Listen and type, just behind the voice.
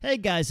Hey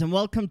guys, and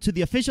welcome to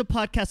the official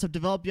podcast of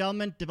Develop Your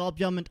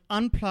Element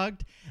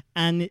Unplugged.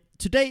 And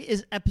today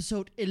is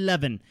episode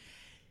 11.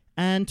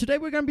 And today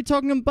we're going to be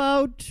talking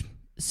about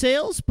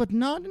sales, but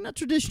not in a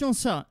traditional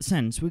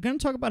sense. We're going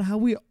to talk about how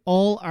we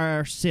all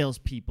are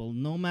salespeople,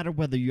 no matter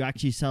whether you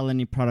actually sell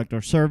any product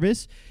or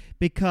service,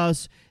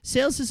 because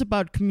sales is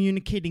about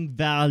communicating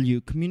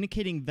value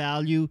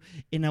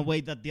in a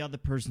way that the other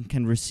person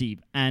can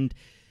receive. And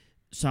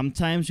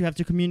sometimes you have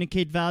to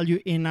communicate value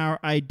in our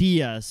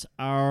ideas,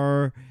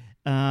 our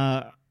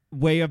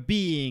way of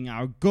being,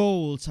 our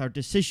goals, our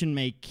decision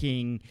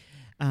making.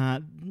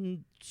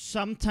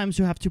 Sometimes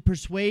you have to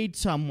persuade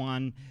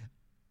someone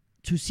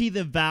to see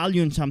the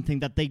value in something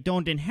that they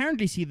don't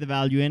inherently see the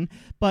value in,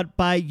 but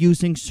by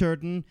using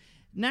certain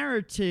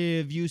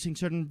narrative, using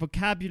certain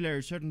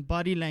vocabulary, certain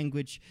body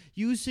language,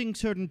 using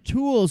certain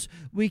tools,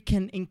 we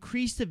can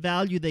increase the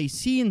value they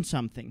see in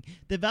something.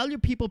 The value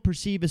people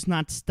perceive is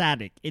not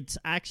static. It's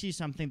actually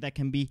something that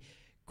can be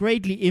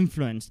greatly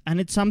influenced,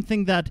 and it's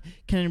something that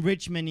can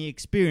enrich many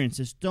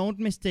experiences. Don't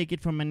mistake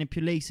it for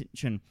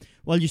manipulation.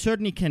 While you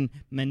certainly can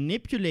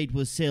manipulate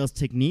with sales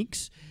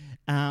techniques,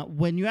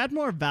 when you add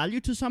more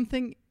value to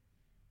something,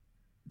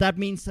 that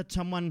means that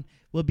someone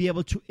will be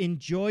able to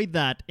enjoy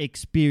that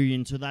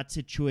experience or that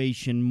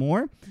situation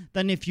more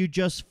than if you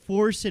just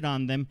force it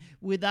on them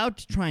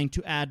without trying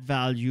to add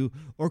value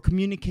or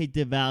communicate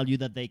the value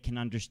that they can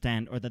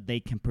understand or that they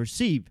can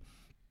perceive.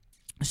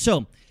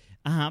 So,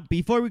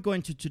 before we go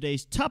into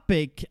today's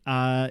topic,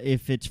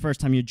 if it's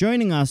first time you're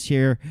joining us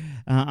here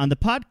on the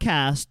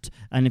podcast,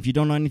 and if you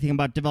don't know anything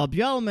about Develop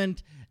Your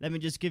Element, let me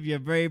just give you a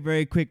very,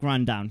 very quick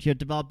rundown. Here at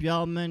Develop Your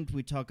Element,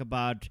 we talk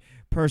about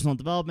personal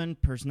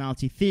development,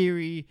 personality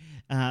theory,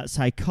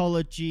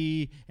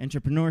 psychology,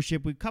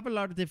 entrepreneurship. We cover a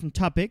lot of different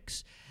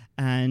topics,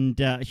 and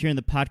here in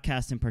the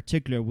podcast in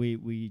particular,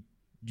 we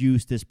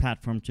use this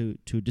platform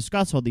to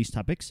discuss all these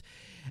topics.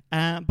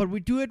 But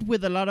we do it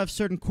with a lot of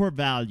certain core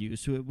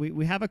values. So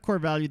we have a core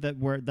value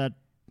where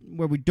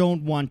we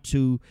don't want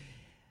to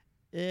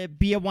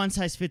be a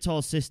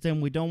one-size-fits-all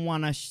system. We don't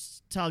want to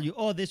tell you,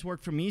 oh, this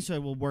worked for me, so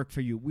it will work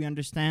for you. We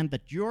understand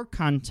that your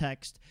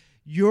context,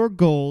 your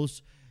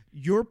goals,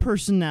 your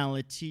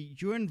personality,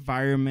 your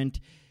environment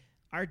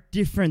are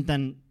different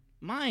than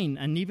mine,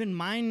 and even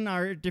mine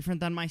are different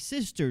than my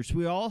sister's.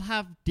 We all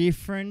have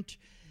different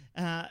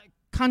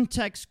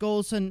context,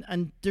 goals,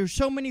 and there's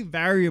so many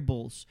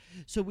variables.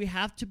 So we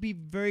have to be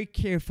very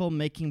careful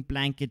making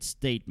blanket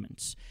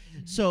statements.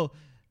 Mm-hmm. So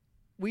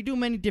we do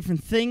many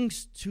different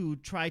things to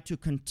try to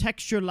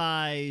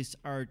contextualize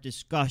our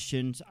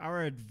discussions,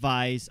 our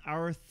advice,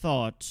 our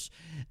thoughts,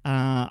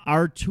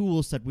 our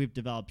tools that we've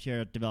developed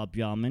here at Develop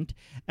Your Element.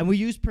 And we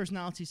use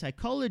personality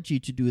psychology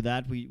to do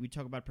that. We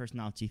talk about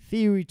personality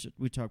theory,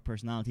 we talk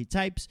personality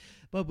types,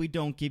 but we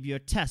don't give you a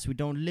test. We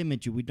don't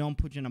limit you. We don't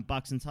put you in a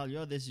box and tell you,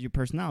 oh, this is your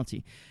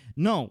personality.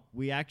 No,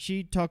 we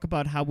actually talk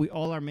about how we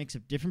all are a mix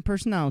of different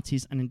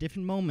personalities, and in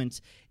different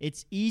moments,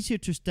 it's easier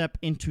to step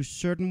into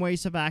certain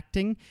ways of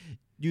acting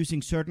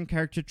using certain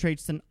character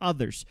traits than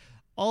others.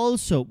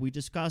 Also, we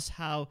discuss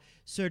how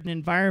certain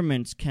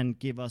environments can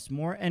give us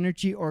more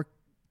energy or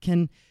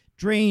can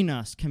drain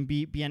us, can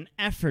be an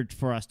effort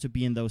for us to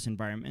be in those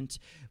environments.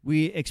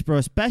 We explore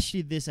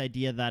especially this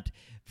idea that,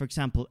 for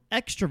example,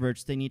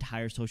 extroverts, they need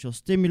higher social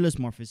stimulus,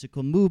 more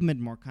physical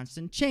movement, more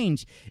constant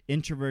change.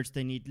 Introverts,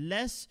 they need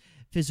less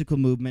physical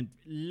movement,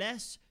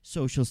 less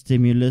social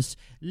stimulus,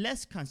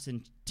 less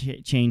constant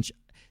change.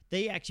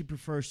 They actually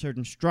prefer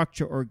certain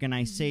structure,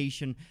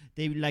 organization.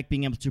 They like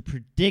being able to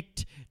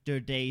predict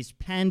their days,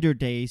 plan their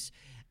days,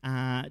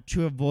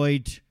 to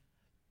avoid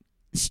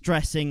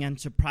stressing and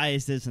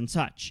surprises and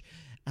such.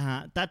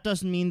 That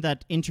doesn't mean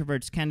that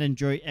introverts can't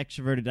enjoy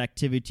extroverted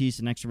activities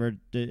and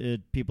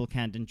extroverted people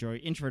can't enjoy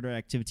introverted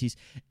activities.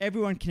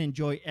 Everyone can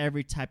enjoy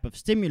every type of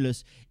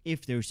stimulus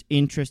if there's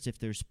interest, if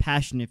there's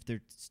passion, if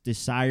there's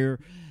desire.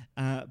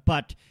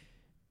 But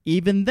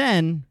even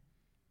then,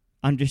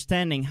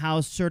 understanding how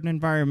certain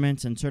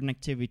environments and certain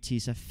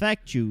activities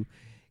affect you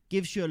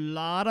gives you a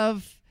lot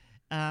of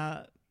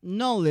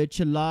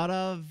knowledge, a lot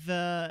of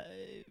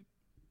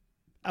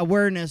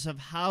awareness of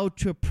how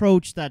to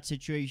approach that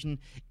situation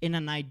in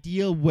an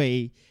ideal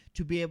way,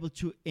 to be able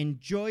to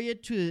enjoy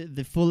it to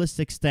the fullest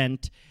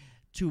extent,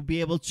 to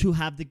be able to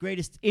have the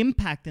greatest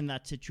impact in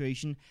that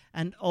situation,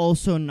 and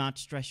also not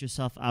stress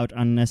yourself out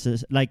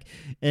unnecessarily,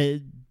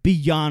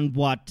 beyond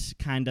what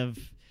kind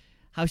of,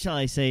 how shall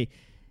I say,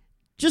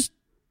 just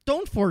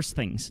don't force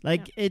things. There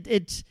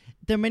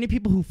are many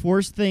people who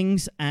force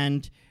things,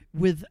 and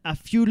with a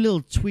few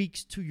little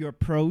tweaks to your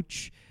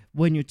approach,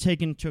 when you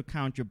take into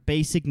account your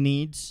basic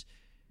needs,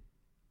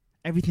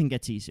 everything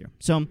gets easier.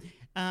 So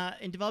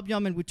in Develop Your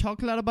Element, we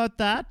talk a lot about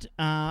that,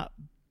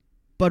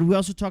 but we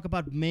also talk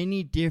about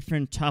many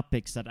different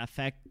topics that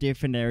affect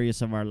different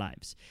areas of our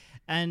lives.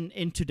 And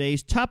in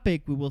today's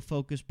topic, we will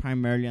focus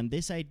primarily on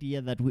this idea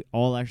that we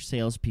all are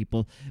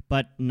salespeople,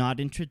 but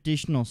not in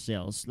traditional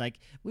sales. Like,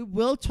 we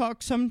will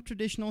talk some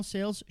traditional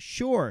sales,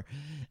 sure.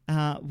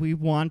 We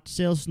want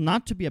sales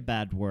not to be a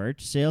bad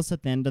word. Sales,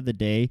 at the end of the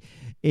day,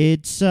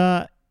 it's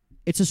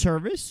it's a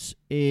service.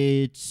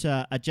 It's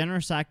a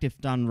generous act if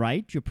done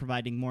right. You're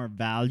providing more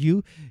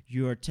value.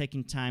 You're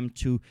taking time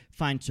to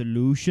find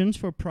solutions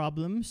for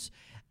problems.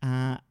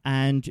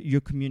 And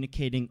you're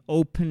communicating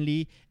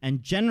openly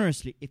and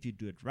generously if you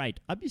do it right.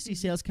 Obviously,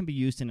 sales can be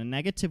used in a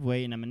negative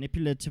way, in a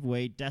manipulative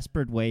way,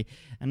 desperate way.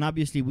 And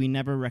obviously, we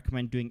never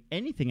recommend doing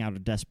anything out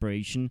of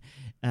desperation,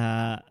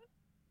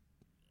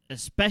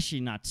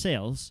 especially not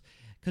sales.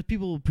 Because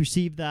people will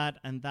perceive that,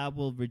 and that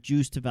will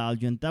reduce the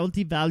value, and that will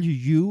devalue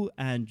you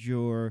and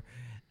your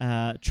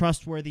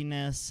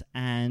trustworthiness,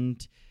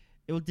 and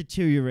it will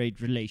deteriorate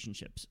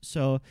relationships.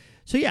 So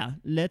yeah,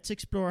 let's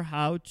explore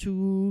how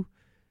to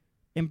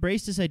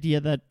embrace this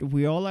idea that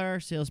we all are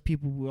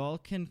salespeople, we all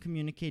can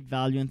communicate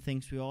value and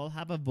things, we all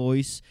have a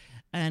voice,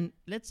 and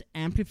let's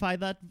amplify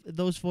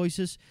those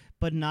voices,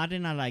 but not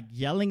in a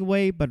yelling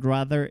way, but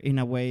rather in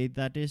a way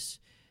that is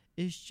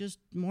just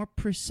more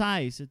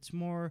precise. It's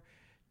more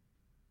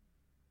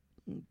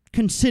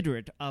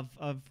considerate of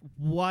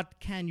what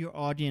can your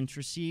audience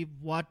receive,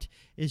 what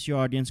is your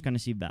audience going to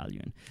see value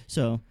in.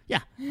 So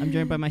yeah, I'm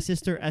joined by my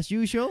sister as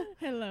usual.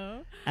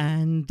 Hello.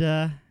 And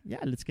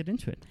let's get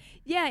into it.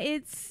 Yeah,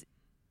 it's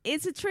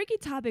a tricky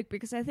topic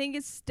because I think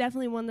it's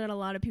definitely one that a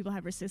lot of people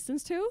have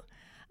resistance to.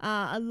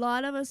 A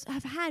lot of us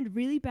have had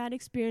really bad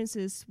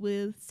experiences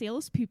with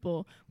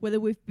salespeople, whether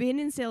we've been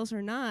in sales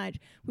or not.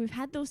 We've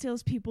had those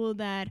salespeople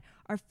that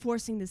are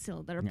forcing the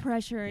sale, that are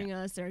pressuring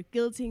us, that are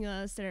guilting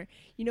us, that are,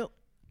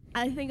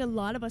 I think a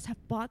lot of us have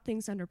bought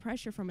things under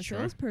pressure from a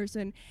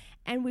salesperson,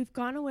 and we've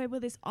gone away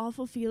with this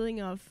awful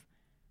feeling of,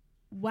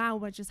 wow,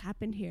 what just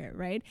happened here,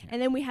 right? Yeah.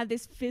 And then we have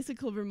this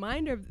physical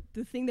reminder of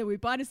the thing that we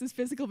bought is this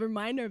physical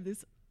reminder of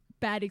this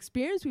bad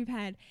experience we've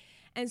had.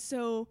 And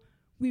so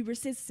we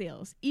resist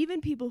sales.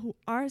 Even people who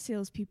are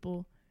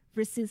salespeople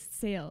resist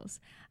sales.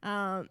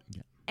 And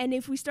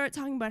if we start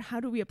talking about how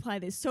do we apply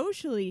this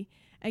socially,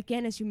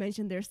 again, as you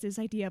mentioned, there's this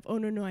idea of, oh,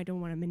 no, I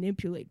don't want to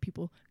manipulate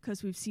people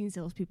because we've seen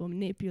salespeople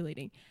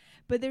manipulating.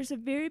 But there's a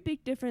very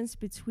big difference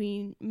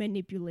between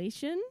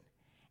manipulation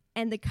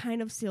and the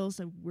kind of sales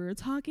that we're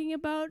talking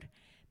about,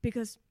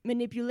 because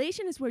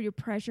manipulation is where you're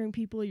pressuring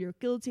people, you're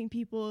guilting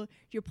people,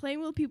 you're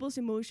playing with people's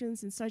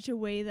emotions in such a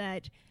way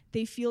that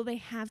they feel they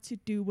have to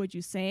do what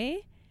you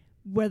say,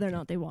 whether or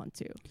not they want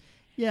to.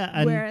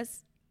 Yeah.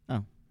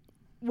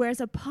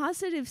 Whereas a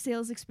positive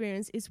sales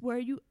experience is where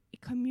you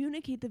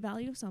communicate the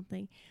value of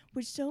something,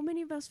 which so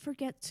many of us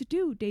forget to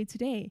do day to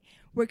day.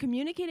 We're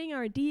communicating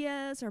our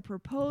ideas, our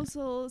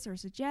proposals, our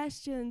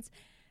suggestions,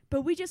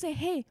 but we just say,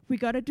 hey, we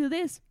got to do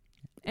this.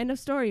 End of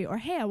story. Or,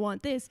 hey, I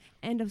want this.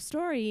 End of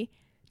story.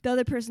 The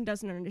other person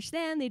doesn't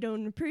understand. They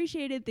don't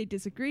appreciate it. They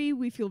disagree.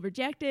 We feel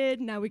rejected.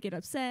 Now we get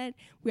upset.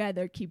 We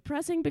either keep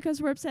pressing because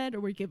we're upset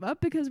or we give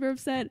up because we're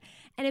upset.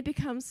 And it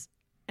becomes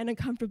an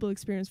uncomfortable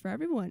experience for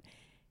everyone.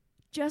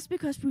 Just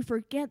because we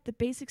forget the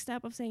basic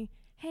step of saying,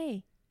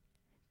 hey,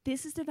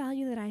 this is the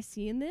value that I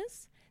see in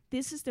this.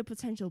 This is the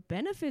potential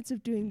benefits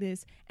of doing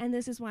this. And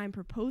this is why I'm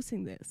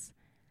proposing this.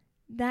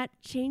 That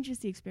changes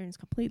the experience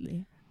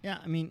completely. Yeah,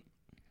 I mean,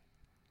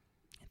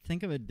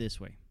 think of it this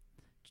way.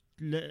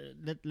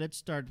 Let's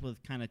start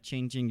with kind of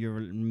changing your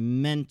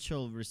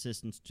mental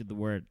resistance to the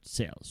word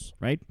sales,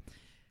 right?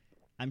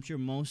 I'm sure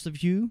most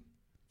of you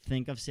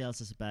think of sales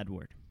as a bad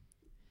word.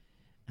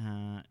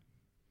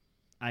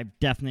 I've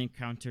definitely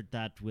encountered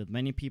that with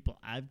many people.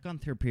 I've gone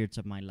through periods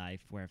of my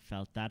life where I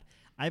felt that.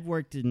 I've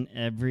worked in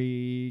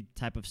every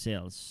type of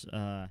sales,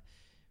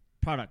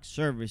 products,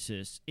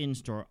 services,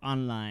 in-store,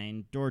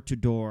 online,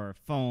 door-to-door,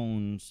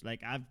 phones.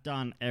 I've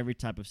done every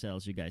type of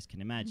sales you guys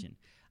can imagine.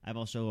 I've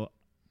also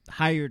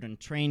hired and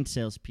trained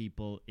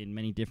salespeople in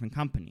many different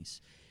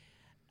companies.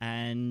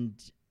 And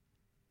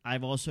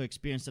I've also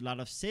experienced a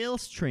lot of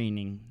sales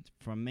training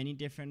from many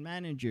different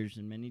managers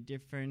and many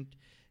different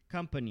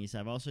companies.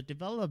 I've also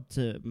developed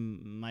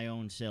my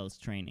own sales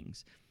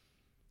trainings.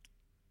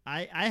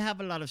 I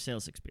have a lot of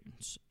sales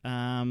experience.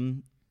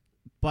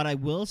 But I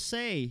will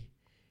say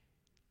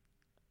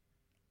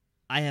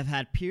I have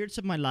had periods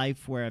of my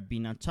life where I've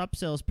been a top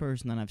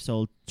salesperson and I've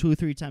sold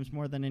 2-3 times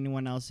more than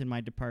anyone else in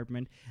my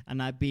department.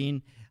 And I've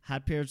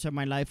had periods of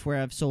my life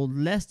where I've sold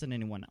less than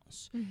anyone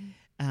else. Mm-hmm.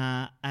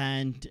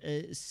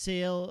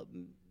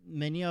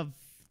 Many of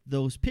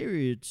those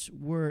periods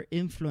were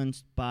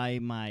influenced by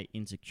my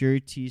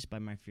insecurities, by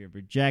my fear of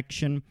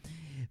rejection,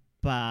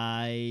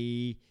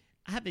 by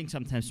having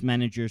sometimes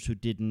managers who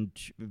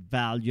didn't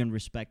value and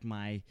respect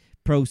my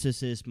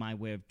processes, my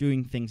way of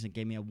doing things, and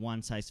gave me a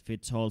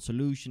one-size-fits-all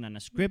solution and a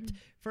script. Mm-hmm.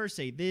 First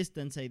say this,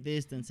 then say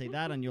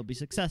that, and you'll be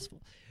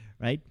successful,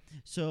 right?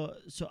 So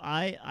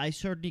I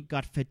certainly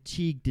got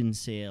fatigued in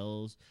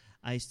sales.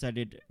 I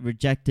started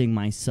rejecting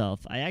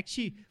myself.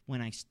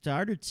 When I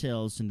started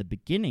sales in the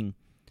beginning,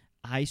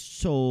 I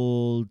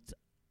sold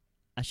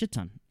a shit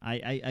ton.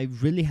 I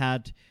really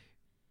had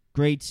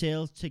great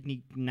sales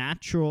technique,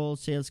 natural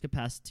sales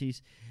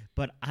capacities,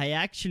 but I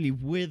actually,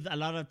 with a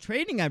lot of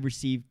training I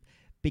received,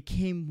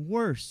 became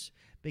worse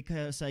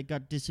because I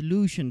got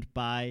disillusioned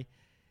by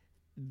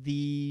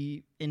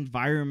the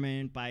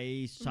environment,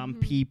 by some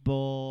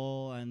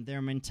people and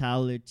their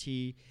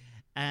mentality.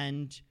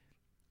 And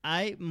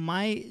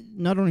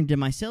not only did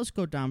my sales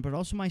go down, but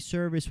also my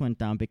service went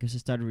down because I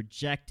started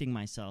rejecting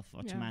myself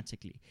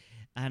automatically.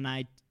 And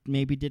I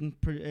maybe didn't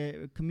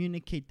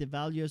communicate the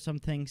value of some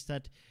things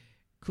that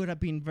could have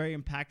been very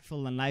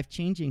impactful and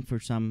life-changing for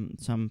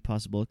some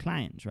possible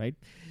clients, right?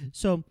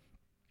 So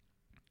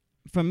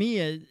for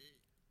me,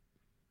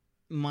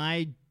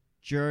 my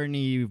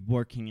journey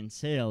working in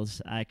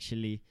sales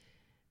actually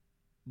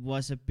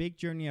was a big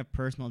journey of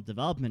personal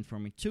development for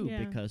me too,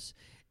 because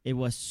it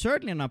was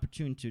certainly an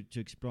opportunity to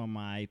explore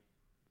my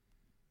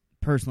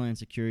personal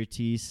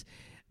insecurities,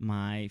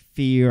 my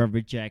fear of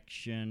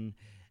rejection,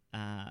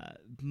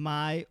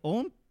 my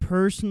own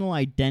personal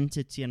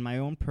identity and my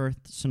own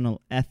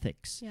personal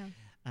ethics.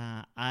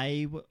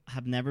 I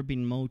have never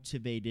been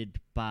motivated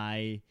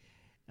by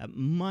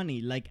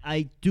money. Like,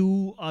 I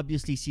do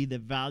obviously see the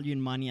value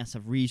in money as a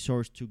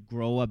resource to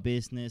grow a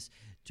business,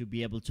 to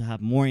be able to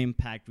have more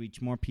impact,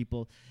 reach more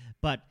people.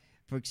 But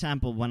for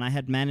example, when I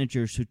had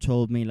managers who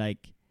told me,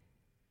 like,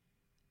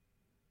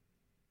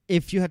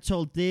 if you had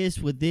sold this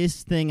with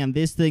this thing and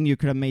this thing, you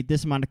could have made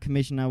this amount of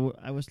commission.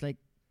 I was like,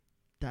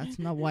 that's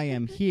not why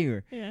I'm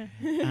here.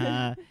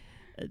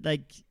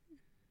 Like,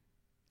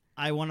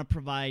 I want to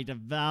provide a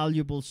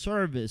valuable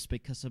service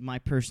because of my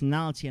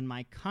personality and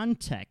my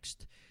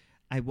context.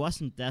 I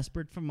wasn't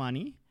desperate for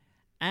money,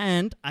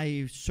 and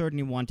I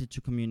certainly wanted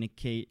to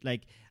communicate.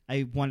 Like,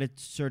 I wanted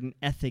certain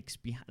ethics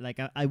behind. Like,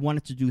 I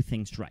wanted to do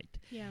things right.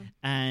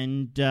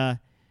 And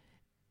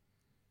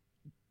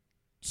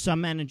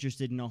some managers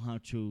didn't know how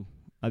to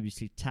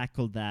obviously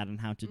tackle that and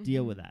how to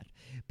deal with that.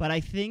 But I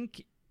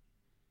think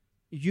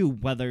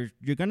whether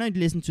you're going to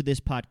listen to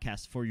this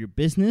podcast for your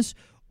business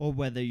or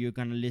whether you're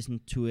going to listen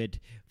to it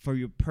for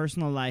your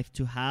personal life,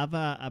 to have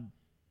a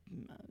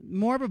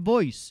more of a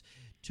voice,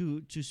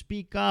 to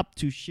speak up,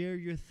 to share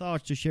your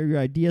thoughts, to share your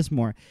ideas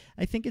more,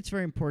 I think it's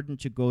very important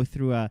to go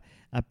through a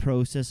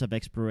process of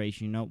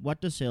exploration. You know,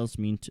 what does sales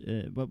mean?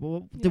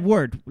 The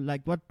word,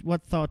 like,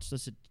 what thoughts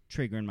does it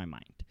trigger in my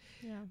mind?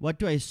 What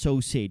do I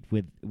associate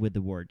with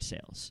the word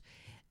sales?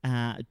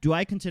 Do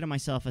I consider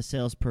myself a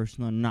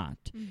salesperson or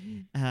not?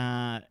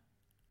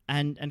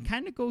 And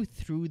kind of go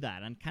through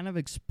that and kind of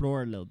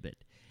explore a little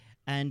bit.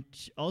 And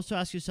also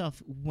ask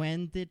yourself,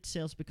 when did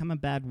sales become a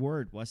bad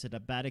word? Was it a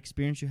bad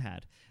experience you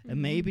had?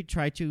 And maybe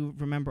try to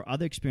remember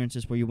other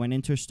experiences where you went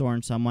into a store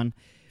and someone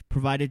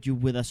provided you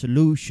with a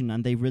solution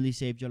and they really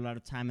saved you a lot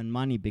of time and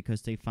money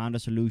because they found a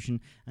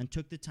solution and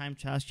took the time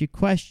to ask you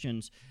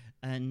questions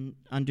and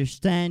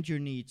understand your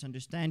needs,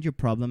 understand your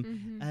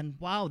problem, and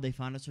wow, they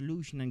found a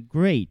solution, and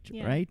great,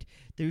 right?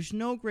 There's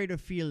no greater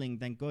feeling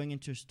than going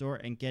into a store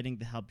and getting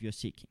the help you're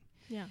seeking.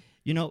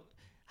 You know,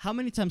 how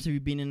many times have you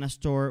been in a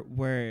store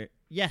where,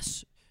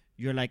 yes,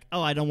 you're like,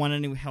 oh, I don't want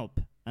any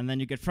help, and then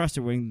you get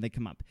frustrated when they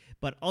come up.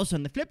 But also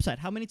on the flip side,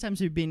 how many times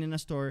have you been in a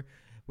store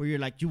where you're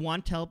like, you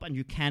want help and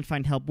you can't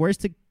find help? Where's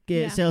the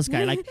sales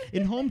guy? Like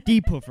in Home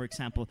Depot, for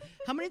example.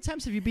 How many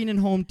times have you been in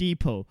Home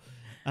Depot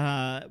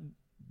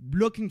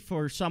looking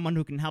for someone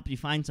who can help you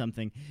find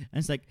something? And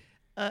it's like,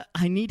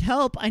 I need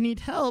help.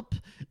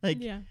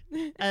 Like,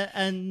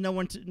 and no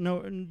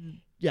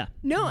one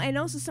No, and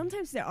also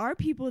sometimes there are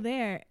people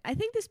there. I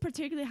think this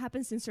particularly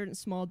happens in certain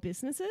small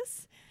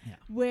businesses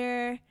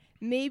where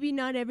maybe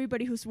not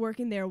everybody who's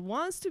working there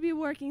wants to be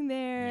working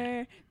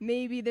there.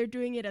 Maybe they're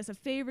doing it as a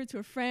favor to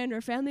a friend or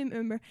a family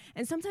member.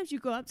 And sometimes you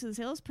go up to the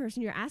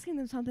salesperson, you're asking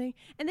them something,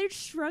 and they're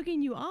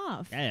shrugging you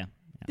off.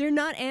 They're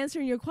not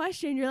answering your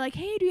question. You're like,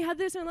 hey, do you have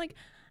this? And I'm like,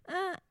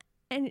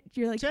 and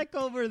you're like, check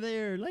over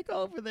there, like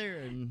over there.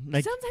 And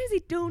like, sometimes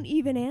they don't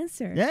even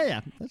answer.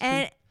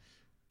 That's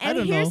and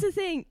true. here's the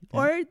thing.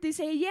 Or they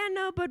say,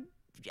 no, but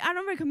I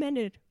don't recommend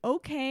it.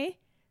 Okay,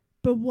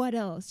 but what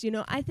else? You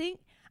know, I think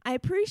I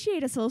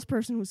appreciate a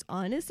salesperson who's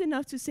honest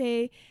enough to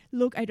say,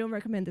 look, I don't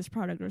recommend this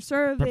product or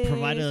service. But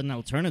provide an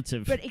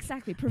alternative. But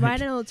exactly,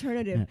 provide an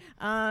alternative.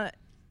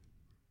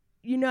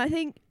 You know, I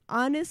think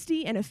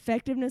honesty and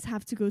effectiveness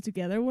have to go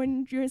together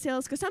when you're in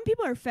sales, because some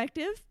people are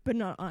effective but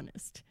not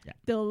honest.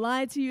 They'll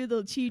lie to you,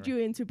 they'll cheat you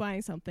into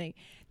buying something.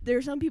 There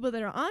are some people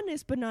that are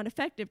honest but not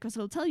effective, because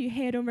they'll tell you,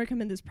 hey, I don't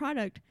recommend this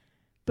product,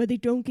 but they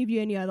don't give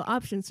you any other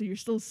options, so you're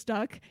still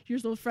stuck, you're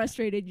still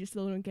frustrated, you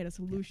still don't get a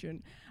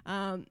solution.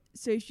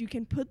 So if you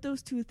can put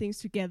those two things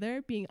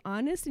together, being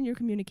honest in your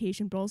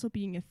communication but also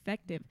being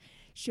effective,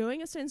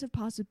 showing a sense of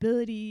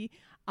possibility,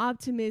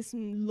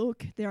 optimism,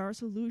 look, there are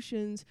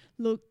solutions,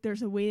 look,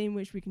 there's a way in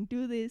which we can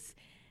do this.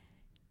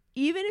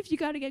 Even if you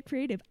got to get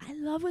creative. I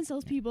love when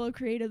salespeople are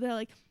creative. They're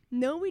like,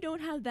 no, we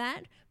don't have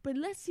that, but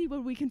let's see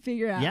what we can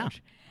figure out.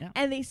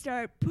 And they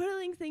start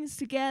putting things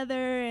together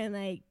and,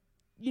 like,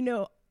 you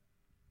know,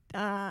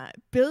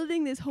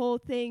 building this whole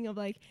thing of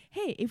like,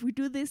 hey, if we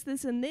do this,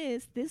 this, and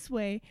this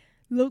way,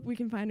 look, we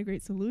can find a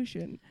great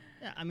solution.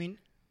 I mean,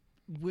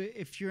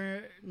 if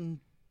you're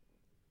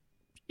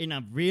in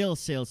a real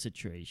sales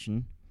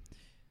situation,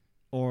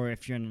 or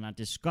if you're in a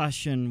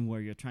discussion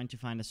where you're trying to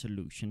find a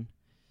solution,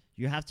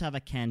 you have to have a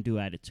can-do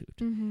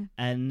attitude.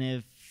 And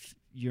if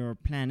your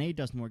plan A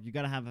doesn't work, you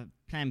got to have a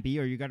plan B,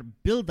 or you got to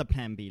build a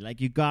plan B. Like,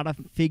 you got to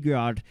figure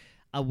out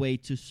a way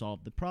to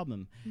solve the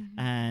problem.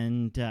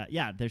 And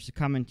there's a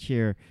comment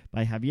here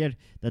by Javier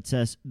that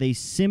says they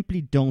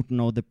simply don't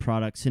know the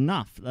products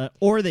enough,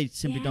 or they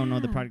simply don't know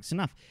the products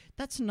enough.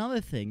 That's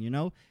another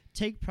thing,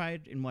 take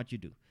pride in what you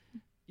do.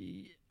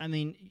 I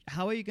mean,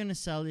 how are you going to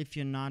sell if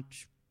you're not,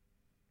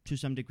 to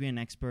some degree, an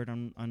expert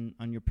on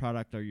your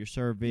product or your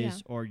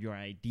service or your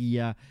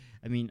idea?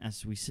 I mean,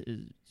 as we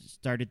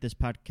started this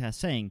podcast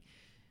saying,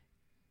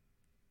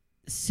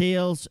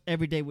 sales,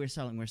 every day we're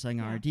selling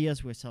our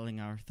ideas, we're selling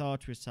our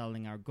thoughts, we're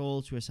selling our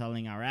goals, we're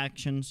selling our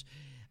actions.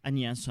 And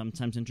yes,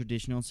 sometimes in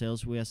traditional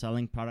sales we are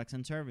selling products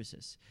and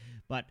services.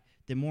 But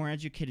the more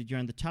educated you're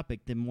on the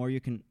topic, the more you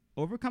can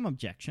overcome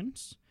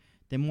objections,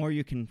 the more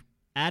you can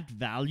add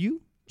value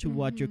to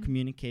what you're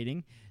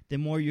communicating, the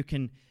more you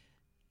can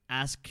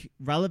ask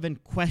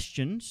relevant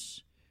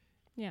questions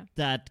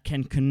that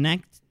can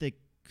connect the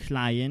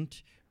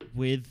client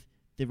with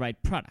the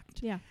right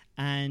product.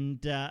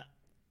 And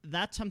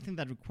that's something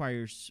that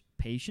requires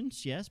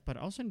patience, yes, but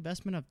also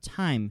investment of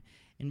time.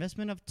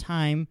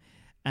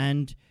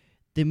 And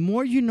the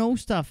more you know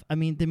stuff, I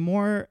mean, the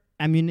more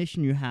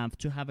ammunition you have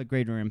to have a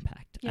greater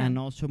impact, and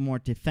also more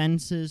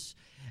defenses.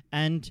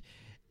 And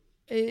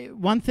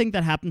one thing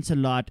that happens a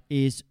lot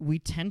is we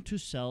tend to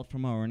sell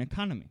from our own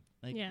economy.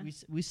 Like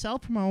we sell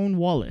from our own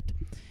wallet.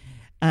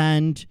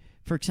 And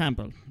for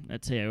example,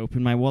 let's say I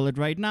open my wallet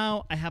right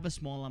now, I have a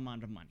small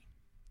amount of money.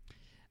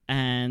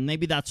 And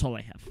maybe that's all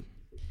I have.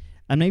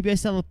 And maybe I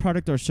sell a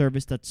product or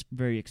service that's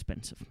very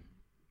expensive.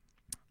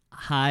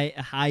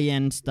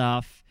 High-end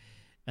stuff,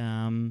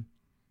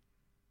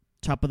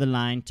 top of the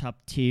line,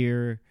 top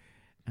tier,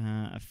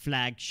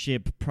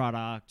 flagship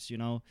products,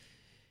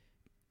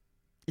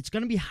 It's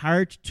going to be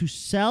hard to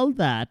sell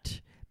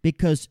that,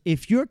 because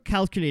if you're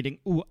calculating,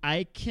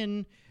 I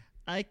can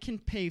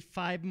pay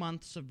 5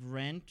 months of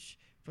rent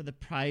for the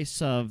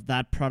price of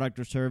that product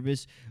or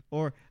service,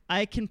 or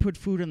I can put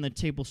food on the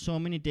table so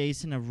many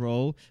days in a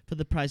row for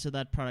the price of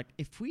that product.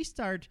 If we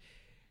start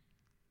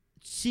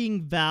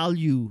seeing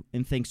value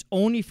in things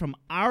only from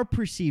our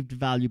perceived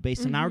value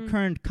based on our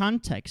current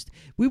context,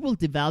 we will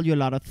devalue a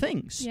lot of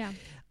things.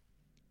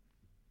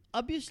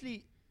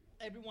 Obviously,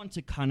 everyone's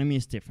economy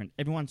is different.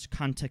 Everyone's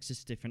context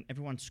is different.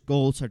 Everyone's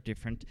goals are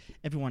different.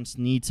 Everyone's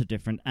needs are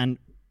different. And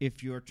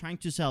if you're trying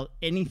to sell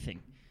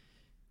anything,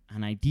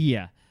 an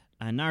idea,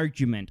 an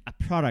argument, a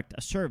product,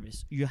 a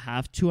service, you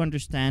have to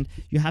understand,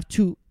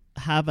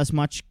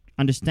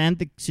 understand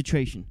the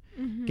situation,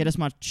 get as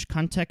much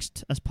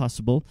context as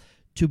possible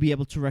to be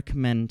able to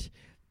recommend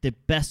the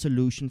best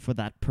solution for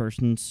that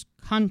person's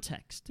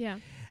context.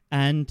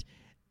 And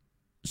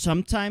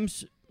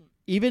sometimes,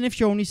 even if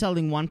you're only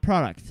selling one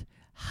product,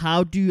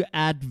 how do you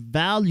add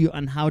value,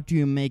 and how do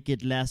you make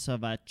it less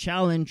of a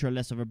challenge or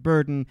less of a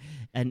burden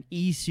and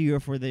easier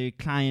for the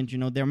client?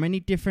 There are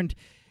many different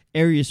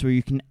areas where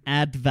you can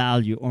add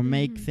value or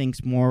make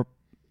things more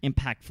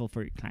impactful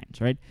for your clients,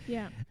 right?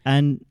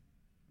 And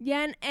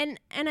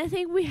I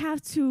think we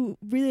have to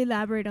really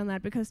elaborate on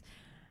that, because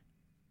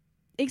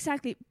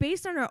exactly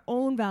based on our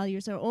own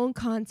values, our own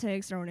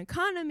context, our own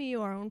economy,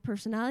 or our own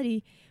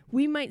personality,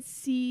 we might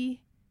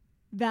see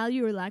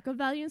value or lack of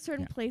value in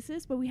certain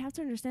places, but we have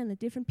to understand that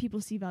different people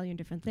see value in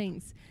different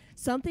things.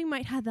 Something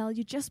might have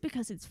value just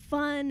because it's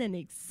fun and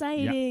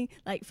exciting.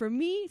 Like for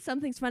me,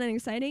 something's fun and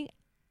exciting,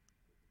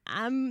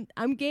 I'm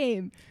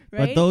game,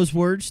 right? But those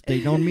words,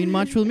 they don't mean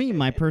much with me.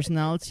 My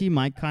personality,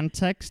 my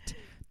context,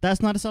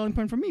 that's not a selling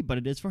point for me, but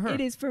it is for her. It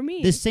is for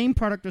me. The same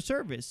product or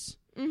service,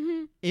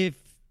 if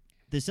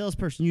the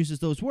salesperson uses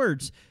those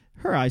words,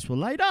 her eyes will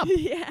light up.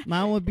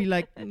 Mine would be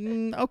like,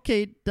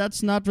 okay,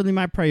 that's not really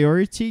my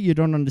priority. You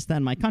don't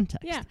understand my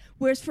context.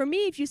 Whereas for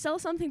me, if you sell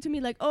something to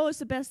me like, oh, it's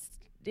the best,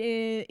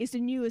 it's the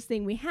newest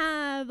thing we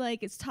have,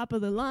 like it's top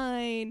of the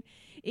line,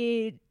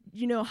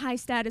 high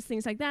status,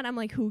 things like that, I'm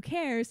like, who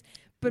cares?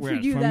 But for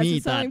you, that's a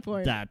selling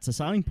point. That's a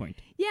selling point.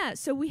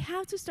 So we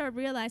have to start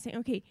realizing,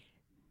 okay,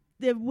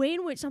 the way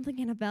in which something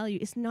can have value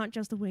is not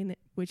just the way in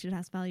which it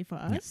has value for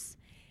us.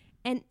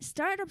 And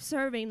start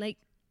observing, like,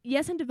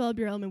 yes, in Develop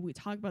Your Element, we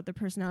talk about the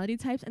personality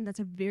types, and that's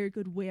a very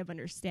good way of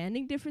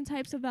understanding different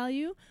types of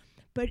value.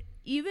 But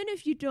even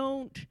if you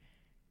don't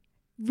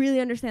really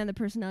understand the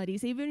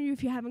personalities, even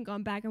if you haven't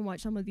gone back and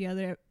watched some of the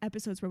other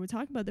episodes where we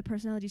talk about the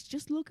personalities,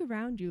 just look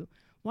around you.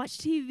 Watch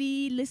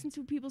TV, listen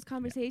to people's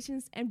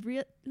conversations, and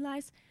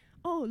realize,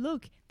 oh,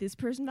 look, this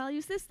person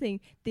values this thing.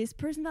 This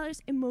person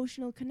values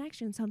emotional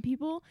connection. Some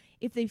people,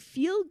 if they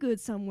feel good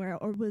somewhere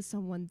or with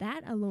someone,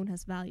 that alone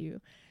has value.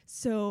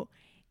 So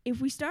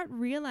if we start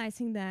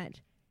realizing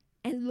that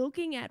and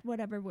looking at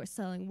whatever we're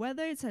selling,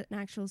 whether it's an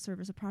actual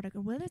service or product,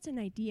 or whether it's an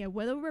idea,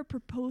 whether we're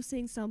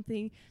proposing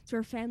something to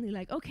our family,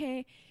 like,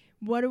 okay,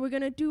 what are we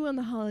going to do on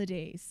the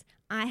holidays?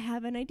 I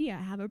have an idea.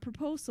 I have a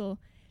proposal.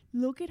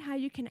 Look at how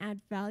you can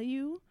add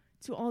value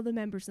to all the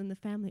members in the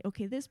family.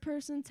 Okay, this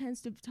person tends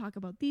to talk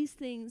about these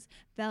things,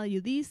 value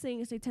these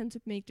things. They tend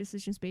to make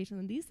decisions based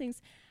on these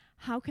things.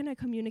 How can I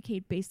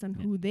communicate based on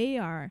who they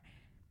are,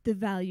 the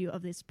value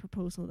of this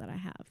proposal that I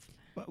have?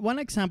 One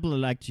example I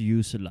like to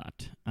use a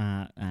lot,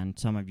 and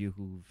some of you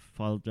who've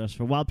followed us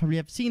for a while probably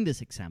have seen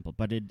this example,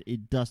 but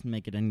it doesn't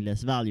make it any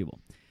less valuable.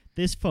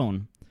 This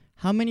phone,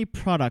 how many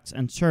products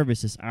and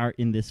services are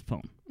in this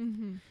phone?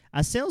 Mm-hmm.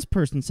 A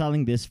salesperson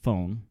selling this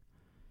phone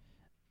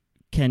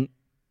can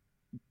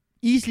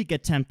easily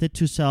get tempted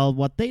to sell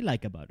what they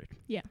like about it.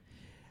 Yeah.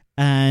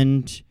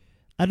 And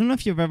I don't know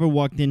if you've ever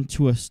walked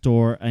into a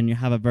store and you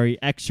have a very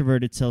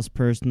extroverted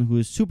salesperson who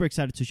is super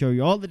excited to show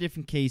you all the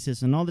different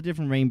cases and all the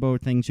different rainbow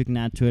things you can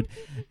add to it,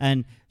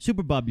 and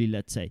super bubbly,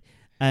 let's say.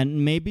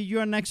 And maybe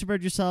you're an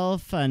extrovert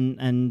yourself,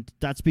 and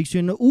that speaks to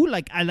you. Ooh,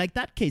 like, I like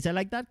that case. I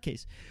like that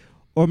case.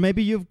 Or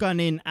maybe you've gone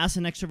in as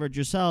an extrovert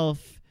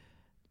yourself.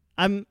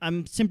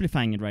 I'm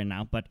simplifying it right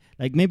now, but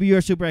like maybe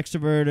you're super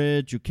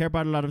extroverted. You care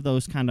about a lot of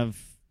those kind of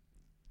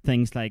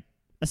things like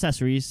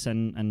accessories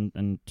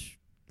and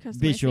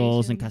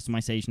visuals and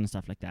customization and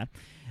stuff like that.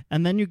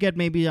 And then you get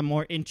maybe a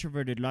more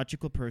introverted,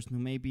 logical person who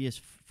maybe is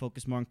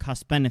focused more on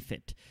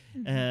cost-benefit,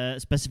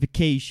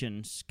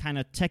 specifications, kind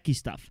of techie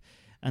stuff.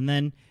 And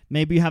then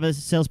maybe you have a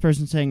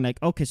salesperson saying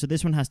like, okay, so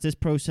this one has this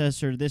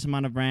processor, this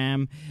amount of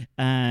RAM,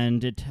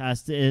 and it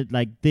has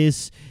like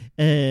this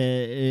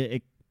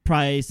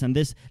price, and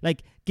this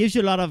like gives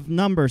you a lot of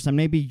numbers. And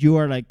maybe you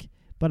are like,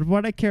 but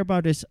what I care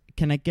about is,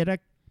 can I get a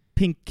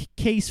pink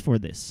case for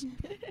this?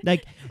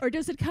 Like, or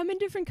does it come in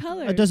different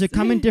colors? Does it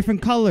come in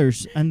different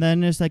colors? And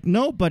then it's like,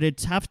 no, but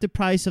it's half the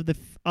price of the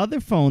other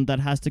phone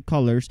that has the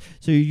colors,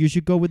 so you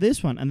should go with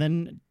this one. And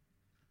then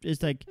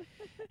it's like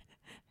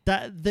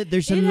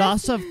there's a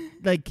loss of,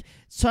 like,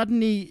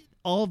 suddenly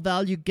all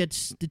value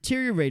gets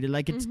deteriorated,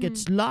 like it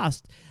gets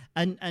lost,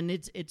 and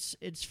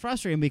it's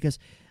frustrating because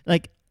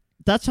like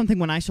that's something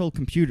when I sold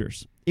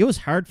computers, it was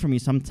hard for me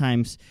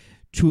sometimes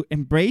to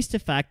embrace the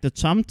fact that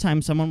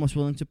sometimes someone was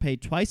willing to pay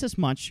twice as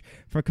much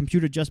for a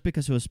computer just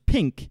because it was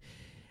pink.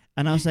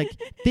 And I was like,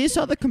 this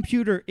other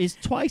computer is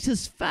twice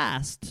as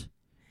fast.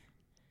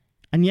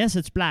 And yes,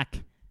 it's black,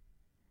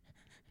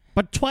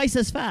 but twice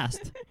as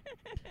fast.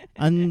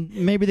 And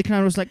maybe the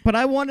client was like, but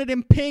I want it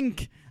in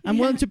pink. I'm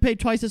willing to pay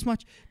twice as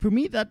much. For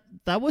me, that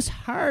was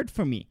hard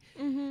for me.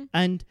 Mm-hmm.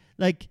 And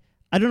like,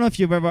 I don't know if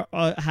you've ever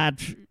had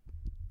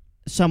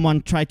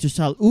someone try to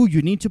sell,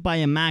 you need to buy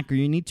a Mac, or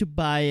you need to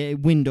buy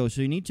Windows,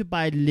 or you need to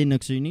buy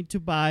Linux, or you need to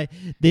buy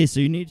this,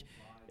 or you need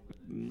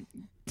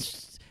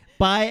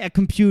buy a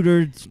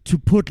computer to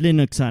put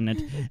Linux on it.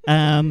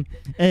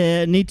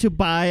 Need to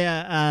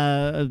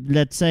buy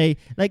let's say,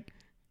 like,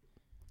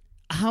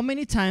 how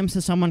many times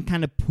has someone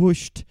kind of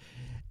pushed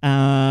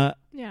their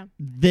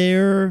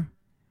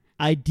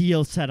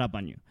ideal setup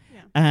on you?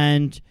 Yeah.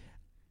 And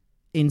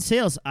in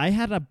sales, I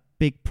had a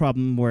big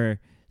problem where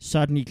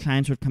suddenly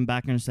clients would come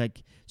back and it's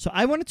like, so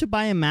I wanted to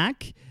buy a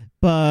Mac,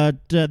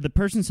 but the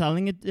person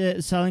selling me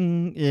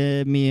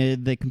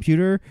the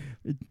computer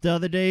the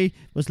other day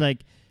was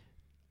like,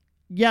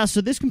 yeah,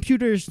 so this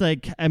computer is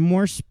like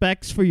more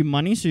specs for your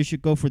money, so you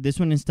should go for this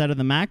one instead of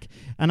the Mac.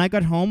 And I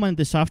got home and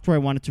the software I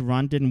wanted to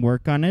run didn't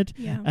work on it.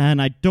 Yeah.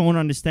 And I don't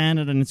understand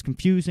it, and it's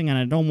confusing, and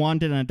I don't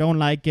want it, and I don't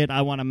like it.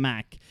 I want a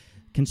Mac.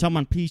 Can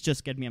someone please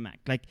just get me a Mac?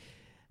 Like,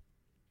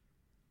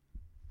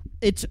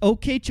 it's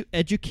okay to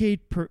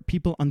educate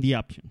people on the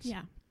options.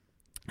 Yeah.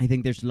 I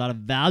think there's a lot of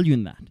value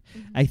in that.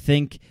 Mm-hmm. I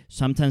think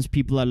sometimes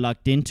people are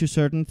locked into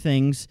certain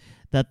things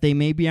that they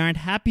maybe aren't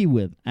happy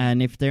with.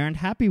 And if they aren't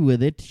happy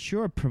with it,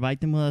 sure,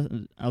 provide them with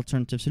an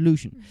alternative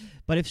solution. Mm-hmm.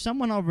 But if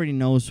someone already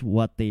knows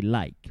what they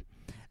like,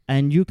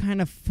 and you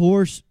kind of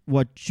force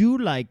what you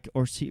like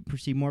or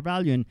perceive more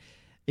value in,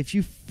 if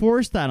you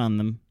force that on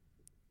them,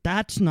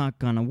 that's not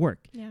going to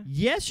work. Yeah.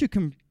 Yes, you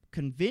can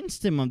convince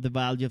them of the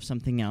value of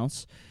something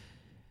else.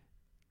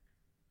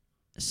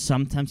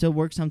 Sometimes it'll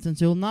work, sometimes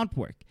it'll not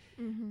work.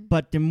 Mm-hmm.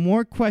 But the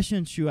more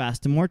questions you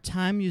ask, the more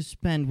time you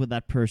spend with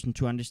that person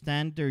to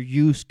understand their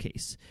use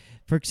case.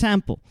 For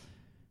example,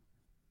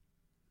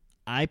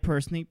 I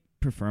personally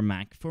prefer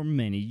Mac for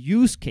many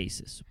use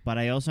cases, but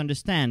I also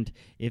understand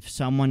if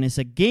someone is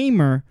a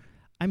gamer,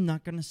 I'm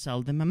not going to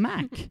sell them a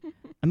Mac.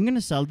 I'm going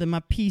to sell them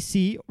a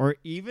PC, or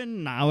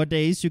even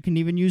nowadays you can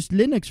even use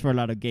Linux for a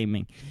lot of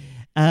gaming.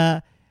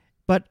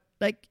 But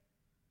like,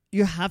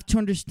 you have to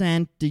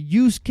understand the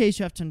use case,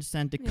 you have to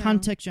understand the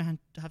context, you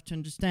have to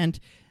understand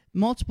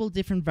multiple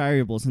different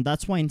variables. And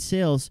that's why in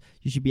sales,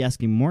 you should be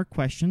asking more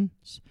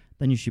questions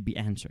than you should be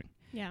answering.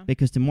 Yeah.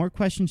 Because the more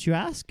questions you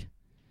ask,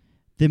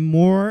 the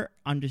more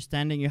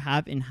understanding you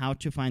have in how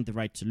to find the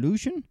right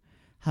solution,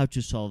 how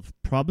to solve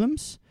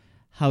problems,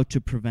 how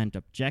to prevent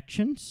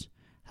objections,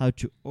 how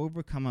to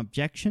overcome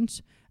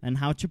objections, and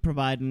how to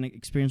provide an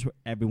experience where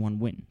everyone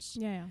wins.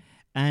 Yeah.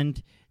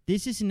 And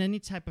this is in any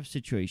type of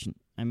situation.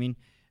 I mean,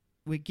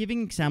 we're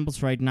giving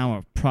examples right now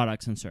of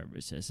products and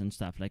services and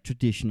stuff like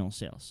traditional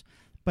sales.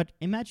 But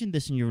imagine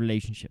this in your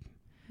relationship.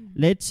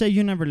 Mm-hmm. Let's say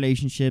you're in a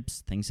relationship,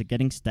 things are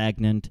getting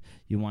stagnant,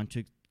 you want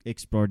to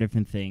explore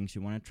different things,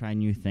 you want to try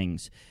new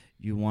things,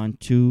 you want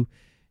to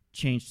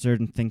change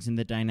certain things in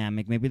the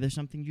dynamic. Maybe there's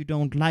something you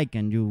don't like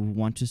and you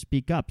want to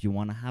speak up, you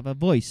want to have a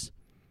voice.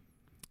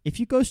 if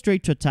you go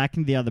straight to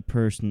attacking the other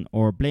person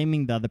or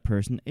blaming the other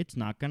person, it's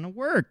not going to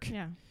work.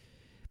 Yeah.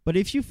 But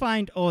if you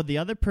find, the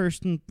other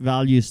person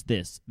values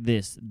this,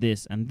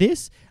 and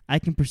this, I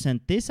can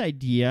present this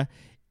idea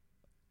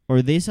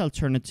or this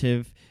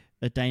alternative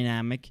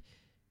dynamic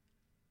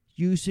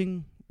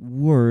using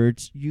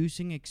words,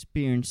 using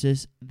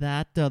experiences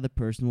that the other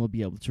person will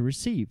be able to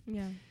receive.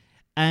 Yeah.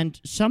 And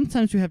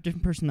sometimes we have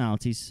different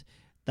personalities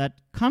that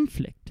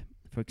conflict.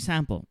 For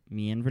example,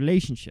 me in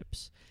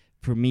relationships.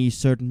 For me,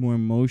 certain more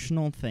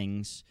emotional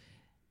things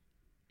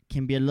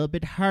can be a little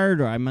bit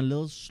harder. I'm a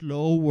little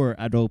slower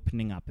at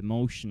opening up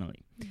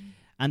emotionally. Mm-hmm.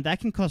 And that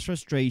can cause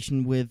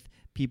frustration with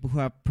people who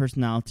have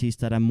personalities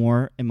that are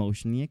more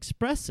emotionally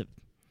expressive.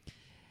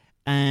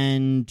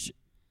 And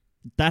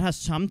that has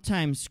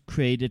sometimes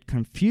created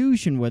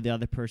confusion where the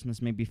other person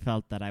has maybe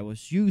felt that I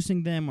was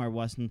using them or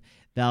wasn't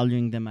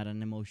valuing them at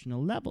an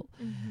emotional level.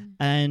 Mm-hmm.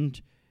 And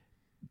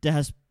there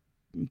has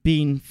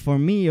been, for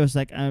me, it was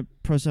like a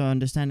process of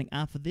understanding,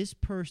 for this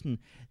person,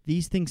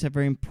 these things are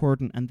very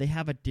important and they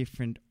have a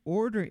different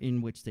order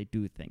in which they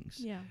do things.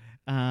 Yeah.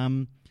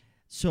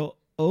 So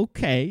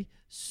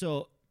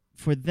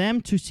for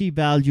them to see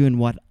value in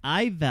what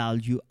I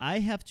value, I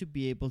have to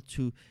be able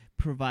to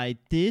provide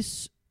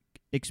this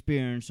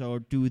experience or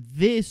do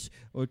this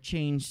or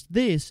change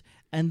this,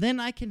 and then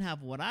I can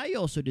have what I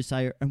also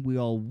desire and we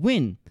all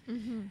win.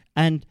 Mm-hmm.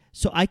 And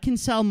so I can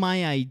sell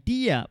my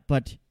idea,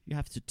 but you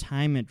have to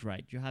time it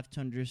right. You have to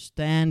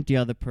understand the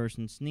other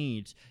person's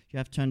needs. You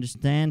have to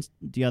understand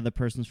the other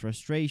person's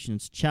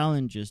frustrations,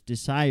 challenges,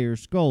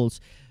 desires, goals.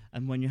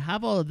 And when you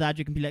have all of that,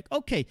 you can be like,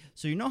 okay,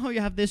 so you know how you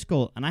have this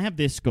goal and I have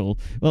this goal.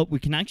 Well, we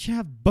can actually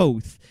have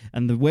both.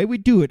 And the way we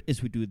do it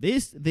is we do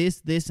this, and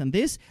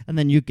this, and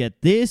then you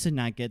get this and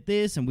I get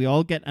this, and we're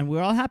all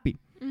happy.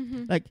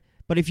 Mm-hmm.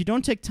 But if you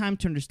don't take time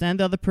to understand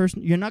the other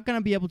person, you're not going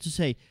to be able to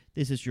say,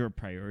 this is your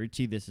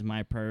priority, this is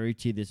my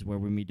priority, this is where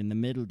we meet in the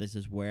middle, this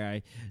is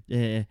where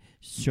I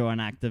show an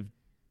act of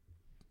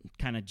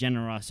kind of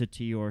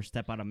generosity or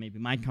step out of maybe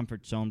my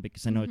comfort zone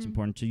because I know it's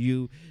important to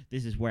you.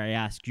 This is where I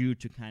ask you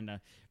to kind of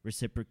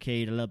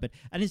reciprocate a little bit.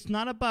 And it's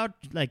not about,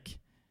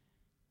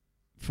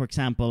 for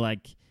example,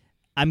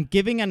 I'm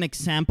giving an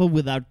example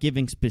without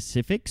giving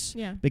specifics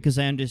because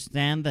I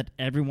understand that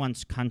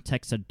everyone's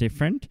contexts are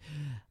different.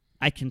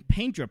 I can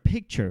paint your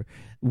picture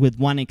with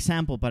one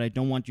example, but I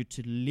don't want you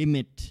to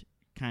limit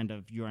kind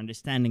of your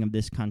understanding of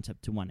this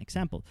concept to one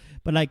example.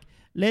 But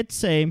let's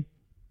say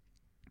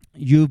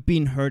you've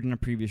been hurt in a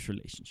previous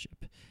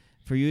relationship.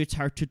 For you, it's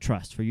hard to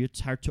trust. For you, it's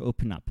hard to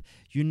open up.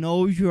 You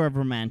know you're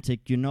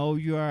romantic. You know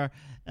you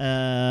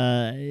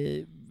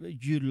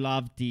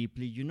love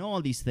deeply. You know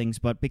all these things,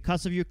 but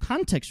because of your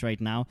context right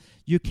now,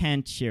 you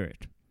can't share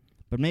it.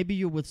 But maybe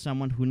you're with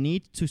someone who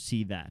needs to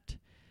see that.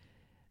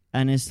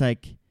 And it's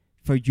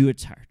for you,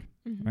 it's hard,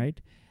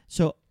 right?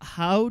 So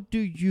how do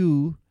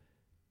you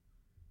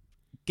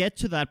get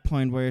to that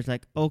point where it's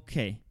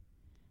okay,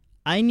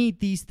 I need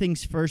these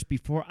things first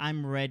before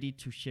I'm ready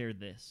to share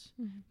this.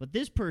 Mm-hmm. But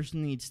this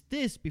person needs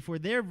this before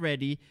they're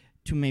ready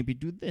to maybe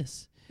do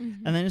this.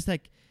 Mm-hmm. And then it's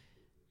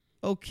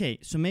okay,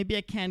 so maybe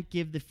I can't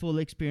give the full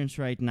experience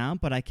right now,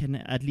 but I can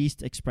at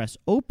least express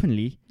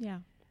openly.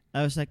 Yeah.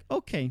 I was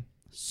okay,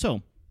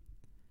 so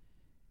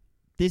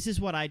this is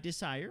what I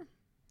desire.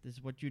 This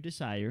is what you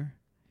desire.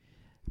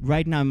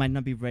 Right now, I might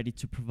not be ready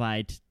to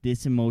provide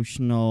this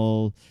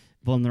emotional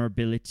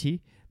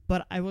vulnerability,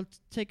 but I will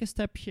take a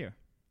step here.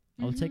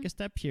 I will take a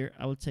step here.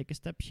 I will take a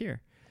step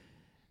here.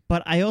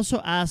 But I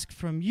also ask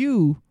from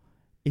you,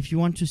 if you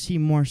want to see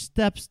more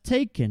steps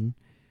taken,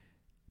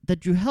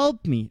 that you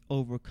help me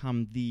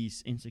overcome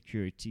these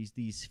insecurities,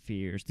 these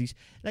fears,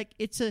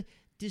 it's a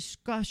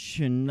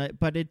discussion,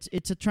 but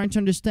it's a trying to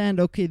understand,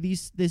 okay,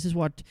 this is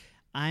what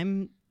I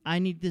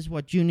need, this is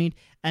what you need.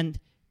 And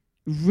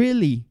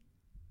really,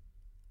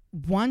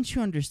 once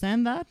you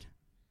understand that,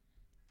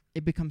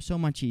 it becomes so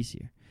much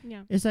easier.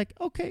 Yeah. It's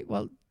okay,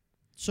 well,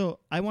 so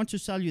I want to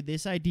sell you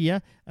this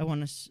idea. I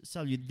want to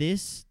sell you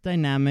this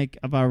dynamic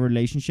of our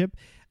relationship.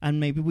 And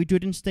maybe we do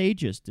it in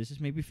stages. This is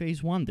maybe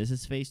phase 1. This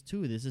is phase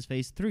 2. This is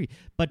phase 3.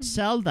 But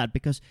sell that,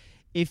 because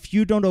if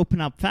you don't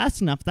open up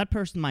fast enough, that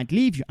person might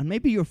leave you. And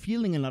maybe you're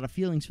feeling a lot of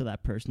feelings for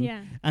that person.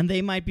 Yeah. And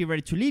they might be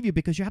ready to leave you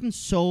because you haven't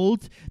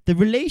sold the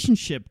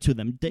relationship to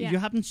them. You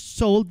haven't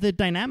sold the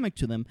dynamic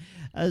to them.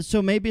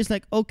 So maybe it's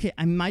okay,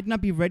 I might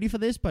not be ready for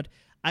this, but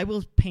I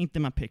will paint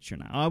them a picture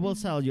now. I will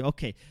tell you,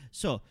 okay,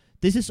 so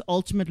this is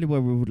ultimately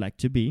where we would like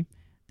to be.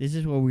 This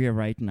is where we are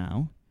right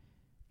now.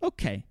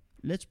 Okay,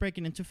 let's break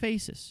it into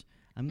phases.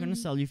 I'm going to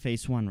sell you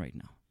phase 1 right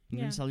now. I'm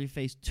going to sell you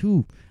phase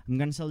 2. I'm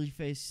going to sell you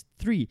phase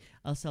 3.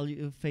 I'll sell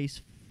you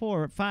phase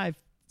 4, 5,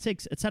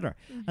 6, etc.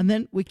 And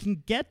then we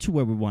can get to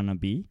where we want to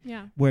be,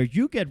 where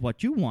you get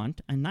what you want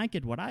and I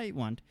get what I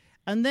want.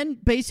 And then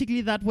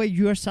basically that way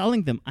you are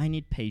selling them. I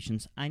need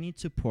patience. I need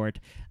support.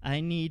 I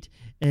need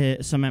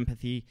some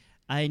empathy.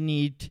 I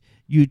need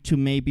you to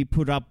maybe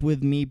put up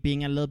with me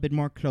being a little bit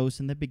more close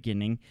in the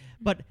beginning.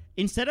 But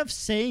instead of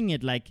saying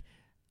it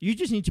you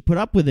just need to put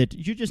up with it,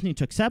 you just need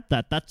to accept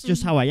that. That's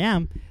just how I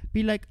am.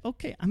 be like,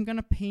 okay, I'm going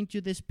to paint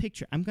you this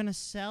picture. I'm going to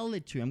sell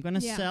it to you. I'm going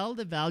to sell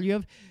the value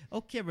of,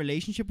 okay, a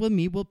relationship with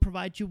me will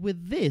provide you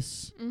with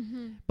this.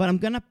 But I'm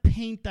going to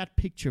paint that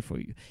picture for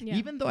you.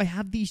 Even though I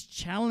have these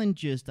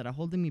challenges that are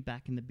holding me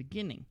back in the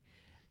beginning,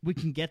 we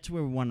can get to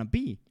where we want to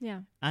be.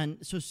 And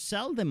so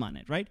sell them on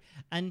it, right?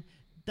 And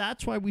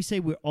that's why we say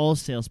we're all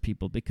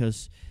salespeople,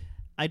 because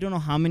I don't know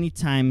how many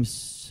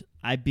times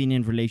I've been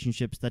in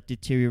relationships that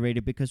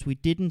deteriorated because we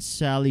didn't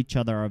sell each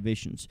other our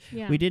visions.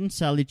 We didn't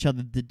sell each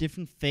other the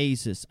different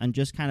phases and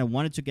just kind of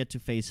wanted to get to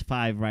phase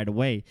 5 right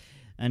away.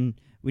 And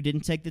we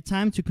didn't take the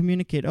time to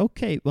communicate,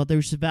 okay, well,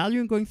 there's value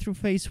in going through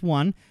phase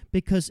 1,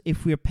 because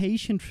if we're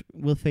patient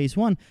with phase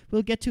 1,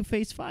 we'll get to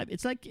phase 5.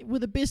 It's like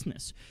with a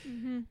business.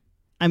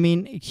 I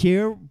mean,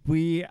 here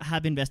we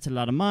have invested a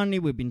lot of money.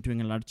 We've been doing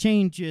a lot of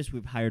changes.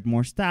 We've hired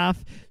more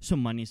staff. So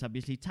money is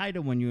obviously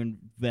tighter when you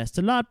invest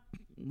a lot.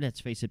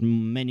 Let's face it,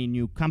 many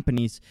new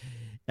companies,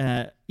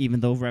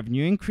 even though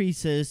revenue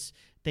increases,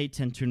 they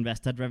tend to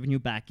invest that revenue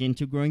back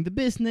into growing the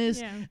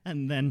business.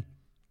 And then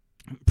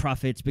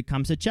profits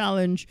becomes a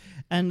challenge.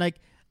 And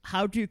like,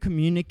 how do you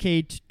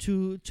communicate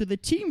to the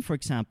team, for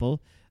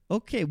example?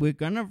 Okay, we're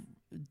going to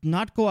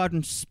not go out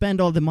and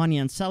spend all the money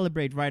and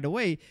celebrate right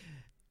away.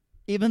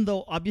 Even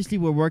though obviously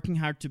we're working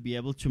hard to be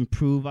able to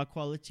improve our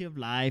quality of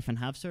life and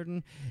have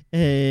certain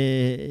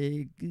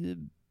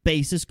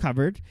bases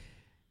covered,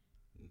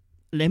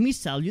 let me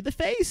sell you the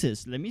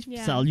phases. Let me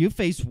sell you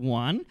phase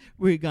 1.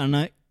 We're going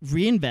to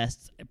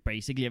reinvest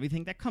basically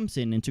everything that comes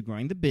into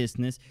growing the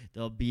business.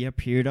 There'll be a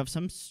period of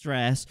some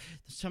stress,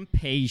 some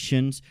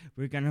patience.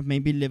 We're going to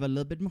maybe live a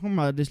little bit more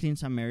modestly in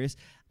some areas.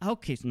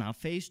 Okay, so now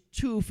phase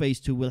 2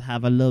 will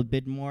have a little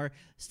bit more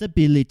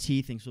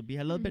stability. Things will be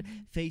a little bit.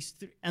 Phase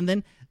 3, and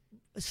then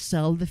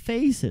sell the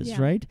phases,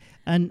 right?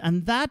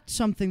 And that's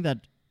something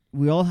that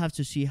we all have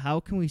to see. How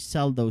can we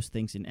sell those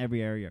things in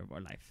every area of our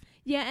life?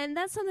 Yeah, and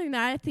that's something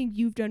that I think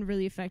you've done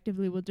really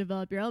effectively with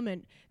Develop Your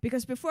Element.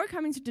 Because before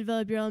coming to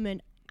Develop Your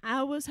Element,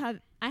 I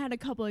had a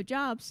couple of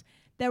jobs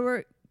that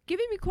were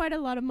giving me quite a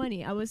lot of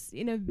money. I was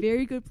in a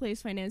very good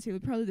place financially,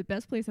 probably the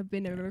best place I've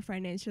been ever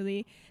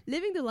financially,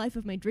 living the life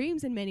of my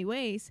dreams in many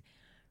ways.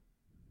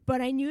 But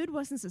I knew it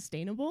wasn't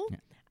sustainable.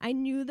 I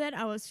knew that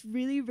I was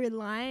really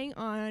relying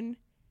on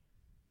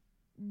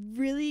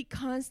really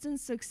constant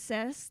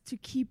success to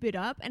keep it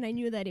up, and I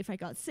knew that if I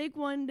got sick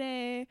one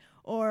day,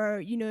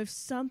 or if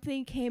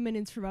something came and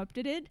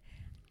interrupted it,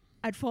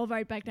 I'd fall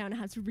right back down and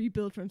have to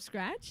rebuild from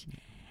scratch.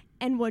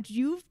 And what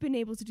you've been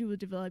able to do with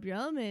Develop Your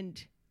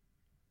Element,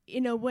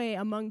 in a way,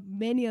 among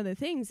many other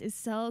things, is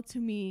sell to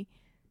me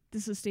the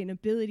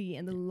sustainability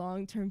and the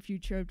long-term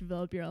future of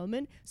Develop Your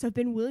Element. So I've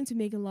been willing to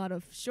make a lot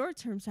of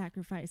short-term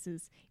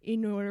sacrifices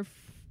in order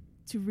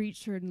to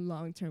reach certain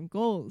long-term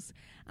goals.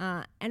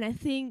 And I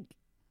think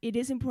it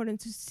is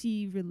important to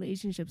see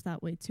relationships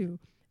that way too.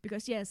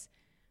 Because yes,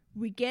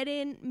 we get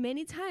in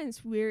many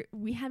times where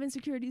we have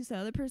insecurities, the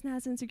other person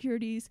has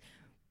insecurities,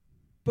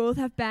 both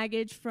have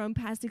baggage from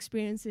past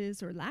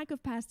experiences or lack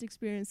of past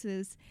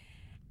experiences.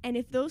 And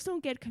if those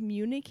don't get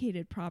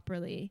communicated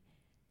properly,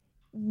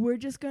 we're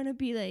just going to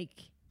be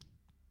like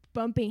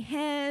bumping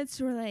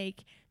heads or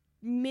like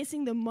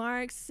missing the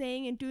mark,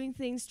 saying and doing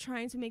things,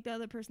 trying to make the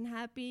other person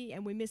happy,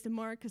 and we miss the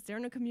mark because they're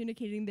not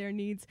communicating their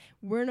needs.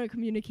 We're not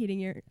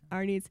communicating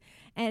our needs.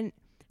 And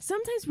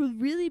sometimes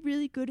with really,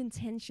 really good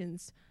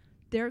intentions,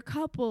 there are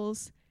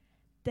couples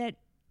that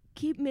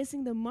keep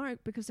missing the mark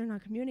because they're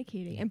not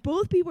communicating. And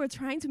both people are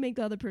trying to make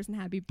the other person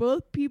happy.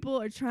 Both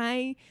people are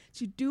trying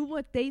to do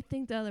what they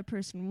think the other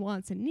person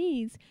wants and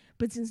needs,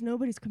 but since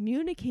nobody's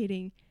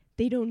communicating,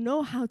 they don't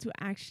know how to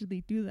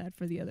actually do that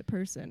for the other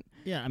person.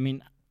 Yeah, I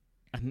mean,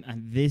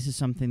 and this is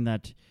something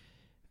that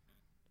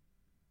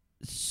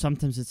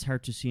sometimes it's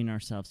hard to see in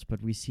ourselves,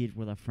 but we see it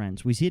with our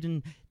friends. We see it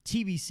in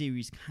TV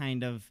series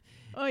kind of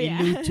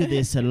allude to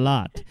this a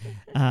lot.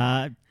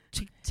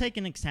 To take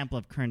an example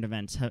of current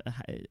events,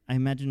 I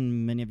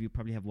imagine many of you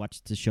probably have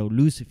watched the show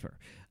Lucifer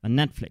on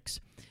Netflix.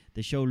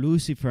 The show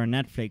Lucifer on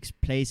Netflix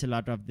plays a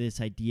lot of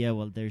this idea,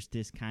 well, there's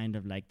this kind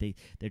of like,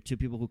 they're two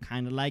people who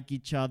kind of like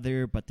each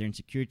other, but their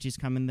insecurities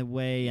come in the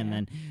way, and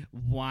then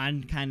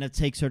one kind of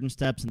takes certain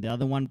steps and the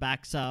other one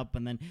backs up,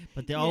 and then,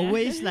 but they're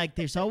always like,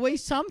 there's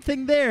always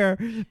something there,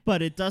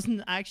 but it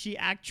doesn't actually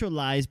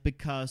actualize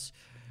because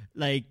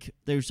like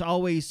there's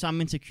always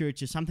some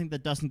insecurity, something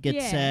that doesn't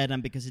get said,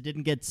 and because it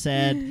didn't get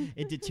said,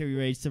 it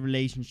deteriorates the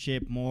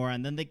relationship more,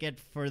 and then they get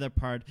further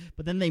apart,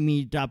 but then they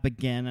meet up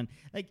again, and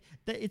like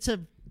it's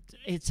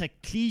a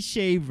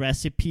cliche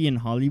recipe in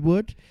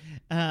Hollywood,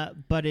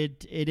 but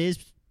it is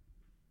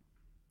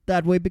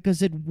that way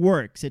because it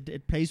works.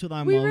 It plays with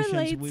our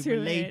emotions. We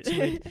relate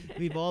to it.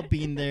 We've all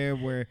been there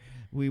where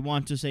we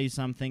want to say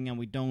something and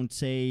we don't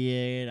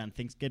say it, and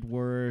things get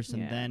worse,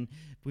 and then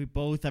we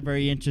both are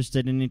very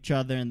interested in each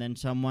other, and then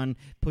someone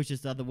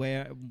pushes the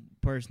other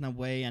person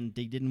away, and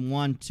they didn't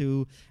want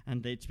to,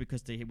 and it's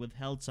because they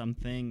withheld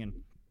something,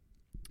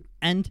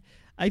 and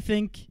I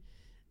think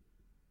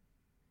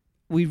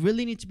we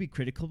really need to be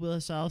critical with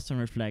ourselves and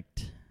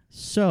reflect.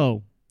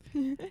 So,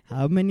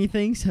 How many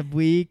things have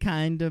we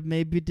kind of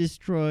maybe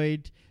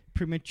destroyed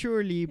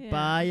prematurely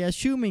by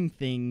assuming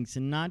things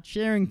and not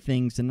sharing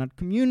things and not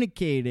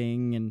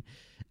communicating? And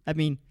I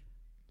mean,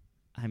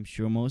 I'm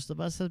sure most of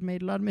us have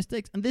made a lot of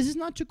mistakes. And this is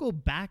not to go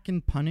back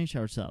and punish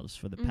ourselves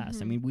for the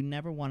past. I mean, we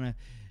never want to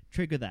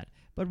trigger that.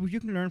 But you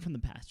can learn from the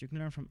past. You can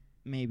learn from,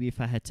 maybe if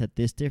I had said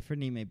this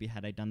differently, maybe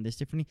had I done this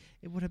differently,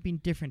 it would have been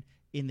different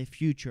in the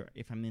future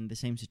if I'm in the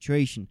same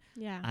situation.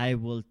 Yeah. I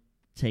will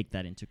take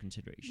that into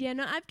consideration. Yeah,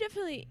 no,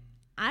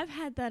 I've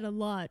had that a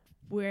lot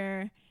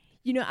where,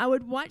 you know, I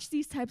would watch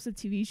these types of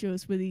TV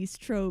shows with these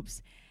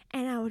tropes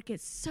and I would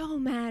get so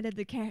mad at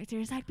the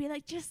characters. I'd be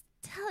like, just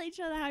tell each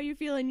other how you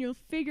feel and you'll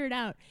figure it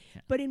out.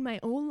 Yeah. But in my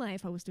own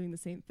life, I was doing the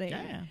same thing.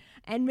 Yeah.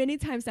 And many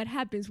times that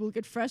happens. We'll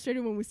get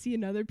frustrated when we see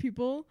in other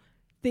people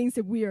things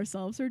that we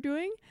ourselves are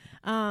doing.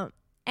 And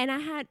I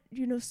had,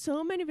 you know,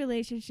 so many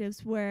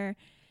relationships where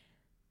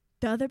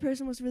the other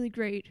person was really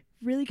great,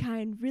 really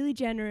kind, really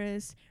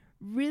generous,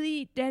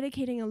 really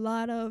dedicating a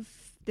lot of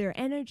their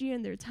energy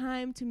and their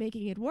time to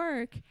making it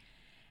work.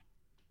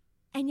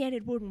 And yet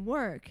it wouldn't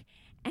work.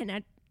 And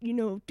I'd, you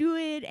know, do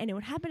it and it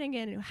would happen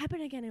again, and it would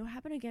happen again, and it would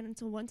happen again,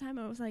 until one time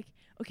I was like,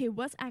 okay,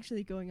 what's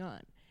actually going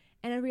on?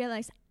 And I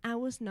realized I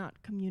was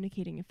not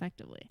communicating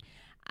effectively.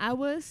 I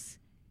was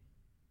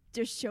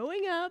just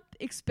showing up,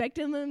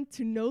 expecting them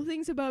to know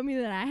things about me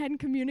that I hadn't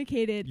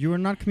communicated. You were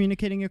not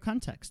communicating your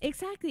context.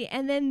 Exactly.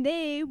 And then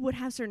they would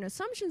have certain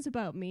assumptions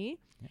about me.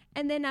 Yeah.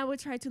 And then I would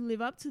try to live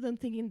up to them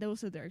thinking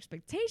those are their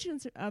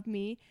expectations of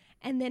me.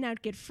 And then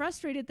I'd get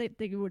frustrated that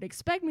they would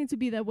expect me to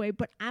be that way.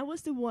 But I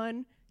was the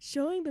one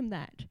showing them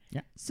that.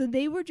 Yeah. So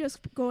they were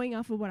just going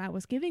off of what I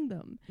was giving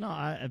them.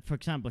 No, for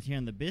example, here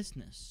in the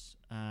business,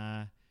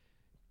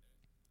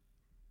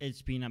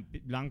 it's been a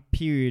long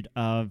period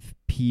of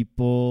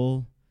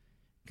people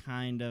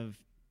kind of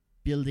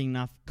building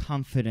enough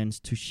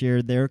confidence to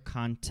share their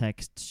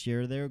context,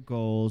 share their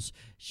goals,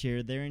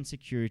 share their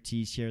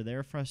insecurities, share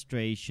their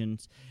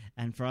frustrations,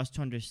 and for us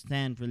to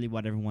understand really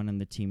what everyone on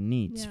the team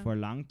needs. Yeah. For a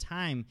long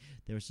time,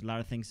 there was a lot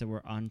of things that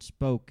were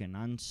unspoken,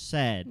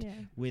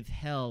 unsaid,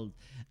 withheld,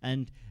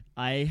 and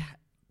I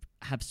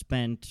have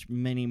spent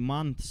many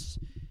months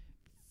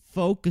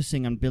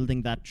focusing on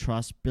building that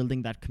trust,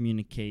 building that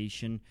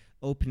communication,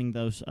 opening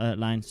those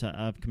lines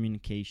of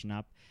communication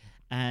up,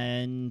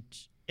 and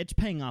it's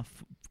paying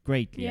off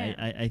greatly.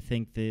 Yeah. I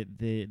think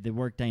the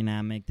work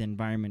dynamic, the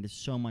environment is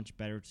so much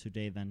better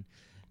today than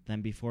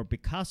before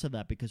because of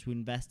that, because we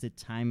invested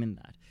time in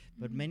that.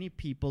 Mm-hmm. But many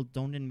people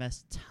don't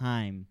invest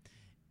time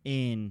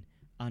in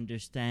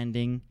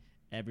understanding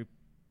every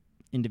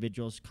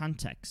individual's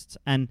context.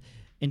 And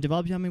in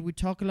development, I mean, we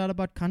talk a lot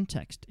about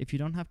context. If you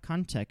don't have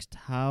context,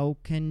 how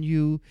can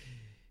you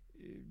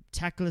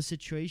tackle a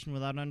situation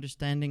without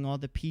understanding all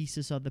the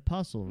pieces of the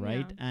puzzle,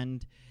 right? Yeah.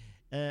 And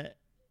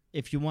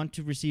if you want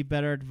to receive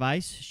better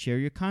advice, share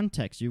your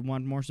context. You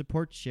want more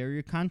support, share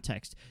your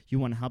context. You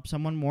want to help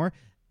someone more,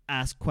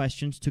 ask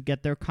questions to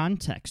get their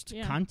context.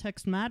 Yeah.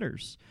 Context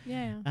matters.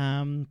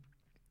 Yeah.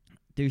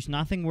 There's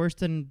nothing worse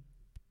than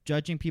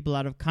judging people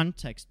out of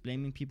context,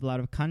 blaming people out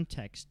of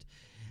context.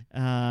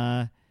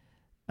 I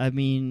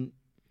mean,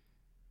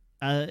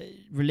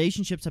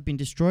 relationships have been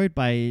destroyed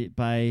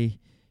by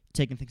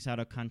taking things out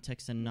of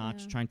context and not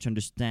trying to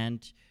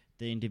understand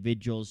the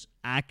individual's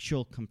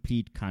actual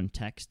complete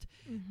context.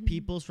 Mm-hmm.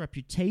 People's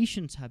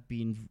reputations have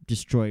been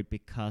destroyed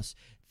because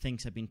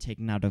things have been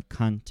taken out of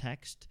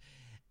context.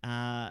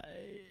 I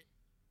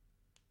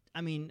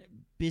mean,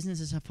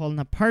 businesses have fallen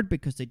apart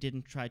because they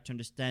didn't try to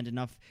understand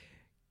enough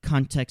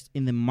context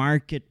in the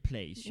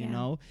marketplace, you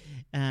know?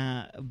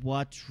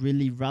 What's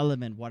really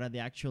relevant? What are the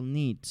actual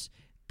needs?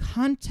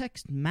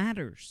 Context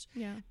matters.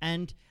 Yeah.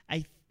 And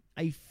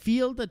I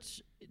feel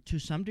that to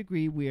some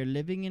degree we are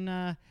living in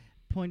a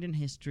point in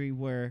history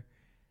where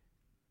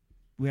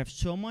we have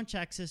so much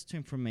access to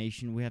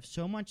information, we have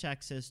so much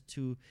access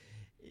to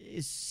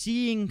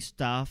seeing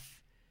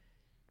stuff,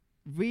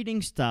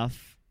 reading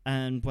stuff,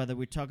 and whether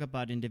we talk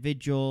about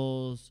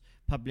individuals,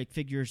 public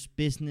figures,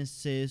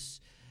 businesses,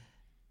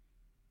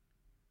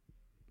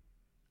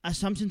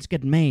 assumptions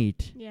get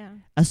made. Yeah.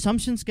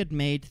 Assumptions get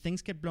made,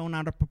 things get blown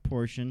out of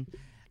proportion.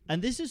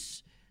 And this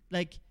is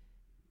like,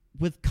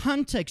 with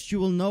context,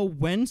 you will know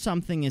when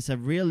something is a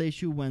real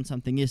issue, when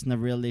something isn't a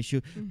real issue,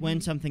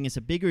 when something is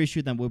a bigger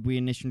issue than what we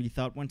initially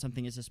thought, when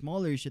something is a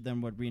smaller issue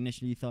than what we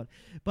initially thought.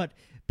 But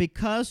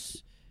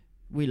because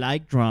we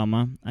like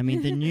drama, I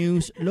mean, the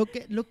news, look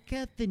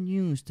at the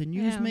news. The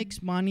news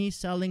makes money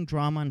selling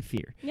drama and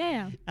fear.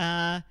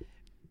 Yeah.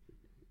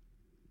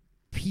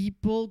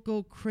 People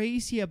go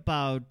crazy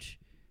about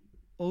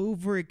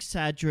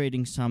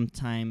over-exaggerating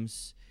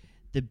sometimes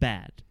the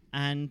bad.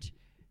 And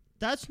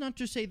that's not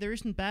to say there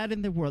isn't bad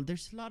in the world.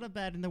 There's a lot of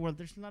bad in the world.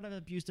 There's a lot of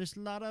abuse. There's a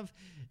lot of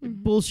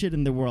bullshit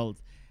in the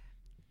world.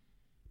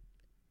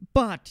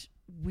 But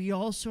we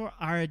also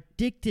are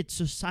addicted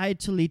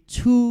societally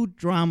to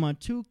drama,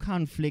 to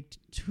conflict,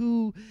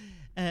 to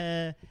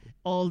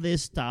all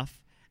this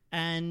stuff.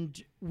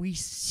 And we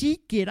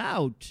seek it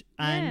out.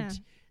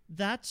 And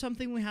that's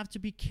something we have to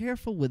be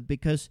careful with,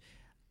 because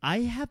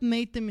I have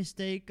made the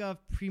mistake of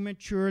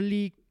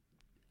prematurely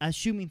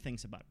assuming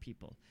things about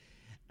people.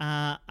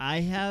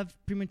 I have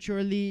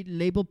prematurely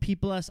labeled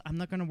people as, I'm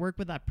not going to work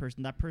with that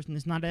person. That person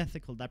is not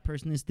ethical. That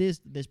person is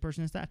this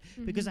person is that.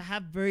 Because I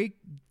have very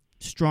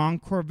strong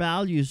core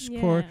values,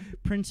 core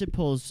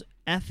principles,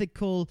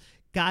 ethical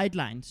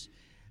guidelines.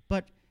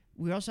 But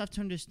we also have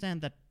to understand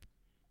that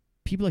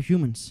people are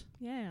humans.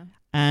 Yeah.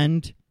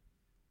 And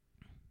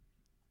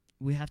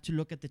we have to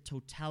look at the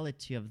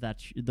totality of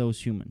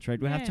those humans, right?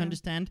 We have to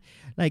understand,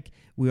 like,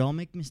 we all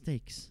make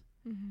mistakes.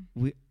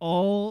 We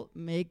all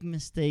make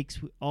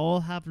mistakes. We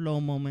all have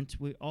low moments.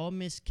 We all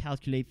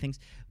miscalculate things.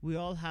 We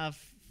all have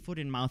foot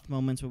in mouth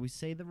moments where we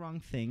say the wrong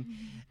thing.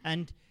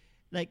 And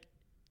like,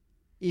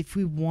 if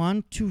we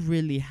want to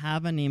really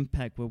have an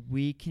impact where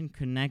we can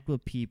connect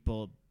with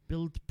people,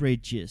 build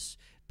bridges,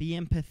 be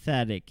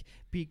empathetic,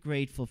 be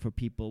grateful for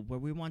people, where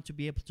we want to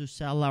be able to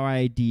sell our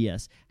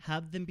ideas,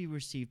 have them be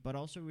received, but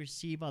also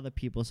receive other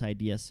people's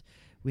ideas,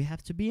 we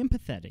have to be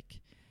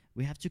empathetic.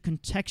 We have to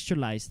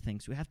contextualize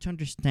things. We have to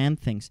understand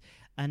things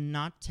and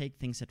not take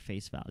things at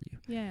face value.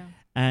 Yeah.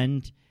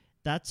 And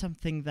that's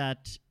something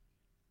that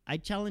I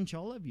challenge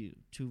all of you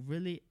to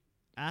really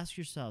ask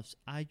yourselves,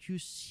 are you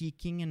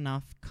seeking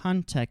enough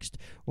context,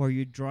 or are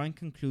you drawing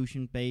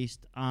conclusion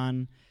based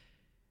on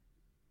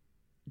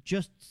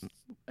just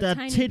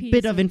that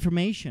tidbit of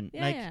information?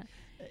 Yeah.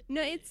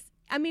 No,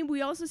 I mean,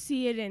 we also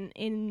see it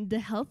in the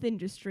health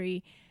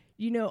industry.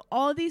 You know,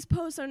 all these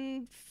posts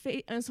on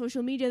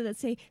social media that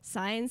say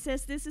science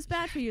says this is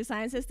bad for you,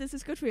 science says this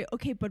is good for you.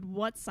 Okay, but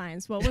what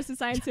science? What was the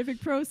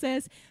scientific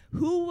process?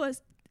 Who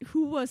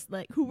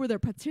were their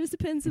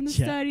participants in the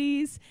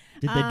studies?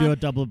 Did they do a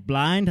double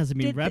blind? Has it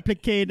been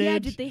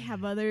replicated? Did they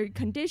have other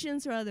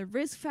conditions or other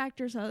risk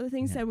factors or other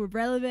things that were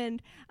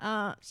relevant?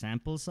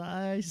 Sample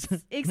size?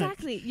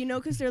 Exactly. You know,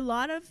 because there are a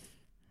lot of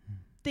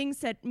things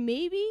that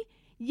maybe,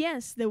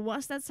 yes, there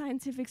was that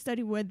scientific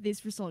study where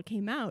this result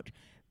came out,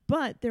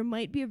 but there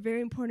might be a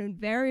very important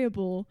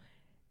variable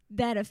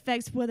that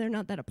affects whether or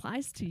not that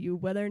applies to you,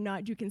 whether or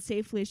not you can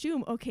safely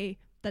assume, okay,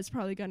 that's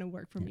probably going to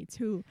work for me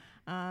too.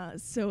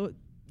 So,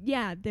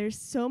 yeah, there's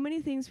so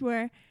many things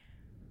where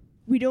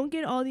we don't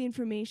get all the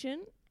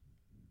information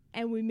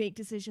and we make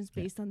decisions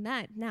based on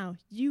that. Now,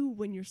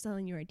 when you're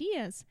selling your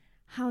ideas,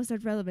 how is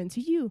that relevant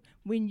to you?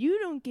 When you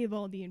don't give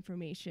all the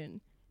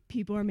information,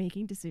 people are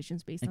making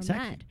decisions based on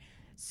that.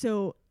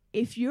 So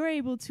if you're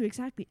able to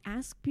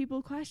ask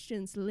people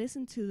questions,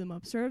 listen to them,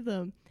 observe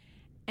them,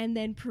 and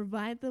then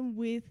provide them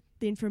with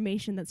the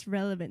information that's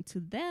relevant to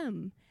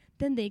them,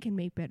 then they can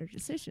make better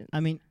decisions. I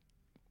mean,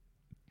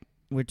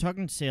 we're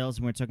talking sales,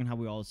 and we're talking how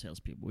we're all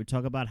salespeople. We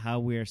talk about how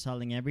we are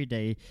selling every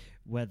day,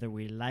 whether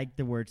we like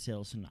the word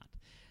sales or not.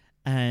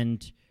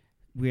 And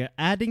we're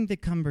adding the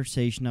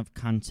conversation of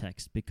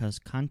context, because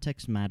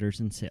context matters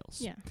in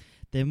sales. Yeah.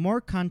 The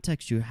more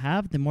context you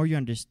have, the more you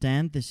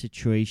understand the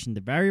situation,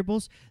 the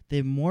variables,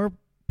 the more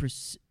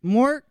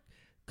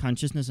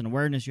consciousness and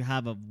awareness you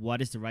have of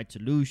what is the right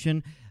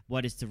solution,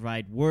 what is the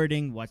right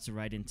wording, what's the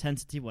right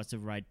intensity, what's the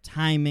right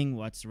timing,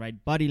 what's the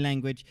right body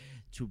language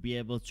to be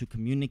able to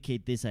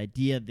communicate this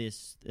idea,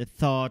 this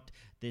thought,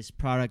 this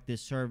product,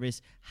 this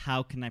service.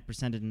 How can I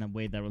present it in a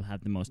way that will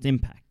have the most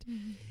impact?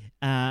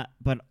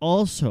 But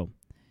also,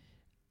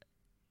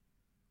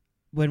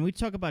 when we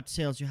talk about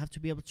sales, you have to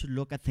be able to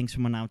look at things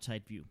from an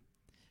outside view.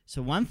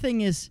 So one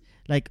thing is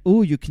like,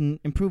 you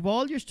can improve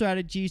all your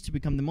strategies to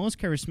become the most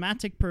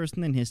charismatic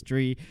person in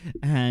history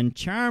and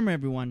charm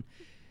everyone.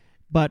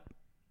 But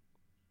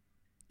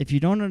if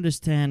you don't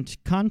understand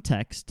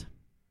context,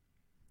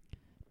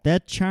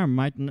 that charm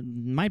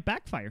might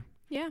backfire.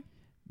 Yeah.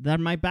 That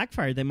might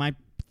backfire. They might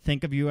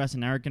think of you as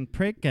an arrogant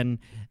prick, and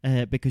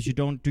because you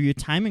don't do your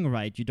timing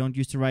right, you don't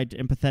use the right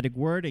empathetic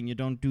wording, you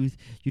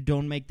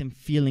don't make them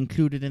feel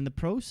included in the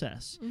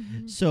process.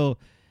 So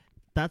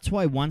that's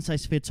why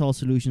one-size-fits-all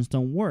solutions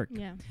don't work.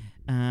 Yeah.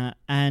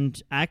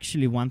 And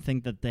actually, one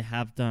thing that they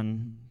have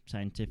done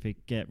scientific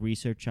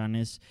research on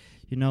is,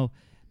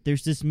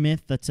 there's this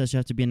myth that says you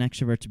have to be an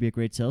extrovert to be a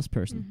great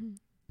salesperson.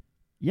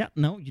 Yeah,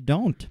 no, you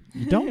don't.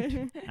 You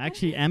don't.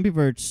 Actually,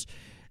 ambiverts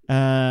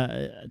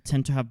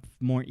tend to have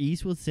more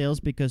ease with sales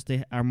because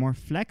they are more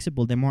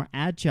flexible, they're more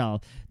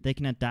agile, they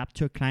can adapt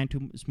to a client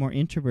who is more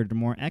introverted,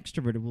 more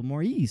extroverted with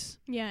more ease.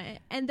 Yeah,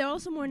 and they're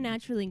also more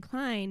naturally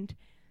inclined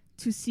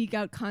to seek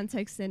out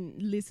context and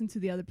listen to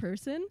the other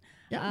person.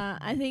 Yeah.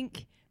 I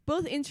think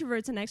both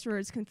introverts and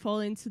extroverts can fall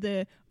into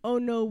the, oh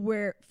no,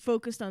 we're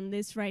focused on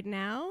this right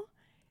now.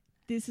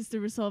 This is the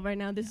result right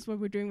now. This is what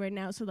we're doing right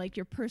now. So like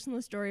your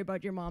personal story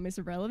about your mom is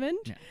irrelevant.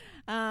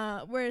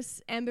 Yeah.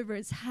 Whereas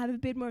ambiverts have a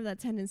bit more of that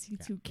tendency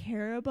to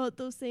care about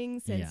those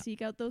things and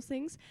seek out those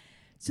things.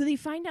 So they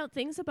find out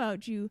things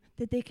about you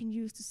that they can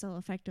use to sell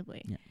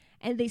effectively. Yeah.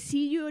 And they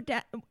see you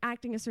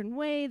acting a certain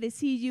way. They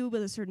see you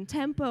with a certain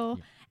tempo,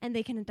 and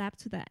they can adapt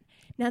to that.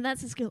 Now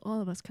that's a skill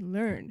all of us can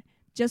learn.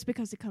 Just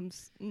because it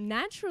comes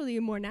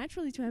more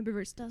naturally to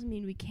ambiverts doesn't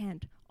mean we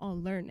can't all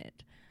learn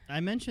it. I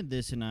mentioned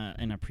this in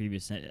a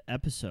previous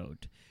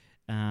episode.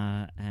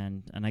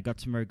 and I got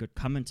some very good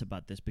comments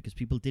about this because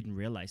people didn't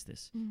realize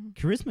this. Mm-hmm.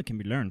 Charisma can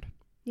be learned.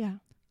 Yeah.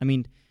 I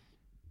mean,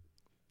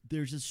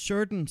 there's a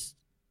certain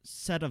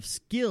set of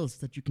skills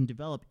that you can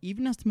develop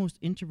even as the most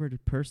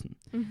introverted person.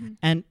 Mm-hmm.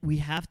 And we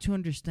have to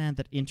understand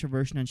that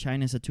introversion and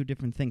shyness are two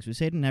different things. We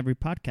say it in every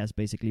podcast,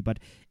 basically, but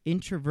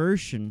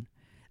introversion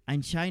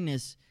and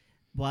shyness,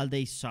 while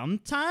they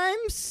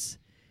sometimes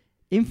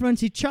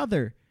influence each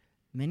other,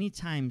 many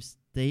times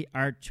they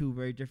are two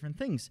very different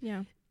things.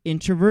 Yeah.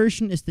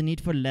 Introversion is the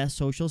need for less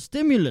social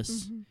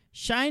stimulus. Mm-hmm.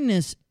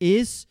 Shyness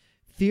is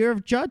fear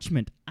of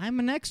judgment. I'm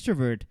an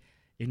extrovert.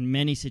 In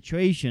many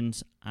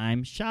situations,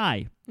 I'm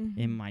shy. Mm-hmm.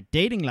 In my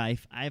dating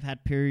life, I've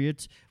had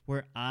periods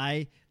where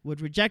I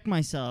would reject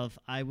myself.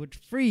 I would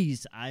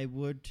freeze. I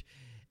would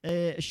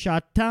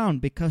shut down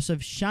because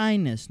of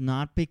shyness,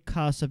 not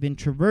because of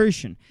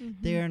introversion.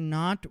 Mm-hmm. They are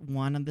not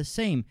one and the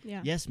same.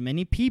 Yeah. Yes,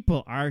 many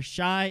people are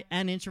shy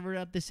and introvert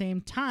at the same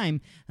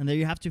time. And there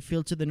you have to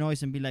filter the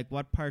noise and be like,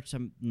 what parts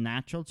are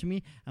natural to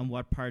me and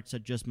what parts are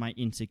just my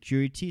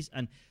insecurities?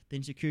 And the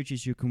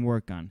insecurities you can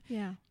work on.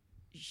 Yeah.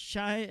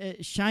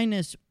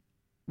 Shyness,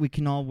 we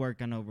can all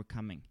work on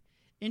overcoming.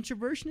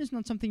 Introversion is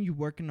not something you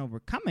work on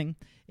overcoming.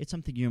 It's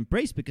something you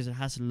embrace because it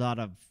has a lot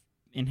of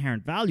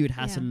inherent value. It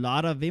has a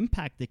lot of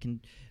impact.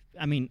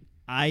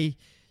 I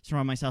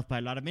surround myself by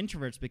a lot of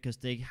introverts because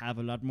they have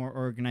a lot more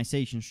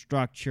organization,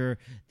 structure.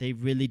 They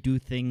really do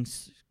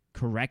things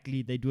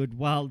correctly. They do it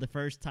well the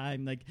first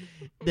time. Like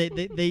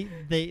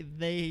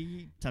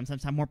they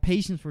sometimes have more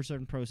patience for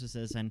certain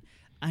processes, and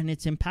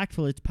it's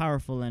impactful, it's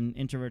powerful, and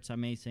introverts are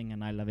amazing,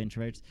 and I love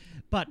introverts.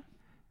 But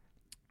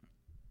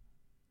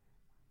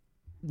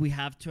we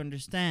have to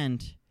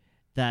understand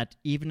that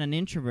even an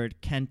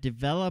introvert can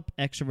develop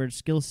extrovert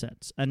skill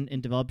sets. And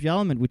in Develop Your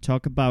Element, we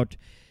talk about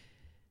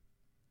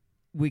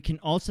we can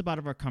all step out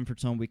of our comfort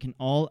zone. We can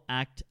all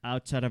act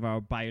outside of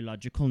our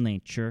biological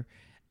nature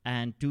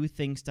and do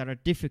things that are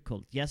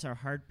difficult. Yes, our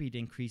heartbeat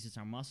increases,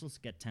 our muscles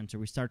get tenser,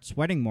 we start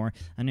sweating more.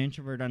 An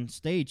introvert on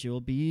stage, it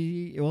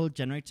will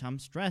generate some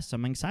stress,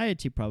 some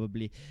anxiety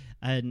probably,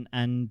 and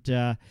an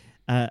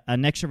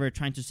extrovert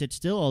trying to sit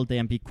still all day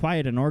and be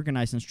quiet and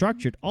organized and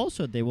structured,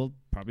 also they will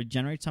probably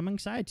generate some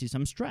anxiety,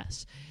 some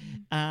stress.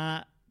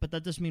 But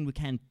that doesn't mean we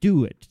can't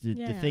do it.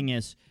 The thing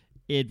is,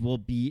 it will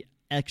be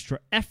extra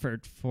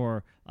effort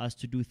for us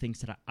to do things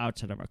that are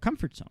outside of our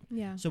comfort zone.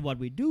 Yeah. So what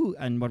we do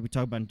and what we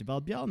talk about in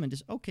Develop Your Element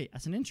is, okay,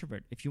 as an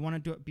introvert, if you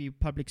want to be a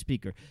public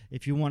speaker,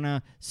 if you want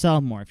to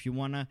sell more, if you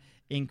want to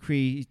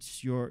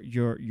increase your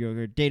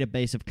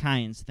database of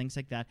clients, things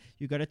like that,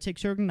 you got to take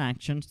certain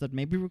actions that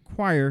maybe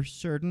require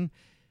certain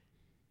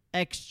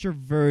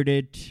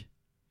extroverted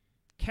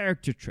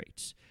character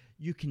traits.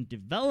 You can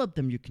develop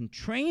them, you can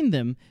train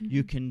them,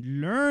 you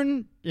can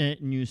learn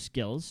new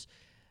skills,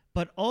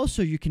 but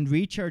also you can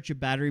recharge your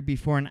battery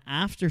before and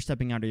after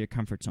stepping out of your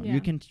comfort zone. Yeah. You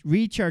can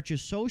recharge your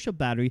social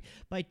battery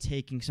by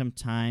taking some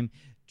time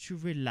to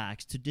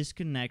relax, to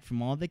disconnect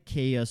from all the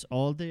chaos,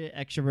 all the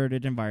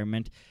extroverted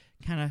environment,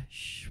 kind of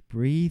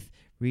breathe,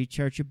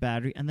 recharge your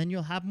battery, and then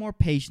you'll have more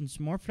patience,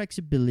 more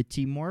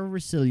flexibility, more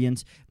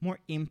resilience, more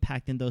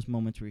impact in those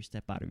moments where you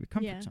step out of your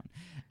comfort zone.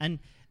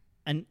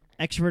 And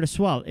extrovert as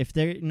well, if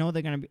they know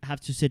they're going to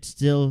have to sit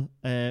still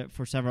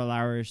for several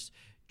hours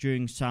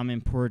during some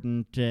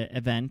important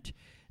event,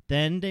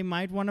 then they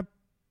might want to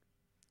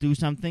do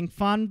something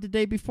fun the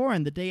day before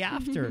and the day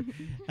after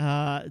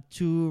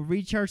to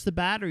recharge the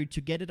battery, to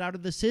get it out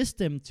of the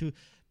system, to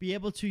be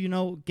able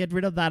to, get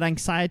rid of that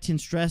anxiety and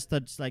stress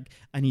that's like,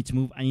 I need to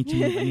move.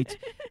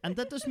 And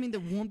that doesn't mean there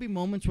won't be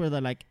moments where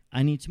they're like,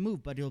 I need to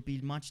move, but it'll be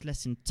much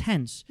less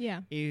intense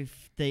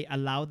if they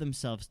allow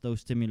themselves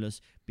those stimulus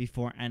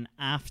before and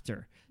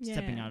after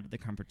stepping out of the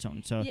comfort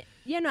zone. So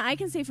I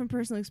can say from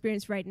personal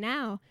experience right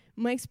now,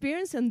 my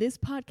experience on this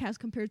podcast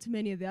compared to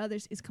many of the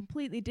others is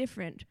completely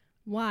different.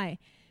 Why?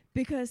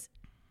 Because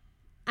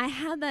I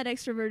have that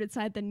extroverted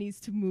side that needs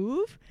to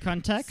move.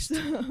 Context.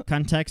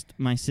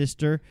 My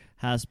sister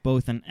has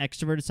both an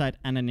extroverted side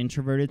and an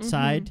introverted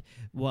side,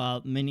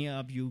 while many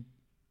of you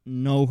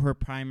know her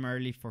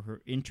primarily for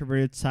her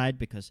introverted side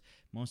because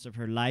most of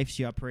her life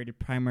she operated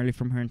primarily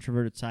from her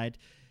introverted side.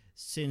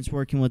 Since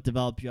working with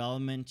Develop Your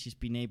Element, she's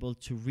been able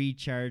to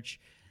recharge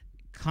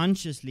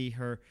consciously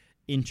her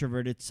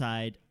introverted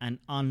side and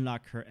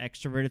unlock her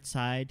extroverted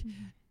side.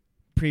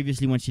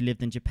 Previously, when she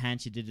lived in Japan,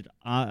 she did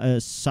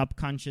it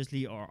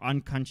subconsciously or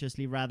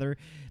unconsciously, rather,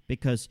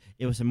 because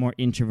it was a more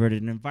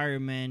introverted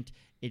environment.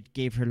 It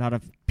gave her a lot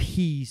of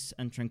peace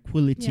and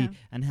tranquility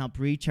and helped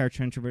recharge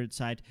her introverted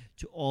side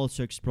to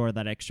also explore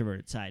that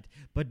extroverted side.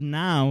 But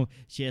now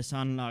she has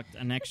unlocked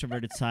an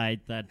extroverted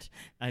side that,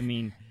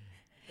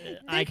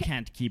 I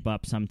can't keep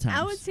up sometimes.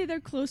 I would say they're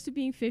close to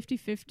being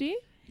 50-50.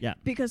 Yeah.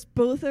 Because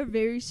both are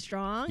very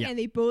strong and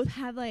they both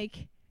have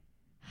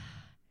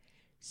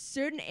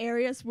certain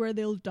areas where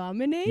they'll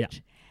dominate. Yeah.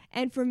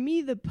 And for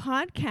me, the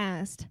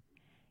podcast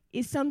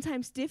is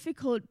sometimes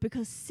difficult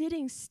because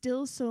sitting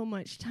still so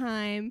much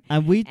time.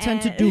 And we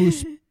tend to do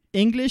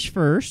English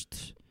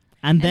first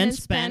And then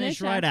Spanish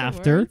right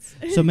after.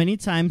 afterwards. So many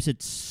times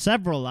it's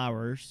several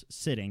hours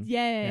sitting.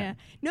 Yeah.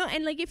 No,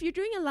 and like if you're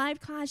doing a live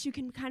class, you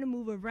can kind of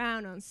move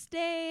around on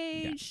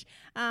stage.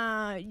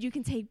 You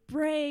can take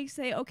breaks.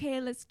 Say, okay,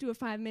 let's do a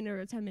 5-minute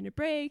or a 10-minute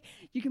break.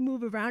 You can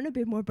move around a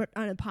bit more. But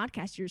on a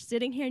podcast, you're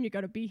sitting here and you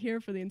got to be here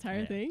for the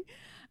entire thing.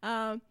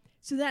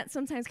 So that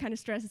sometimes kind of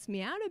stresses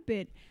me out a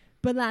bit.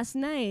 But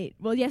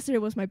yesterday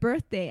was my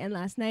birthday, and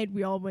last night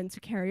we all went to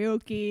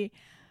karaoke.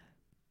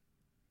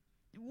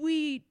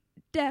 We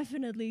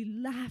definitely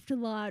laughed a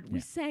lot. We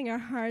sang our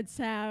hearts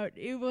out.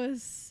 It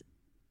was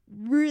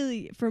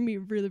really, for me,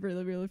 really,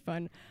 really, really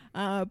fun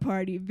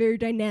party. Very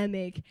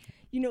dynamic.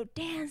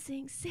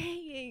 Dancing,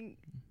 singing.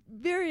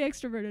 Very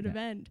extroverted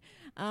event.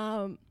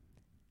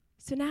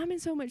 So now I'm in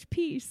so much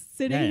peace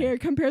sitting here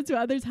compared to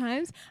other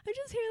times. I'm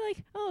just here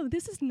like, oh,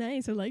 this is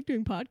nice. I like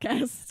doing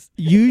podcasts.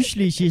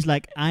 Usually she's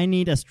like, I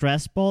need a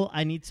stress ball.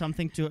 I need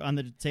something to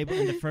under the table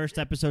in the first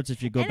episodes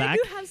if you go back. I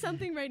do have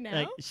something right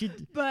now,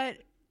 but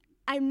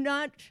I'm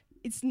not,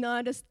 it's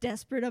not as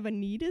desperate of a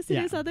need as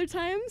it is other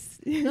times.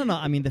 No,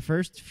 I mean, the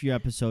first few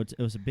episodes,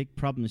 it was a big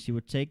problem. She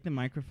would take the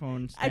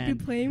microphone stand. I'd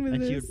be playing with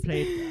and this. She would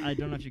play, I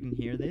don't know if you can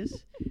hear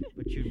this,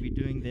 but she would be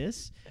doing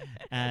this.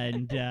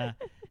 And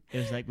it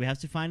was like, we have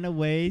to find a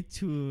way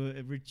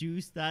to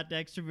reduce that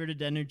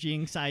extroverted energy,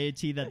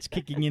 anxiety that's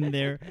kicking in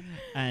there.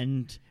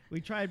 And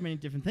we tried many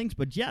different things.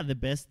 But yeah, the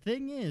best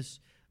thing is,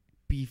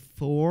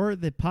 before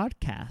the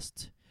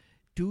podcast,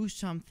 do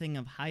something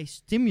of high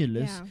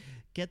stimulus,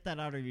 get that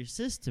out of your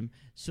system,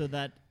 so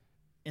that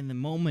in the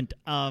moment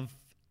of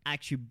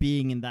actually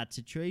being in that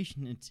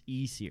situation, it's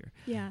easier.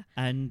 Yeah.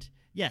 And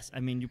yes, I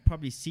mean, you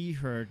probably see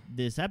her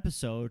this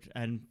episode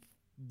and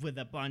with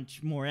a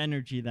bunch more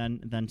energy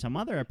than some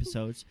other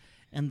episodes,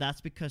 and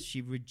that's because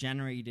she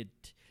regenerated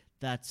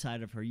that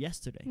side of her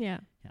yesterday. Yeah.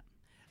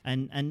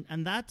 And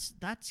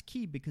that's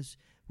key, because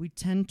we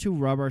tend to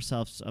rob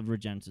ourselves of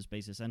regenerative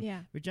spaces,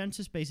 and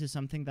regenerative space is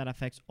something that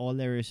affects all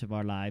areas of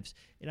our lives.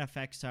 It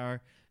affects our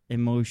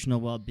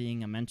emotional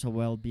well-being, our mental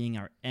well-being,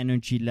 our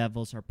energy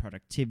levels, our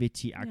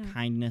productivity, our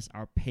kindness,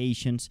 our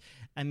patience.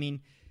 I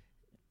mean,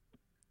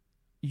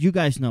 you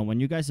guys know, when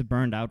you guys are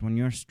burned out, when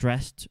you're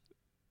stressed,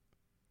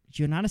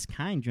 you're not as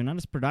kind, you're not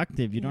as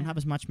productive, you don't have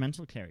as much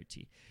mental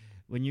clarity.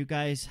 When you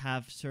guys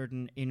have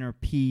certain inner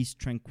peace,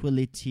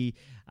 tranquility,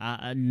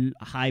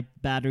 high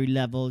battery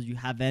level, you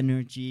have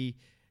energy,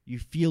 you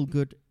feel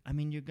good, I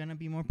mean, you're going to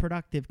be more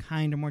productive,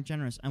 kind, and more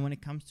generous. And when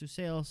it comes to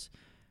sales,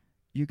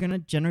 you're going to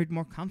generate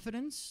more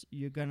confidence,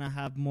 you're going to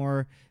have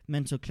more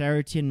mental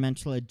clarity and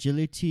mental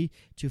agility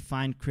to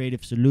find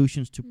creative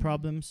solutions to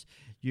problems.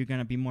 You're going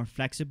to be more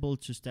flexible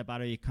to step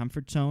out of your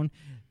comfort zone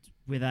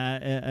with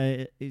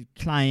a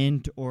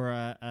client or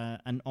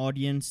an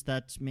audience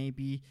that's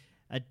maybe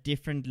a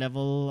different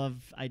level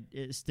of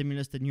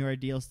stimulus than your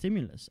ideal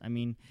stimulus. I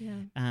mean,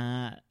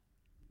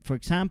 for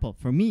example,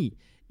 for me,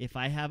 if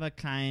I have a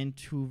client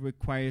who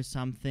requires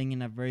something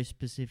in a very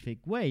specific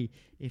way,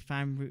 if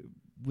I'm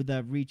with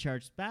a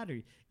recharged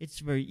battery, it's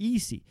very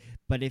easy.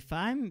 But if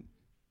I'm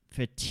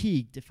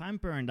fatigued, if I'm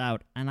burned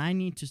out, and I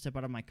need to step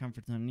out of my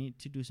comfort zone, I need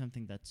to do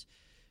something that's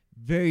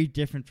very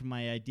different from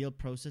my ideal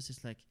process,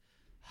 it's like,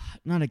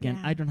 not again.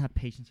 I don't have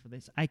patience for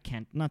this. I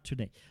can't. Not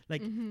today.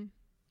 Like,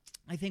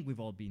 I think we've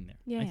all been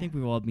there. I think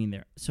we've all been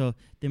there. So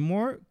the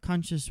more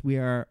conscious we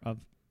are of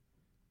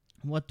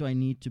what do I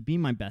need to be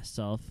my best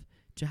self,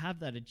 to have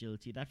that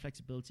agility, that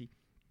flexibility,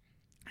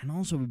 and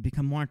also we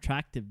become more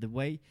attractive. The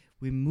way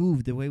we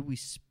move, the way we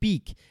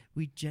speak,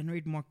 we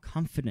generate more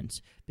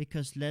confidence.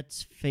 Because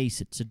let's face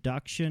it,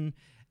 seduction,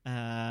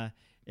 the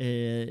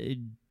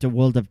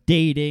world of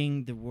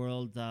dating, the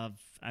world of,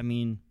 I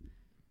mean,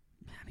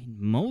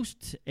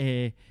 most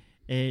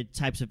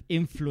types of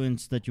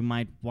influence that you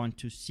might want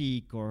to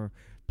seek, or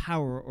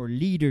power or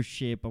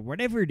leadership or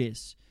whatever it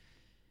is,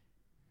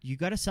 you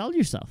got to sell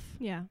yourself.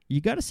 Yeah.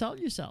 You got to sell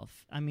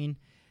yourself. I mean,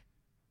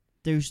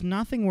 there's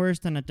nothing worse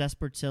than a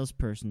desperate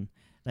salesperson.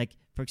 Like,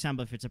 for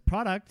example, if it's a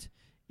product,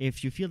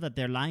 if you feel that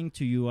they're lying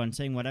to you and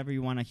saying whatever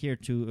you want to hear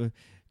to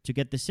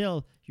get the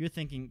sale, you're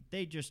thinking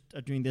they just are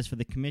doing this for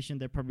the commission.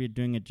 They're probably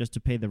doing it just to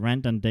pay the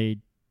rent, and they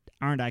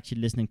aren't actually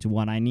listening to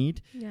what I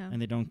need,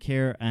 and they don't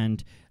care,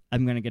 and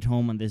I'm going to get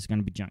home and this is going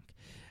to be junk.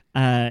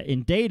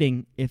 In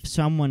dating, if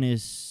someone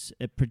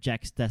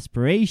projects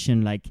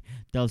desperation, like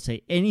they'll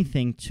say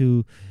anything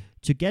to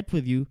get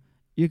with you,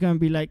 you're going to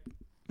be like,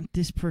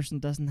 this person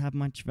doesn't have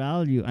much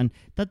value. And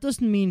that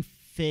doesn't mean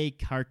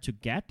fake, hard to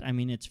get. I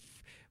mean,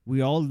 we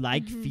all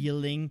like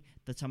feeling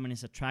that someone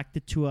is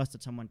attracted to us,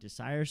 that someone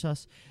desires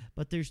us,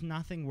 but there's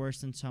nothing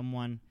worse than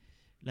someone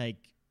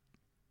like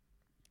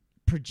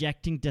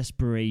projecting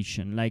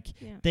desperation, like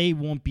they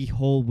won't be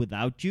whole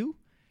without you.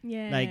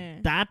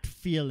 Like that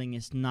feeling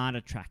is not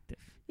attractive.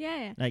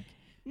 Like,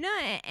 no,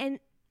 and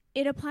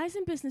it applies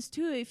in business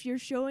too. If you're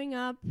showing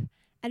up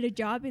at a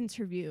job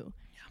interview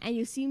and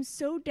you seem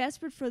so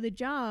desperate for the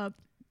job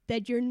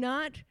that you're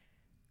not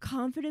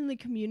confidently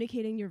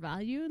communicating your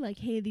value, like,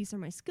 hey, these are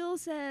my skill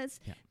sets,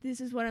 this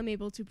is what I'm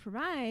able to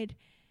provide,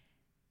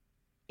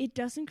 it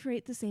doesn't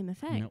create the same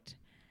effect. Nope.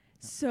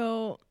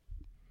 So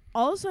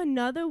Also,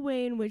 another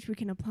way in which we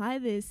can apply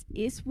this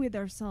is with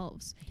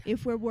ourselves.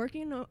 If we're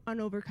working on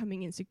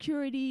overcoming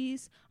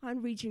insecurities,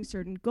 on reaching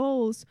certain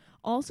goals,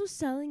 also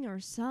selling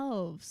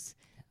ourselves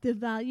the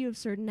value of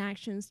certain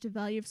actions, the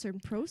value of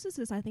certain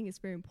processes, I think is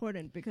very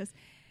important, because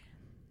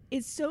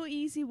it's so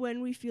easy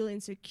when we feel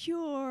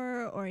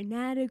insecure or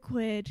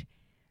inadequate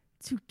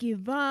to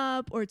give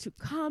up or to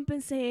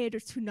compensate or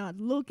to not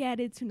look at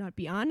it, to not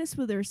be honest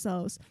with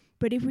ourselves.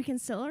 But if we can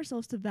sell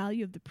ourselves the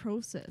value of the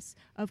process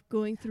of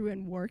going through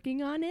and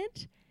working on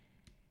it,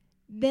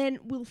 then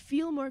we'll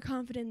feel more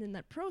confident in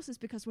that process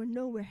because we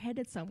know we're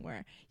headed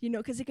somewhere,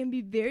 because it can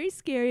be very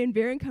scary and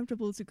very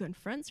uncomfortable to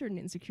confront certain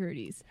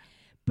insecurities.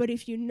 But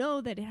if you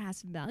know that it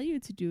has value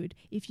to do it,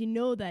 if you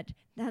know that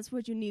that's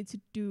what you need to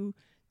do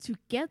to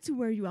get to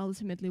where you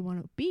ultimately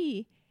want to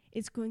be,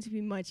 it's going to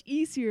be much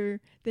easier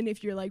than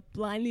if you're like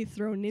blindly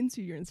thrown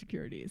into your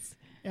insecurities.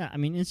 Yeah, I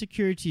mean,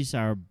 insecurities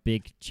are a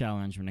big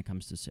challenge when it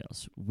comes to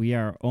sales. We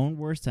are our own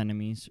worst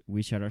enemies.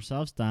 We shut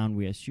ourselves down.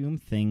 We assume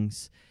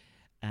things.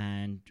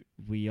 And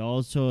we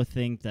also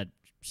think that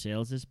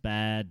sales is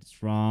bad,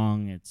 it's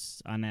wrong,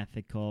 it's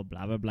unethical,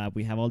 blah, blah, blah.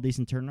 We have all these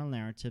internal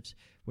narratives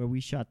where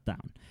we shut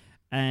down.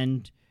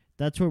 And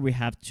that's where we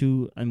have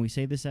to, and we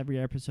say this every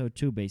episode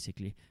too,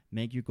 basically,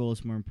 make your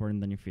goals more important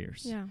than your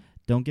fears. Yeah.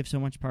 Don't give so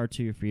much power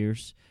to your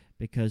fears,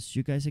 because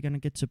you guys are going to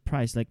get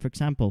surprised. Like, for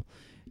example,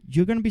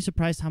 you're going to be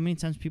surprised how many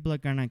times people are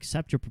going to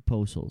accept your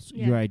proposals,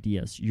 your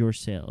ideas, your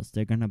sales.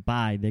 They're going to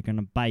buy, they're going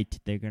to bite,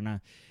 they're going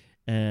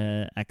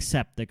to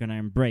accept, they're going to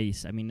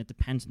embrace. I mean, it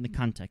depends on the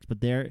context, but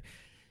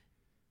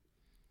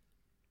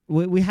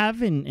we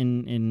have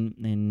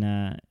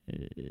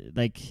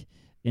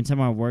in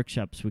some of our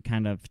workshops, we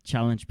kind of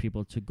challenge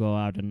people to go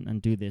out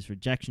and do this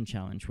rejection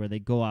challenge, where they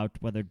go out,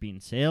 whether it be in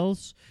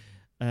sales,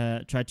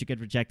 try to get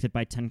rejected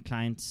by 10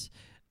 clients,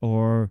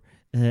 or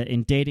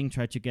in dating,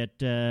 try to get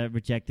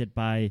rejected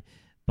by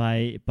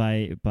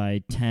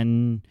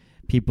 10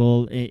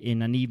 people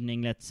in an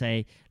evening, let's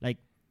say. Like,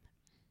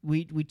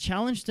 we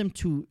challenge them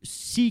to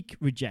seek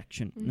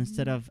rejection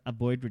instead of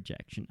avoid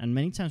rejection. And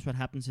many times what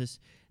happens is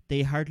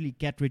they hardly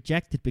get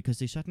rejected because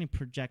they suddenly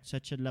project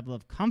such a level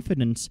of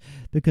confidence,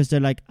 because they're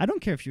like, I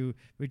don't care if you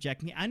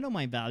reject me. I know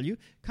my value.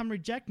 Come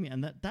reject me.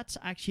 And that's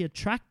actually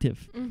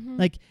attractive.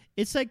 Like,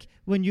 it's like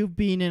when you've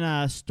been in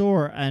a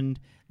store,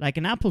 and like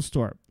an Apple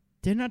store,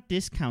 they're not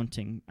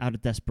discounting out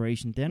of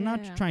desperation. They're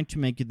not trying to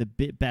make you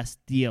the best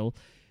deal.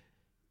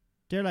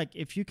 They're like,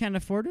 if you can't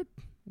afford it,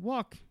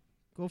 walk.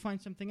 Go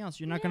find something else.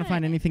 You're not going to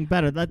find anything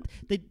better. That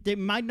they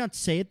might not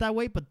say it that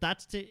way, but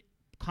that's the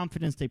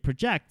confidence they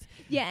project.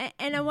 Yeah,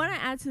 and I want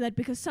to add to that,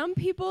 because some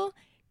people,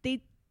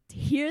 they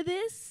hear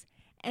this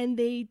and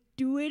they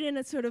do it in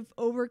a sort of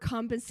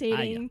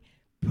overcompensating,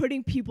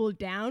 putting people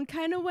down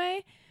kind of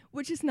way,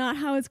 which is not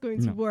how it's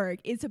going to work.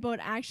 It's about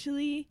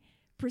actually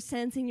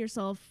presenting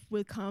yourself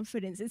with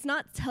confidence. It's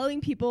not telling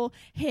people,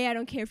 hey, I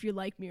don't care if you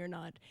like me or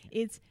not.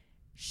 It's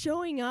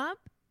showing up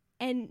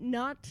and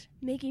not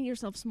making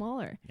yourself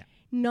smaller.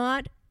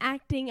 Not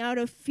acting out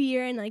of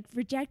fear and like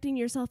rejecting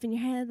yourself in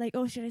your head, like,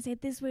 oh, should I say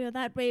it this way or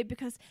that way,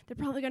 because they're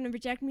probably going to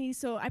reject me,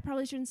 so I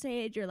probably shouldn't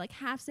say it. You're like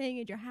half saying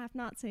it, you're half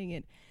not saying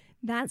it.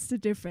 That's the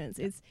difference.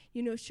 It's,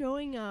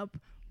 showing up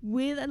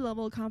with a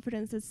level of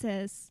confidence that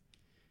says,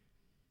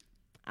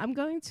 I'm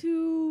going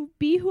to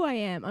be who I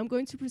am. I'm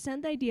going to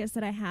present the ideas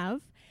that I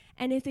have,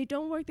 and if they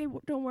don't work, they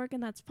don't work,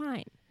 and that's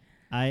fine.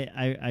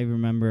 I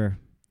remember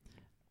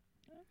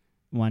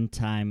one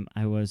time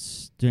I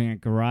was doing a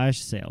garage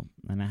sale,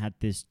 and I had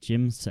this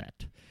gym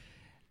set,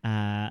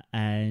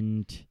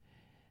 and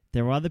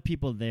there were other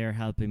people there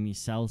helping me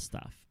sell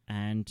stuff,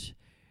 and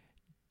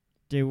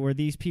there were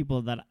these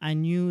people that I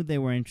knew they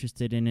were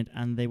interested in it,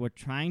 and they were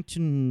trying to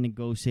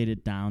negotiate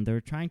it down. They were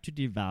trying to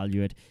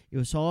devalue it. It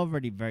was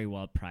already very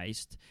well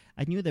priced.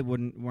 I knew they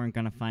weren't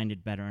going to find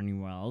it better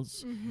anywhere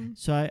else,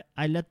 so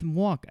I let them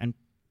walk, and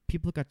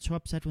people got so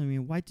upset with me.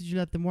 Why did you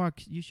let them walk?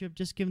 You should have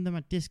just given them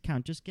a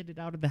discount. Just get it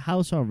out of the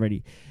house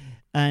already.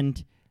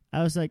 And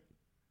I was like,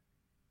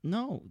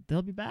 no,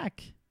 they'll be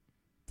back.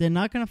 They're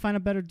not going to find a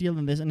better deal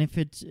than this. And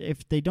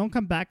if they don't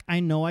come back,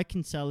 I know I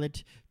can sell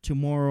it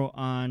tomorrow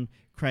on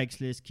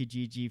Craigslist,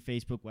 Kijiji,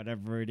 Facebook,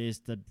 whatever it is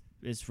that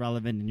is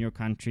relevant in your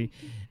country.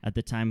 At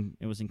the time,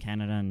 it was in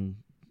Canada and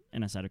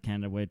outside of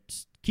Canada, where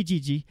it's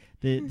Kijiji,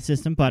 the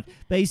system. But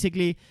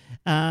basically,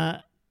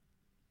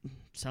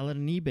 sell it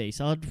on eBay,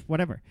 sell it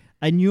whatever.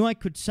 I knew I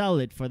could sell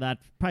it for that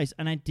price,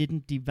 and I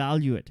didn't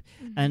devalue it.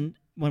 And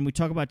when we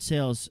talk about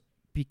sales,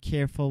 be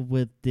careful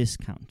with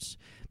discounts,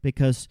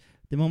 because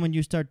the moment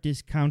you start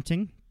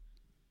discounting,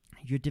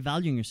 you're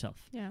devaluing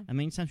yourself. And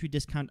many times we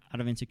discount out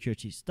of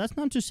insecurities. That's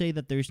not to say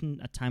that there isn't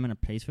a time and a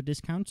place for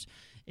discounts.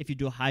 If you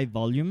do high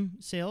volume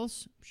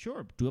sales,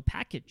 sure, do a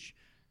package.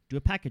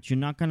 You're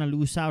not going to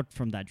lose out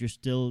from that. You're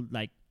still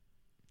like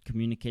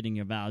communicating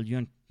your value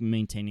and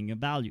maintaining your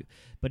value.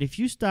 But if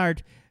you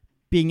start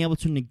being able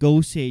to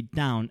negotiate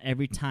down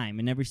every time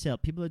in every sale,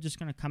 people are just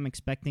going to come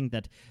expecting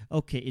that,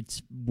 okay,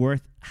 it's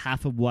worth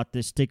half of what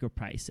the sticker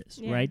price is,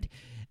 right?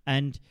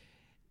 And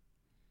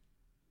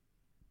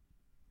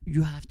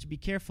you have to be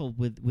careful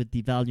with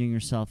devaluing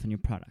yourself and your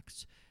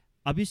products.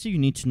 Obviously, you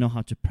need to know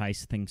how to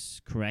price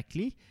things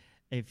correctly.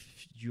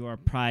 If you are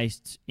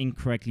priced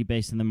incorrectly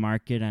based on the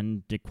market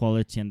and the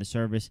quality and the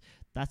service,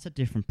 that's a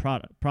different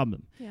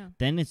problem. Yeah.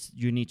 Then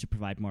you need to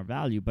provide more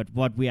value. But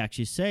what we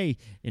actually say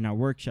in our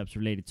workshops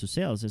related to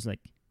sales is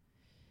like,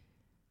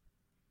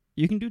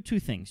 you can do two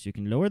things. You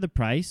can lower the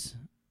price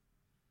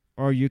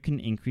or you can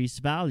increase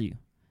value.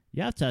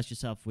 You have to ask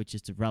yourself which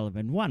is the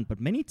relevant one. But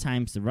many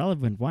times the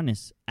relevant one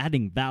is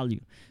adding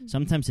value. Mm-hmm.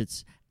 Sometimes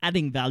it's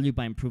adding value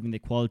by improving the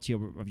quality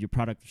of your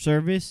product or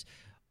service,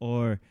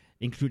 or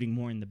including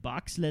more in the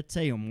box, let's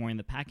say, or more in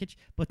the package.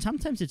 But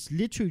sometimes it's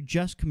literally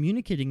just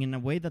communicating in a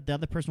way that the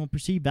other person will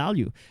perceive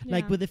value. Yeah.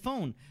 Like with the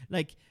phone.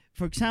 Like,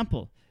 for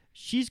example,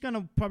 she's going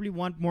to probably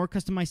want more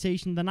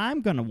customization than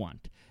I'm going to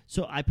want.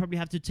 So I probably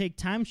have to take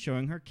time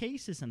showing her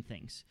cases and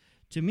things.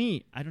 To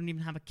me, I don't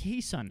even have a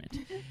case on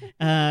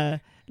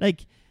it.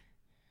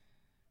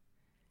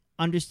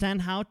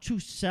 Understand how to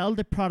sell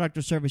the product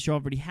or service you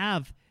already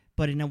have,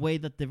 but in a way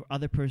that the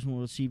other person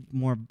will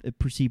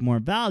perceive more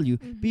value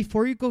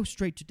before you go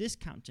straight to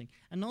discounting.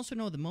 And also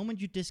know the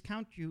moment you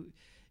discount,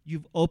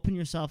 you've opened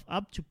yourself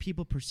up to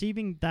people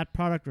perceiving that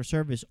product or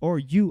service or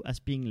you as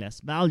being less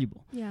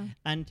valuable. Yeah.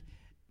 And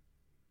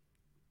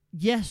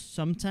yes,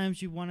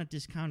 sometimes you want to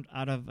discount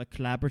out of a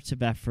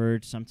collaborative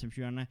effort. Sometimes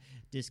you want to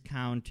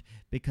discount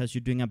because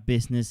you're doing a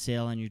business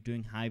sale and you're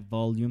doing high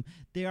volume.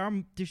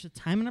 There's a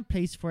time and a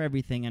place for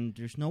everything, and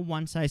there's no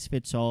one size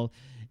fits all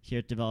here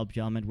at Develop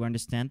Your Element. We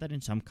understand that in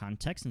some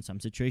contexts, in some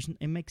situations,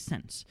 it makes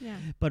sense. Yeah.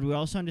 But we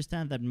also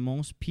understand that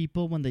most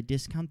people, when they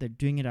discount, they're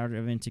doing it out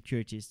of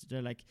insecurities.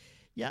 They're like,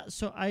 yeah,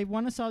 so I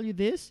want to sell you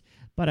this,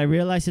 but I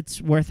realize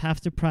it's worth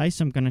half the price,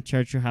 so I'm going to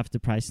charge you half the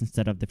price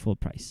instead of the full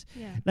price.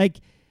 Yeah.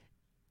 Like,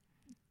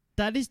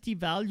 that is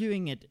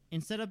devaluing it.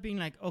 Instead of being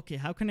like, okay,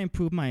 how can I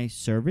improve my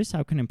service?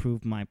 How can I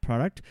improve my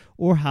product?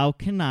 Or how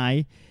can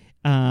I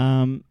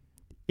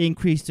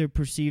increase their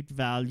perceived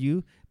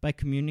value by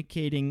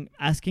communicating,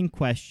 asking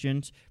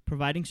questions,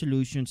 providing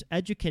solutions,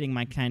 educating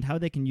my client how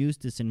they can use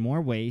this in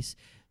more ways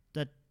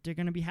that they're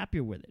going to be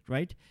happier with it,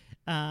 right?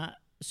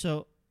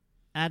 So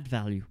add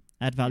value.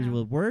 Add value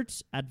with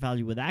words, add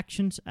value with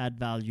actions, add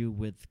value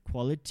with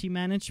quality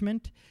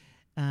management.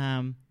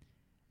 And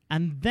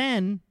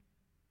then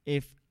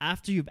if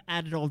after you've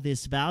added all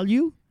this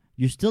value,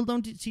 you still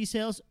don't see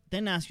sales,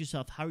 then ask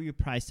yourself, how are you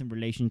priced in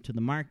relation to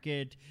the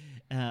market?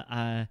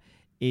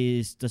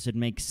 Does it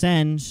make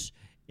sense?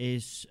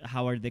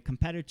 How are the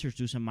competitors?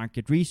 Do some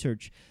market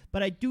research.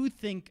 But I do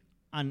think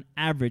on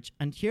average,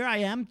 and here I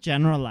am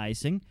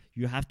generalizing,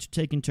 you have to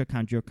take into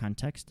account your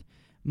context.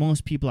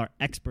 Most people are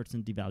experts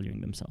in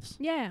devaluing themselves.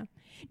 Yeah.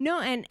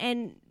 No,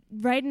 and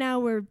right now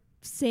we're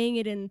saying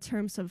it in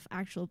terms of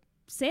actual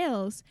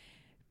sales,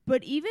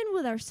 but even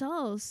with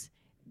ourselves,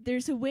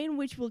 there's a way in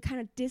which we'll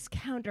kind of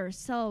discount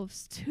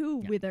ourselves too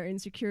with our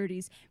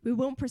insecurities. We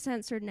won't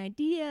present certain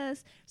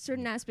ideas,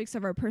 certain aspects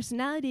of our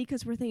personality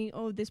because we're thinking,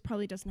 oh, this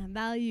probably doesn't have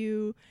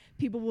value.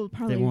 People will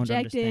probably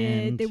reject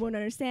it. They won't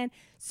understand.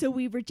 So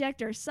we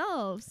reject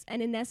ourselves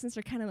and in essence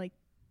are kind of like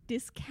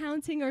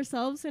discounting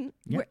ourselves. And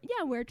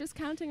we're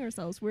discounting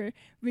ourselves. We're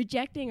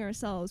rejecting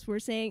ourselves. We're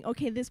saying,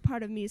 okay, this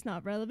part of me is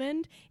not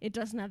relevant. It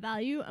doesn't have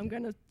value. I'm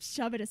going to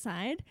shove it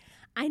aside.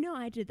 I know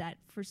I did that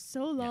for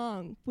so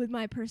long with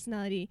my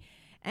personality.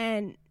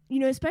 And,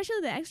 especially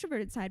the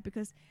extroverted side,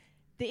 because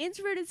the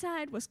introverted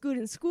side was good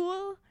in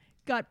school,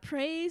 got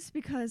praised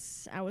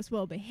because I was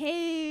well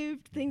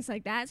behaved, things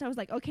like that. So I was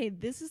like, okay,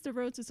 this is the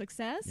road to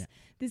success. Yeah.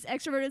 This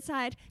extroverted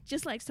side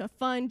just likes to have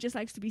fun, just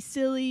likes to be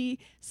silly,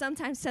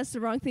 sometimes says the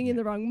wrong thing in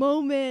the wrong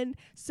moment.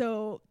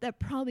 So that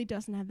probably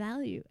doesn't have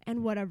value.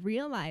 And what I've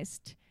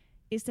realized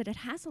is that it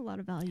has a lot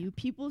of value.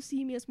 People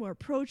see me as more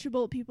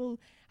approachable. People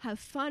have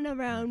fun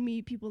around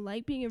me. People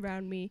like being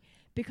around me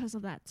because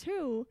of that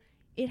too.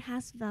 It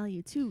has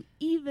value too,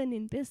 even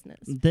in business.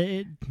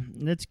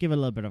 Let's give a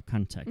little bit of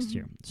context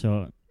here.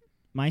 So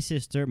my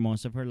sister,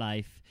 most of her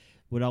life,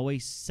 would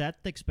always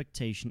set the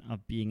expectation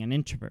of being an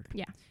introvert.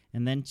 Yeah.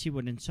 And then she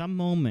would, in some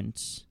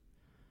moments,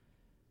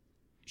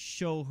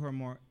 show her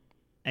more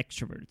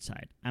extroverted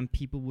side, and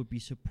people would be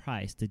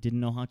surprised. They didn't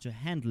know how to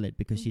handle it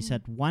because she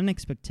set one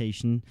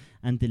expectation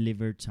and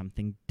delivered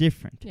something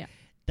different. Yeah.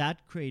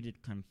 That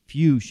created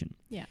confusion.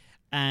 Yeah.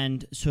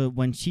 And so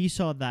when she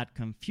saw that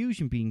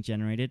confusion being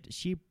generated,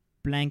 she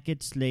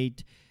blanket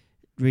slate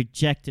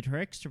rejected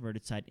her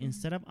extroverted side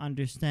instead of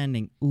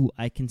understanding,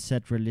 I can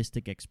set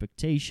realistic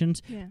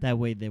expectations. Yeah. That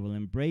way they will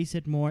embrace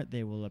it more.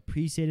 They will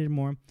appreciate it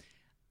more.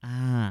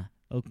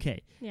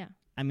 Okay. Yeah.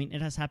 I mean,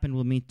 it has happened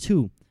with me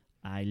too.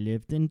 I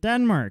lived in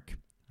Denmark.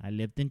 I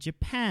lived in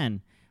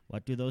Japan.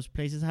 What do those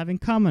places have in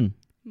common?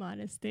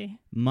 Modesty.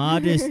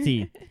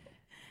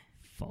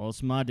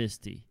 False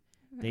modesty.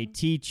 They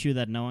teach you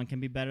that no one can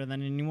be better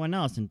than anyone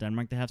else. In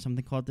Denmark, they have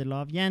something called the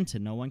law of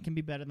Jansen. No one can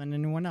be better than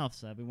anyone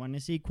else. Everyone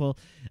is equal.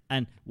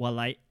 And while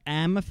I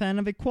am a fan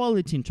of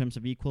equality in terms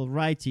of equal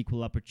rights,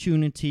 equal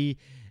opportunity,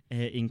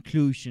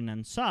 inclusion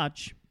and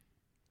such,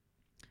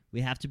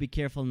 we have to be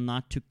careful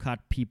not to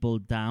cut people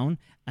down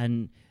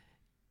and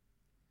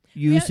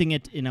using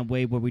it in a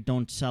way where we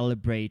don't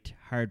celebrate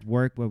hard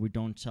work, where we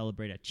don't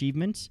celebrate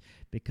achievements,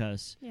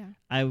 because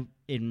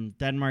in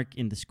Denmark,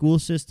 in the school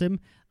system,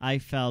 I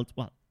felt,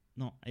 well,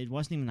 no, it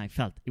wasn't even I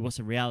felt, it was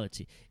a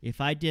reality. If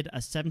I did a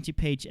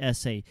 70-page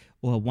essay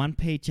or a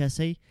 1-page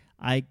essay,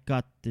 I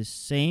got the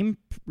same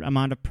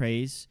amount of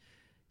praise,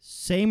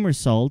 same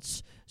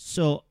results.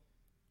 So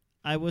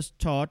I was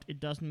taught it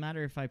doesn't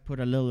matter if I put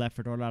a little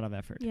effort or a lot of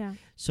effort. Yeah.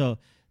 So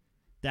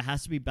there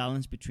has to be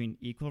balance between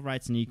equal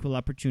rights and equal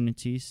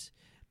opportunities,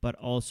 but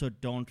also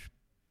don't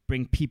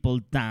bring people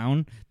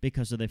down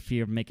because of the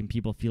fear of making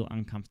people feel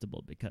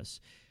uncomfortable. Because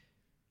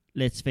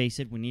let's face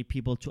it, we need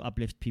people to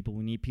uplift people.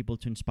 We need people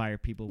to inspire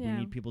people. Yeah. We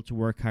need people to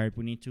work hard.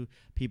 We need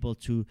people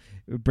to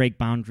break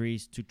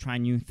boundaries, to try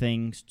new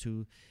things,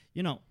 to,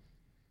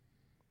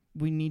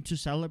 we need to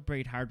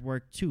celebrate hard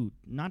work too.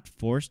 Not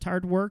forced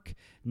hard work,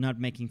 not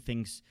making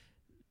things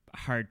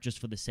hard just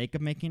for the sake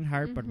of making it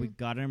hard, but we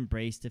gotta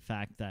embrace the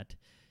fact that,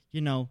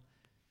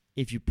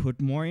 if you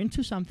put more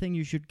into something,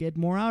 you should get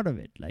more out of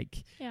it.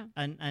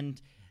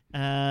 And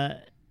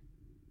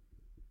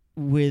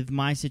with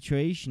my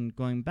situation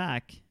going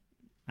back,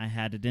 I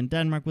had it in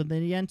Denmark with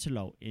the Jante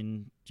law.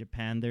 In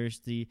Japan, there's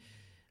the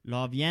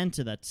law of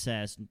Jante that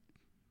says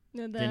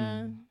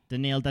the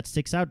nail that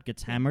sticks out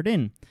gets hammered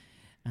in.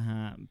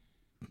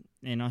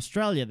 In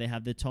Australia, they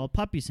have the tall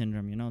puppy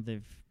syndrome.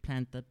 The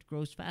plant that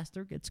grows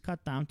faster gets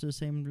cut down to the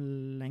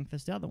same length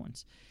as the other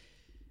ones.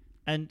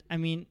 And, I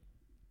mean,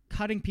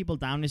 cutting people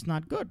down is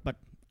not good, but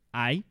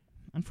I,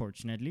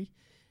 unfortunately,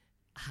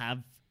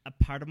 have a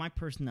part of my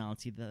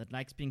personality that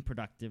likes being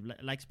productive,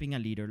 likes being a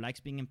leader, likes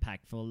being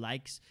impactful,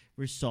 likes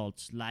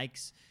results,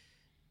 likes,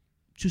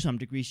 to some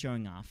degree,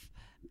 showing off.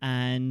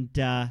 And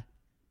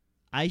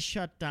I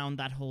shut down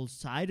that whole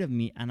side of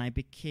me, and I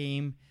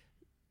became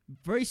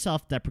very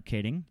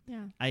self-deprecating.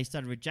 Yeah. I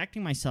started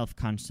rejecting myself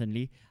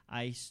constantly.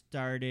 I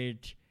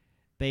started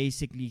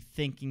basically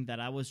thinking that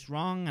I was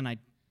wrong and I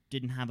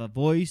didn't have a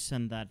voice,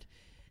 and that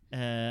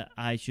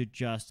I should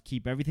just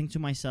keep everything to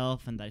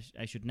myself, and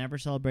I should never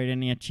celebrate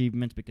any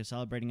achievements because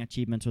celebrating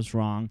achievements was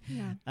wrong.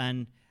 Yeah.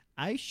 And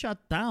I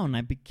shut down.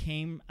 I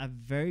became a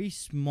very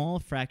small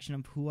fraction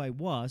of who I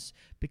was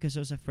because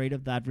I was afraid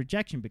of that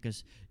rejection.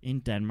 Because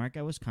in Denmark,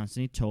 I was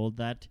constantly told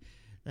that,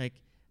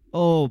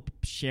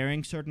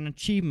 sharing certain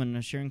achievement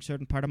or sharing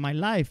certain part of my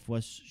life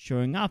was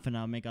showing off, and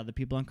I'll make other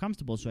people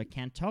uncomfortable, so I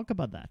can't talk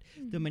about that.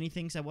 There are many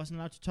things I wasn't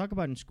allowed to talk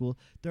about in school.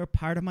 They're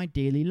part of my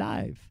daily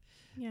life.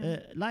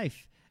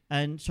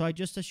 And so I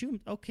just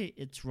assumed, okay,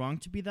 it's wrong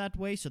to be that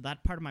way, so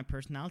that part of my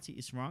personality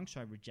is wrong, so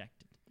I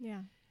reject it. Yeah.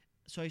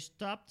 So I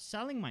stopped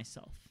selling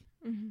myself.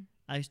 Mm-hmm.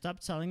 I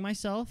stopped selling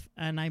myself,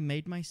 and I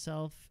made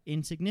myself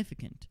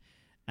insignificant.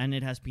 And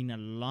it has been a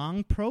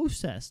long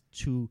process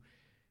to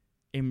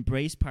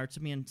embrace parts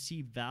of me and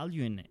see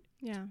value in it.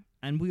 Yeah.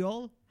 And we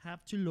all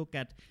have to look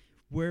at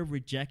where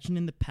rejection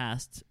in the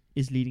past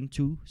is leading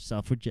to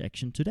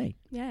self-rejection today.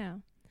 Yeah.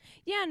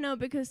 Yeah, no,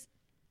 because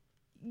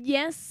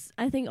yes,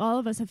 I think all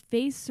of us have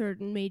faced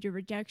certain major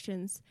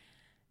rejections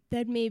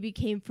that maybe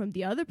came from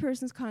the other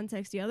person's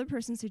context, the other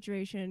person's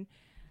situation,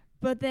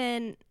 but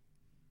then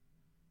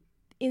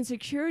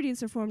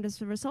insecurities are formed as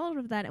a result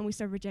of that, and we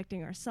start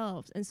rejecting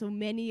ourselves. And so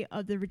many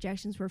of the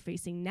rejections we're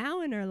facing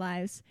now in our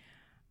lives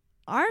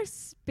are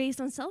based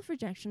on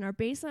self-rejection, are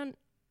based on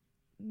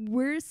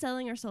we're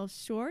selling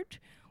ourselves short,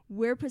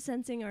 we're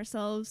presenting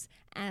ourselves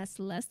as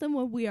less than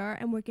what we are,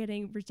 and we're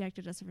getting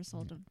rejected as a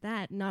result of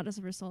that, not as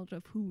a result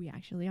of who we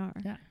actually are.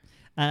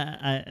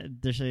 Yeah.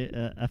 There's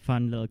a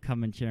fun little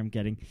comment here I'm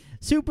getting.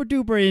 Super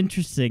duper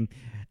interesting.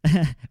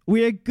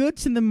 We are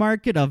goods in the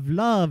market of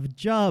love,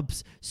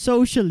 jobs,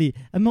 socially,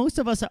 and most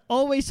of us are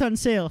always on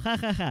sale. Ha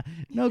ha ha.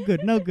 No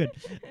good, no good.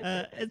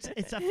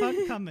 It's a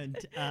fun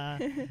comment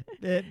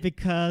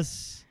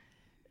because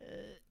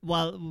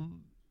while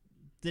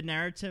the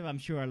narrative, I'm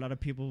sure a lot of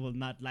people will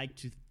not like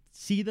to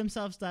see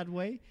themselves that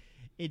way,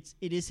 it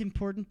is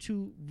important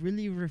to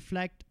really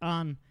reflect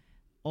on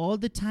all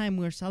the time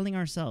we're selling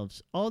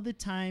ourselves. All the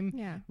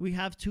time we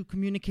have to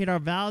communicate our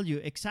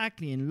value.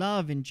 Exactly. In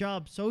love, in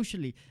job,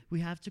 socially, we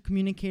have to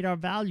communicate our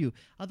value.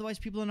 Otherwise,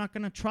 people are not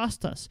going to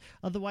trust us.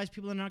 Otherwise,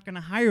 people are not going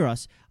to hire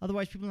us.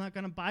 Otherwise, people are not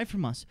going to buy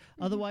from us.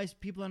 Otherwise,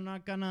 people are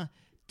not going to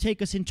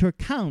take us into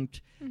account.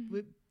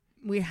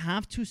 We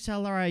have to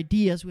sell our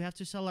ideas. We have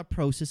to sell our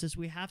processes.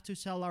 We have to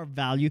sell our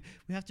value.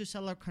 We have to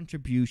sell our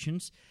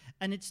contributions.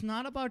 And it's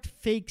not about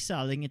fake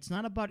selling. It's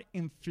not about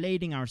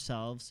inflating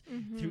ourselves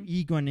through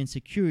ego and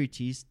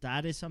insecurities.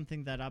 That is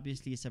something that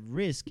obviously is a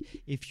risk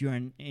if you're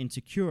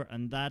insecure.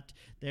 And that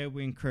there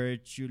we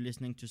encourage you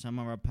listening to some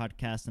of our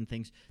podcasts and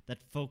things that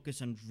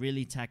focus on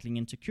really tackling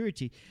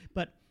insecurity.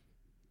 But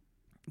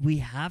we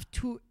have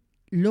to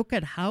look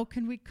at how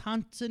can we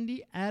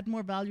constantly add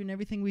more value in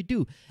everything we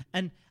do.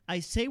 And I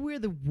say we're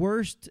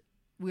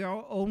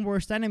our own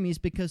worst enemies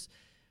because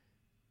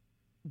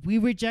we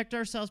reject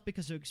ourselves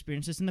because of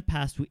experiences in the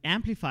past. We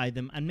amplify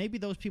them, and maybe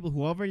those people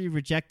who already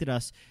rejected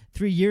us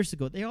 3 years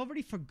ago, they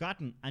already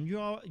forgotten. And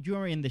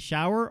you're in the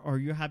shower, or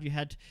you have your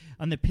head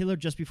on the pillow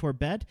just before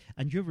bed,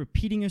 and you're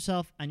repeating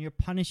yourself, and you're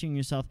punishing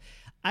yourself.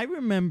 I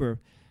remember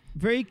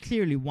very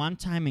clearly one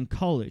time in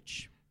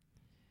college,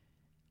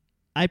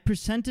 I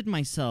presented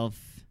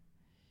myself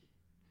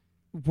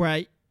where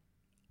I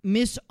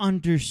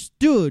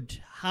misunderstood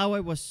how I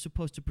was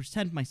supposed to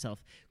present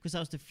myself, because I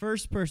was the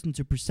first person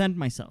to present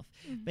myself.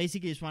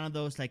 Basically, it's one of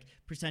those, like,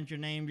 present your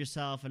name,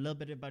 yourself, a little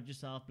bit about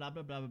yourself, blah,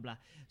 blah, blah, blah, blah.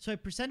 So I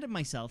presented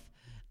myself,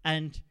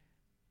 and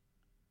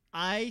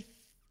I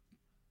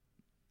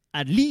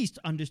at least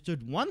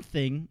understood one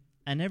thing,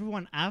 and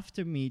everyone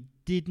after me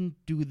didn't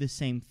do the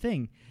same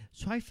thing.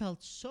 So I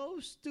felt so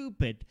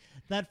stupid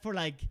that for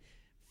like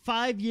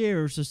 5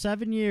 years or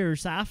 7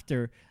 years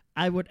after,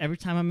 I would, every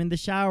time I'm in the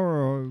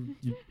shower or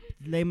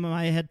lay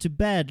my head to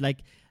bed, like,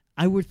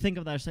 I would think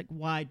of that. It's like,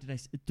 why did I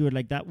do it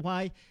like that?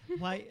 Why,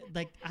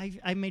 like,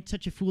 I made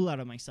such a fool out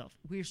of myself.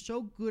 We're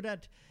so good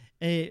at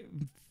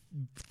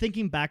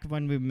thinking back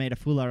when we made a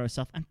fool out of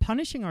ourselves and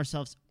punishing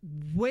ourselves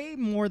way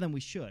more than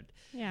we should.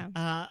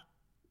 Yeah.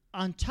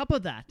 On top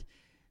of that,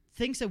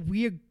 things that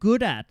we're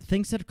good at,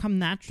 things that come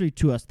naturally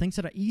to us, things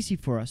that are easy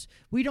for us,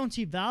 we don't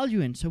see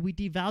value in, so we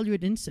devalue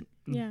it instantly.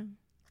 Yeah.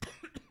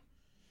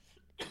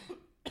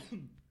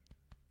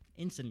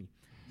 Instantly.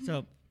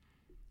 So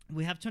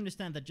we have to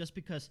understand that just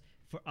because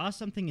for us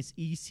something is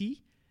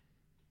easy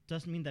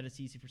doesn't mean that it's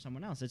easy for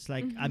someone else. It's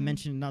like I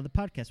mentioned in another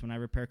podcast, when I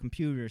repair a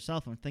computer,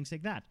 cell phone, things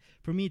like that.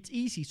 For me, it's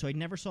easy, so I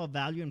never saw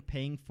value in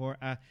paying for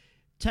a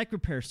tech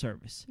repair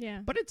service. Yeah.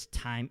 But it's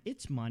time,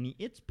 it's money,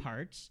 it's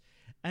parts,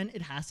 and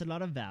it has a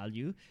lot of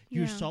value.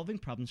 You're solving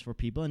problems for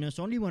people, and it's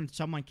only when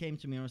someone came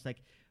to me and was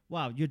like,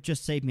 wow, you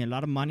just saved me a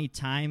lot of money,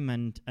 time,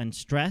 and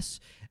stress,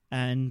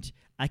 and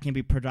I can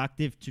be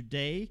productive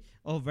today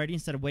already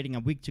instead of waiting a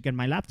week to get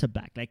my laptop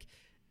back.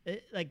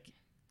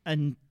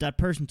 And that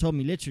person told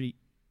me literally,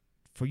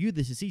 for you,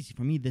 this is easy.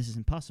 For me, this is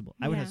impossible.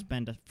 I would have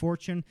spent a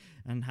fortune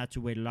and had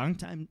to wait a long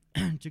time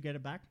to get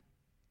it back.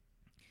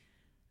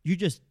 You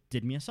just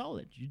did me a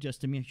solid. You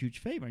just did me a huge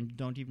favor, and you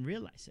don't even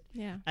realize it.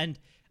 Yeah. And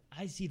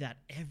I see that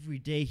every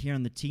day here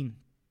on the team.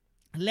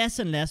 Less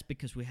and less,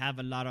 because we have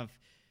a lot of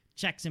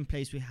checks in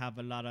place. We have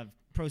a lot of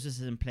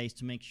processes in place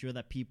to make sure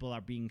that people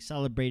are being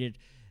celebrated.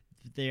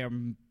 They are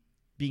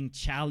being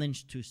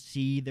challenged to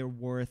see their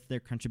worth,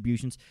 their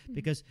contributions,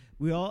 because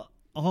we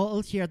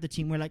all here at the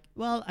team, we're like,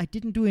 well, I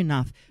didn't do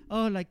enough.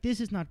 Oh, like, this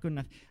is not good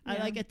enough.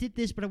 I did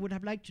this, but I would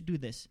have liked to do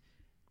this.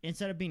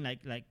 Instead of being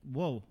like,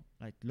 whoa,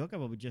 like, look at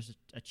what we just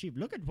achieved.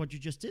 Look at what you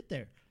just did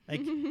there.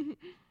 Like,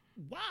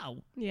 wow.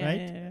 Yeah, right?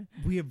 yeah.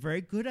 We are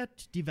very good at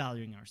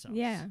devaluing ourselves.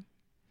 Yeah.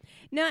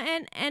 No,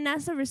 and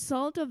as a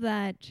result of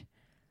that,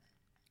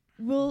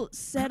 we'll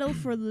settle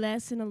for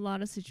less in a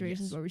lot of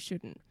situations where we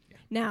shouldn't. Yeah.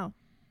 Now,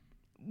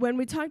 when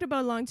we talked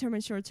about long-term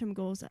and short-term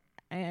goals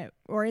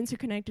or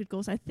interconnected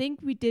goals, I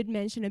think we did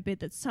mention a bit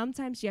that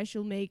sometimes, yes,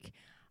 you'll make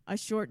a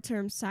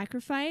short-term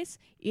sacrifice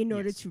in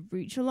order to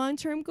reach a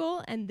long-term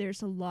goal, and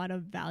there's a lot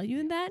of value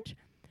in that.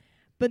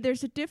 But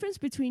there's a difference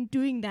between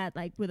doing that,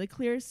 like, with a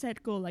clear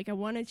set goal, like, I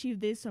want to achieve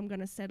this, so I'm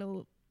going to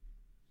settle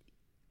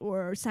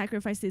or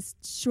sacrifice this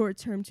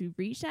short-term to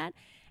reach that,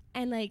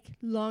 and, like,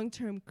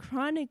 long-term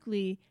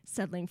chronically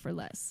settling for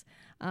less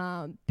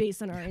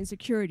based on our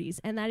insecurities.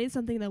 And that is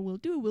something that we'll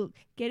do. We'll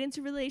get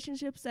into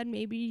relationships that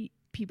maybe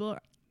people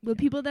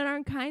that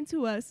aren't kind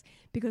to us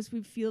because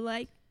we feel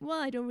like,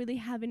 well, I don't really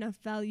have enough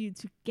value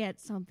to get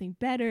something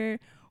better,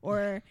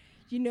 or,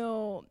 you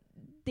know,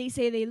 they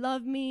say they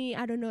love me.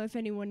 I don't know if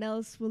anyone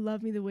else will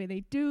love me the way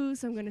they do,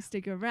 so I'm going to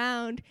stick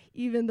around,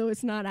 even though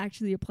it's not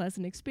actually a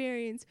pleasant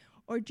experience.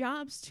 Or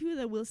jobs, too,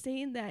 that we'll stay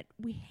in that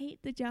we hate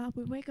the job.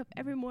 We wake up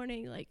every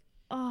morning like,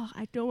 oh,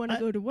 I don't want to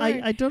go to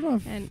work. I don't know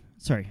if...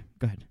 Sorry,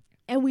 go ahead.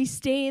 And we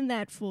stay in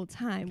that full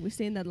time. We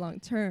stay in that long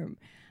term,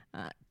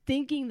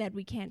 thinking that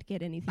we can't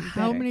get anything better.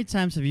 How many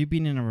times have you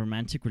been in a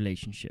romantic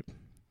relationship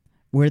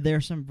where there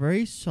are some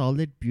very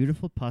solid,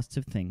 beautiful,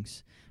 positive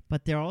things,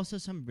 but there are also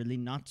some really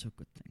not so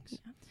good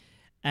things? Yeah.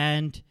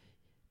 And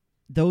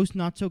those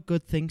not so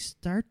good things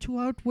start to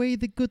outweigh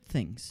the good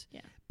things.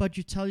 Yeah. But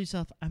you tell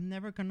yourself, I'm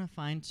never going to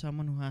find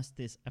someone who has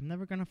this. I'm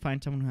never going to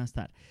find someone who has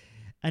that.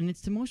 And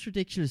it's the most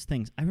ridiculous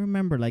things. I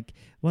remember, like,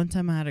 one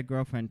time I had a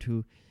girlfriend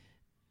who,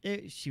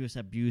 she was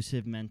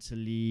abusive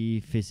mentally,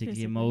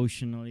 physically,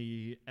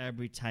 emotionally,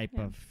 every type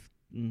of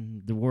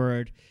the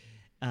word.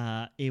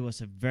 It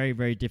was a very,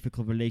 very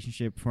difficult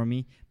relationship for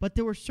me. But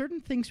there were certain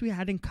things we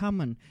had in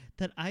common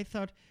that I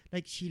thought,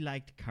 like, she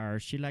liked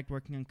cars. She liked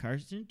working on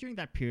cars. And during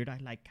that period, I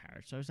liked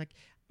cars. So I was like,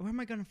 where am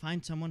I going to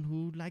find someone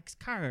who likes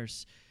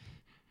cars?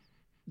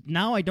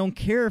 Now I don't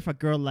care if a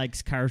girl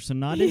likes cars or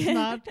not. It's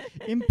not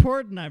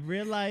important. I've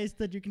realized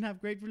that you can have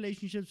great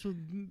relationships with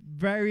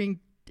varying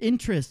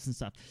interests and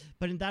stuff.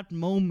 But in that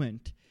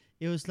moment,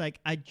 it was like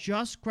I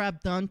just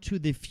grabbed onto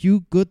the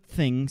few good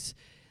things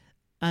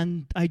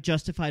and I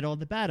justified all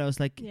the bad. I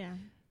was like,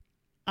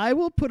 I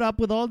will put up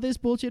with all this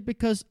bullshit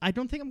because I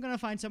don't think I'm gonna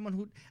find someone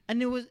who.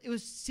 And it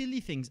was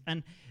silly things.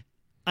 And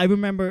I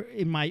remember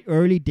in my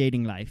early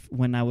dating life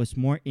when I was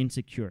more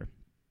insecure,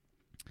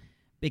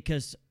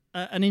 because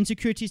an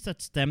insecurities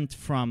that stemmed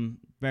from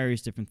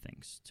various different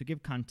things. To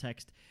give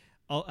context,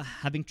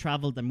 having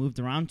traveled and moved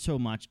around so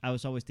much, I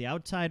was always the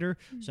outsider,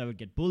 so I would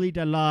get bullied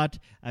a lot.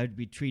 I would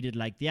be treated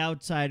like the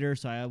outsider,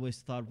 so I always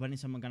thought, when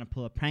is someone going to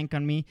pull a prank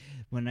on me?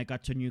 When I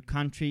got to a new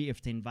country,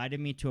 if they invited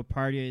me to a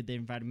party, they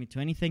invited me to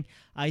anything,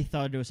 I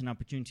thought there was an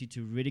opportunity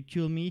to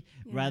ridicule me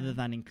rather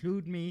than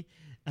include me.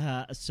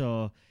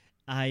 So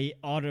I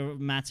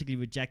automatically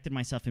rejected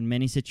myself in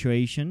many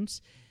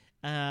situations.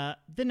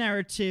 The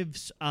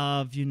narratives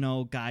of,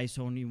 guys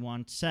only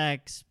want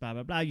sex, blah,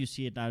 blah, blah. You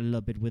see it a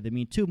little bit with the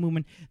Me Too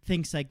movement,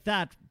 things like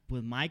that.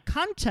 With my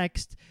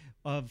context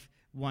of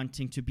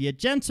wanting to be a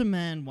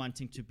gentleman,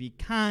 wanting to be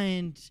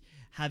kind,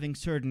 having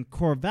certain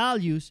core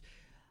values,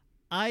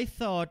 I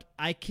thought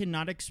I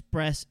cannot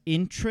express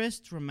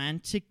interest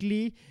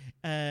romantically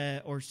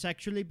or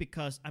sexually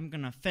because I'm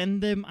going to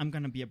offend them. I'm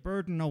going to be a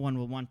burden. No one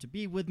will want to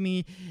be with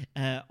me.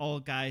 All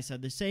guys are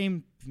the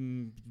same.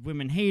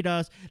 Women hate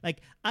us.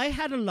 Like, I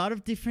had a lot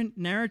of different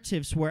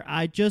narratives where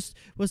I just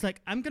was like,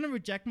 I'm going to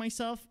reject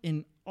myself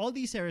in all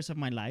these areas of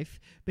my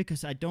life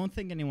because I don't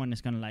think anyone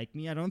is going to like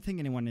me. I don't think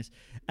anyone is.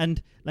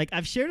 And like,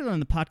 I've shared it on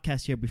the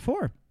podcast here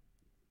before.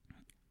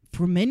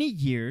 For many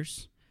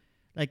years,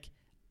 like,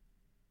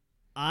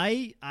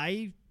 I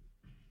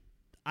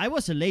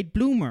was a late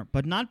bloomer,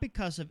 but not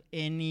because of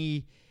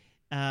any,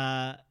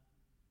 not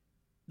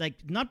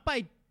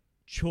by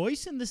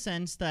choice, in the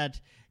sense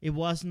that it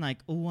wasn't like,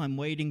 oh, I'm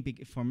waiting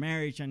for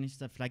marriage and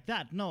stuff like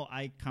that. No,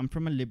 I come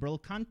from a liberal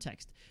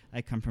context.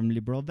 I come from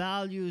liberal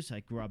values. I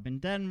grew up in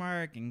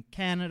Denmark and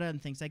Canada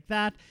and things like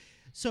that.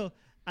 So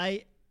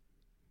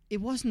it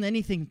wasn't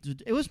anything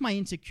it was my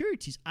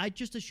insecurities. I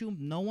just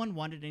assumed no one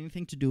wanted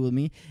anything to do with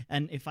me.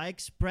 And if I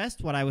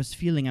expressed what I was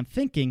feeling and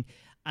thinking,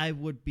 I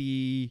would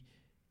be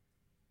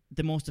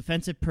the most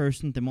offensive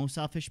person, the most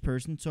selfish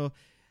person. So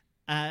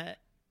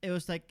it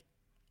was like,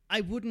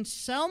 I wouldn't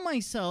sell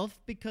myself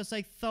because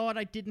I thought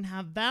I didn't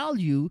have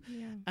value.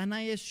 Yeah. And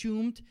I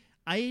assumed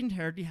I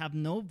inherently have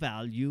no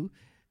value.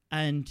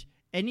 And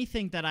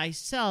anything that I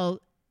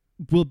sell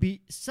will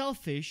be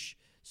selfish.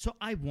 So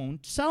I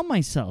won't sell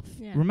myself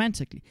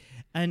romantically.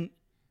 And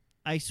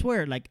I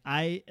swear, like,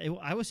 I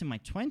was in my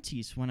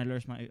 20s when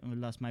I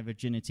lost my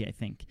virginity, I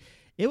think.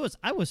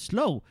 I was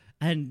slow.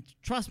 And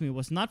trust me, it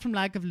was not from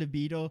lack of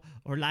libido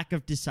or lack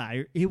of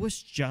desire. It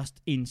was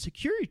just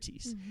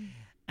insecurities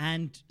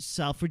and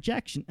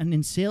self-rejection. And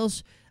in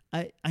sales,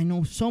 I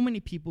know so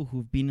many people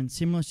who've been in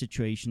similar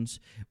situations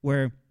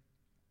where,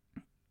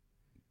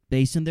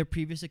 based on their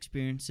previous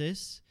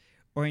experiences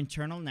or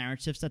internal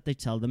narratives that they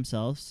tell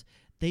themselves,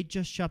 they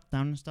just shut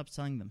down and stop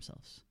selling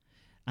themselves.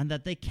 And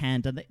that they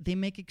can't, and they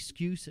make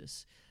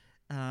excuses.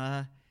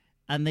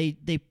 And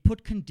they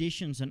put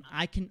conditions, and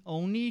I can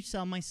only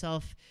sell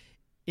myself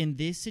in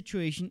this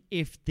situation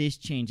if this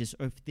changes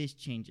or if this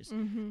changes.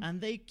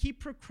 And they keep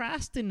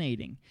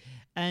procrastinating.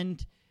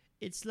 And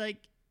it's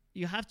like,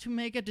 you have to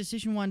make a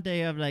decision one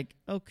day of like,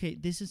 okay,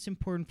 this is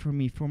important for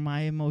me, for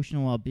my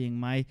emotional well-being,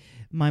 my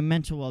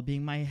mental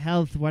well-being, my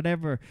health,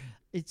 whatever.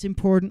 It's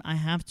important. I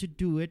have to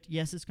do it.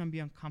 Yes, it's going to be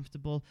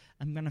uncomfortable.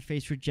 I'm going to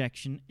face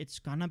rejection. It's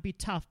going to be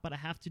tough, but I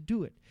have to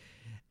do it.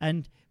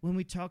 And when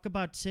we talk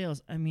about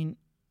sales, I mean,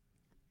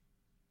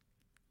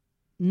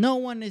 no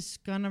one is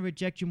going to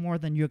reject you more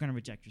than you're going to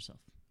reject yourself.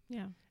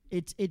 Yeah.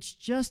 It's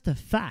just a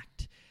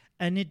fact.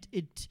 And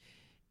it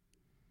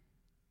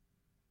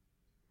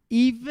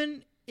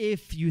even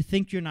if you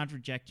think you're not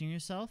rejecting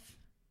yourself,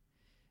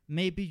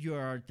 maybe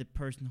you're the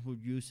person who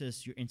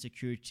uses your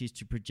insecurities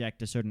to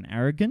project a certain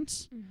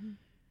arrogance.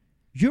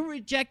 You're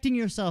rejecting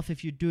yourself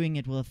if you're doing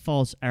it with a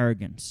false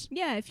arrogance.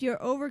 Yeah, if you're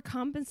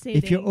overcompensating.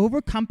 If you're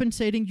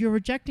overcompensating, you're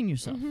rejecting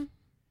yourself.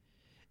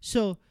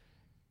 So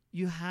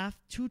you have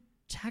to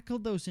tackle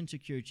those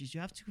insecurities.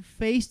 You have to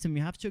face them.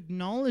 You have to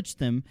acknowledge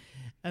them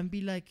and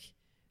be like,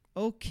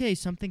 okay,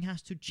 something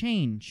has to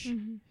change.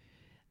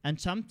 And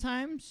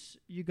sometimes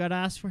you got to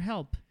ask for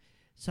help.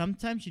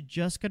 Sometimes you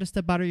just got to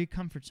step out of your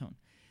comfort zone.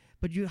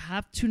 But you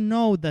have to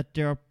know that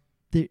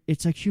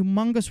it's a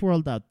humongous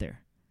world out there.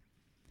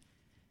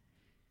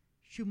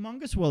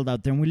 Humongous world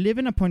out there. And we live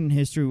in a point in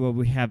history where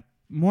we have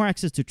more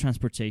access to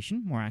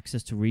transportation, more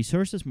access to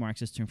resources, more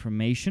access to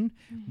information,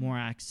 more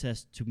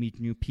access to meet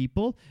new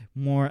people,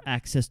 more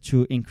access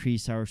to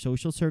increase our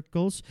social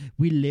circles.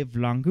 We live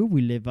longer.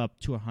 We live up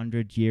to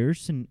 100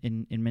 years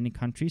in many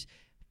countries,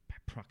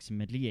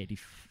 approximately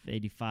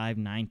 85,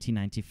 90,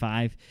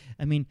 95.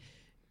 I mean,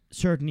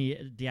 certainly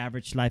the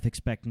average life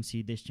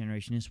expectancy this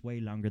generation is way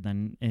longer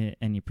than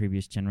any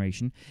previous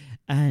generation.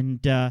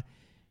 And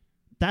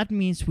that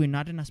means we're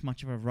not in as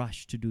much of a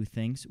rush to do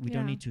things. We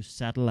don't need to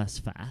settle as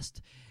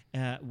fast.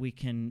 We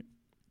can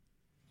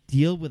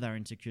deal with our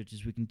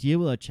insecurities. We can deal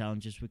with our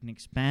challenges. We can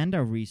expand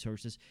our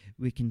resources.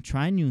 We can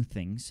try new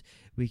things.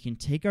 We can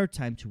take our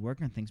time to work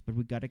on things, but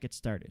we got to get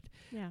started.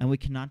 And we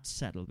cannot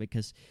settle,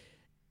 because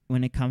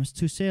when it comes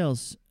to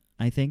sales,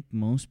 I think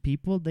most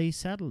people, they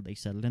settle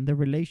in their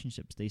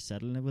relationships, they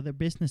settle with their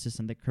businesses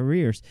and their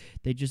careers.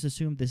 They just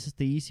assume this is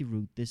the easy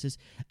route.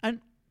 And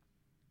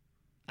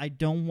I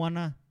don't want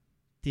to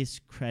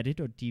discredit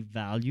or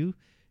devalue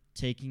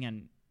taking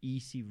an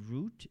easy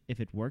route if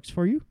it works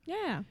for you.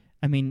 Yeah.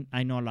 I mean,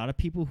 I know a lot of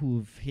people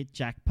who've hit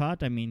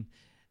jackpot. I mean,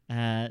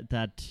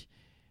 that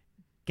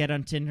get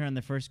on Tinder and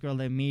the first girl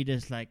they meet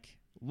is like,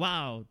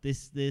 wow,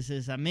 this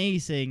is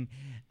amazing,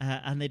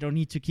 and they don't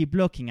need to keep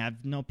looking.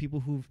 I've known people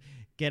who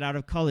get out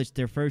of college,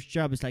 their first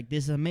job is like,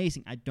 this is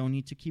amazing, I don't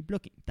need to keep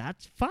looking.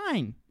 That's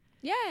fine.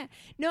 Yeah.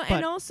 No, But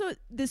and also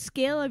the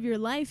scale of your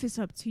life is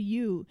up to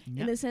you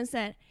Yeah. in the sense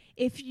that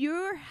if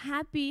you're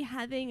happy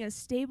having a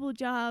stable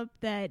job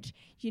that,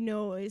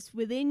 is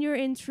within your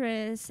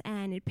interests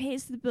and it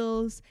pays the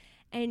bills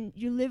and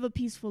you live a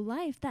peaceful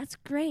life, that's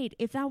great.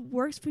 If that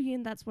works for you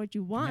and that's what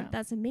you want, Yeah.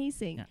 that's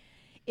amazing. Yeah.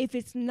 If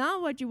it's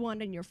not what you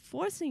want and you're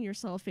forcing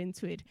yourself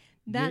into it,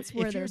 that's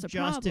where there's a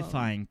problem. If you're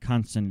justifying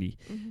constantly,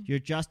 Mhm.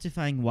 you're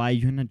justifying why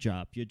you're in a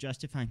job, you're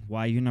justifying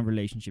why you're in a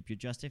relationship, you're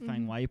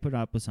justifying Mhm. why you put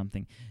up with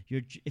something.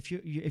 If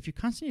you're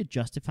constantly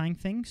justifying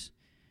things,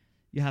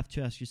 you have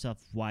to ask yourself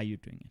why you're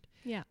doing it.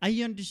 Yeah.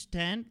 I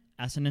understand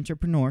as an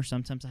entrepreneur,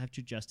 sometimes I have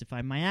to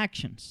justify my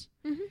actions.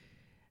 Mhm.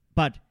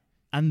 But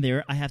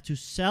I have to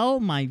sell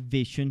my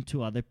vision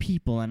to other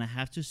people, and I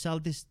have to sell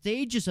the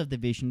stages of the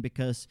vision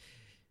because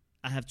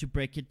I have to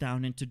break it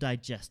down into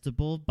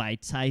digestible,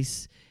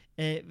 bite-sized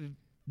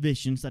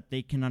visions that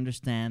they can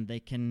understand, they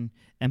can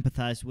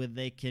empathize with,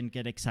 they can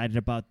get excited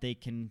about, they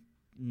can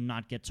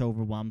not get so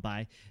overwhelmed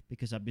by,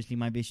 because obviously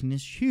my vision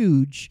is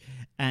huge,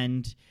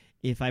 and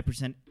if I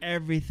present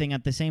everything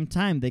at the same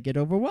time, they get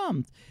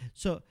overwhelmed.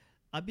 So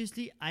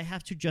obviously I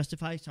have to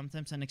justify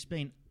sometimes and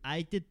explain,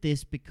 I did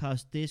this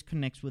because this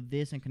connects with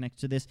this and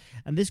connects to this.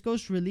 And this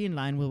goes really in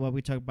line with what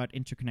we talk about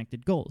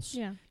interconnected goals.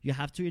 Yeah. You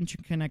have to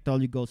interconnect all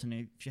your goals. And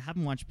if you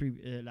haven't watched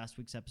last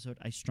week's episode,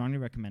 I strongly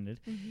recommend it.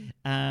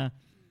 Mhm.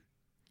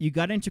 You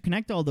got to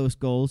interconnect all those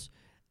goals,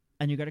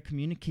 and you got to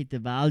communicate the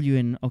value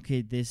in,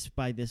 okay, this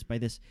by this by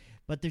this.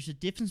 But there's a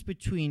difference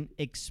between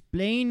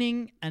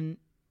explaining and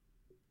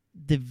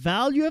the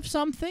value of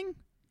something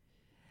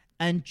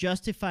and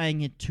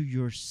justifying it to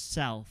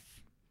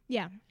yourself.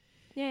 Yeah.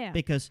 Yeah.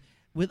 Because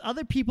with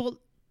other people,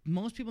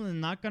 most people are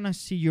not going to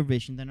see your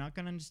vision. They're not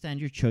going to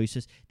understand your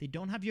choices. They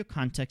don't have your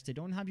context. They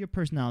don't have your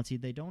personality.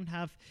 They don't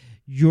have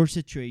your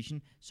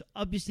situation. So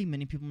obviously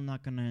many people are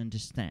not going to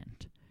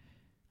understand.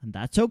 And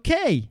that's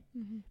okay.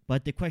 Mhm.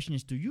 But the question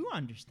is, do you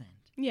understand?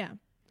 Yeah.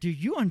 Do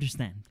you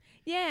understand?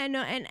 Yeah,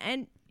 no,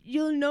 and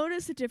you'll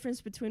notice the difference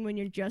between when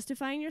you're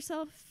justifying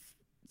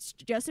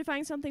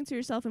something to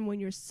yourself and when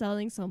you're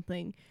selling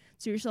something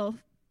to yourself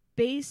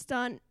based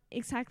on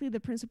exactly the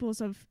principles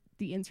of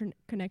the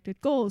interconnected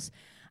goals.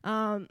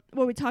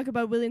 What we talk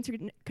about with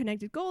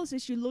interconnected goals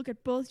is you look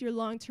at both your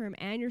long-term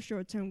and your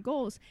short-term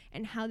goals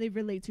and how they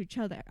relate to each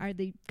other. Are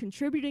they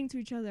contributing to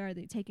each other? Are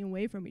they taking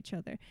away from each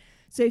other?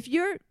 So if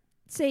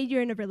say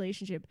you're in a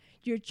relationship,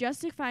 you're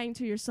justifying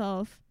to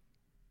yourself,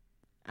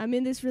 I'm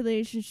in this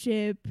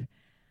relationship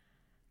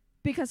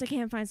because I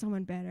can't find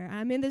someone better.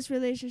 I'm in this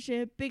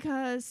relationship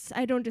because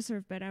I don't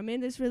deserve better. I'm in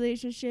this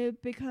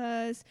relationship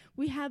because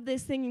we have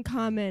this thing in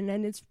common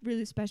and it's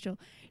really special.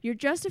 You're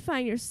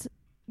justifying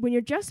when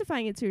you're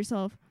justifying it to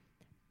yourself,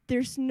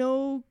 there's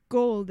no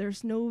goal,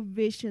 there's no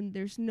vision,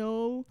 there's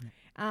no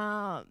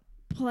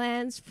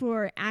plans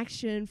for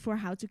action for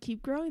how to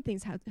keep growing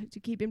things, how to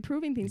keep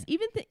improving things. Yeah.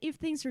 Even if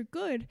things are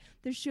good,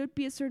 there should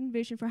be a certain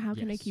vision for how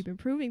can I Yes. keep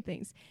improving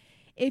things.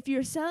 If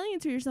you're selling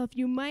it to yourself,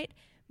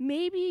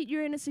 maybe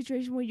you're in a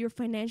situation where you're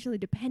financially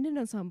dependent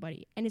on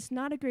somebody and it's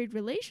not a great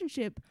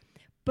relationship,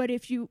 but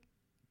if you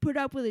put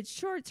up with it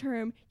short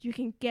term, you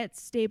can get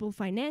stable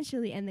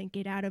financially and then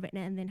get out of it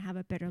and then have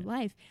a better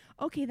life.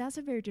 Okay, that's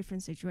a very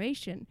different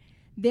situation.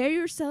 There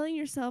you're selling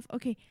yourself,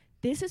 okay,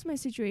 this is my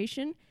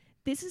situation.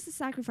 This is the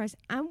sacrifice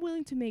I'm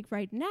willing to make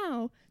right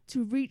now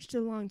to reach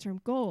the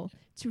long-term goal,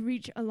 to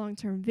reach a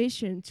long-term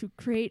vision, to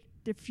create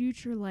the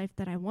future life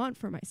that I want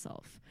for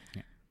myself.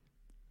 Yeah.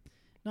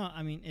 No,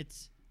 I mean,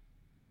 it's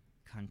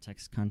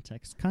context.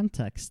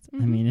 I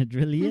Mhm. mean, it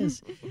really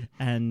is.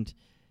 And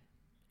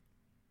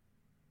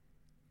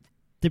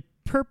the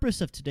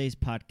purpose of today's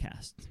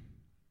podcast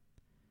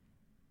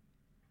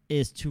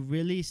is to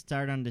really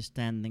start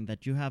understanding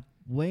that you have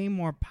way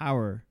more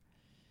power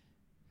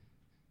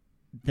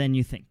than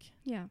you think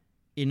Yeah.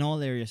 in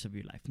all areas of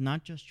your life,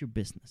 not just your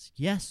business.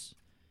 Yes,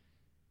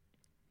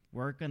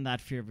 work on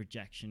that fear of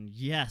rejection.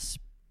 Yes,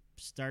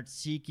 start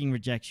seeking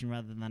rejection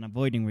rather than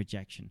avoiding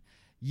rejection.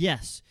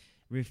 Yes,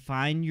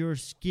 refine your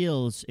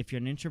skills. If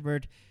you're an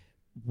introvert,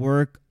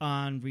 work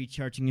on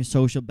recharging your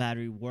social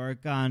battery.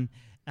 Work on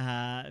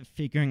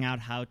figuring out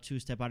how to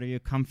step out of your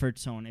comfort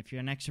zone. If you're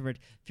an extrovert,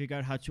 figure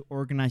out how to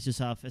organize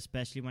yourself,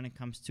 especially when it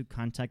comes to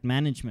contact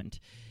management,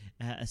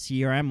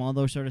 CRM, all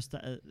those sort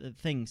of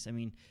things. I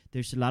mean,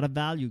 there's a lot of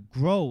value.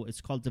 Grow.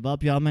 It's called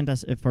develop your element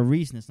for a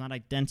reason. It's not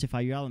identify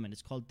your element.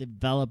 It's called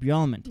develop your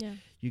element. Yeah.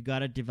 You got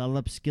to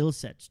develop skill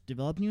sets,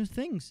 develop new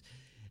things.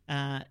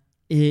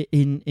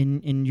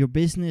 in your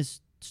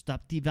business,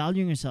 stop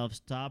devaluing yourself.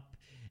 Stop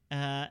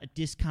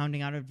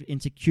discounting out of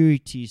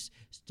insecurities.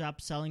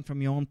 Stop selling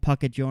from your own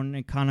pocket, your own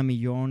economy,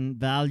 your own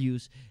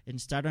values, and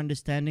start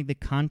understanding the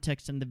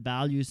context and the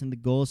values and the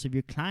goals of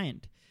your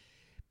client.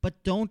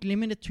 But don't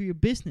limit it to your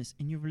business.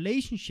 In your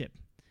relationship,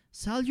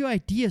 sell your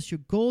ideas,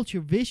 your goals,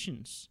 your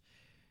visions,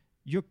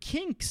 your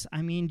kinks.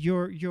 I mean,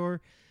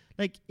 your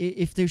like,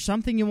 if there's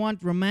something you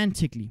want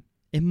romantically,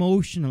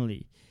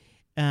 emotionally,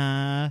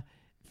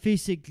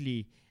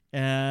 physically,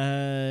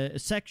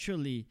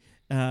 sexually,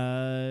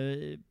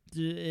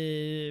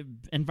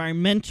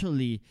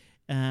 environmentally,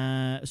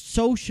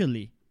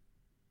 socially,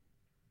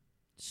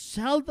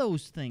 sell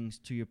those things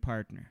to your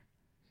partner.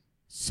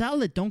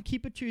 Sell it. Don't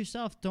keep it to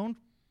yourself. Don't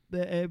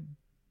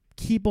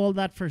keep all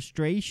that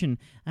frustration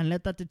and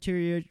let that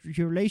deteriorate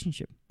your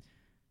relationship.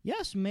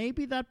 Yes,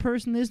 maybe that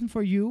person isn't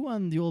for you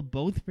and you'll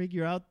both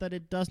figure out that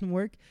it doesn't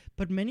work.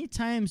 But many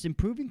times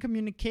improving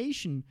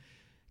communication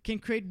can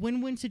create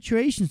win-win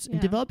situations. In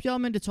Develop Your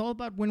Element, it's all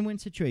about win-win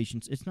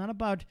situations. It's not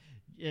about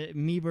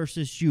me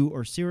versus you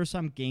or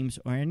zero-sum games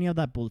or any of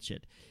that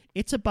bullshit.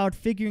 It's about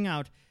figuring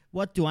out,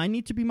 what do I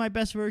need to be my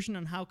best version,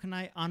 and how can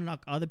I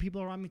unlock other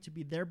people around me to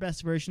be their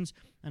best versions,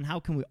 and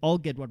how can we all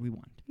get what we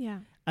want? Yeah.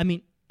 I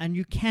mean, and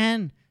you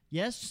can,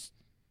 yes,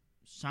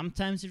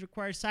 sometimes it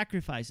requires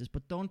sacrifices,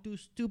 but don't do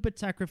stupid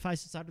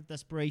sacrifices out of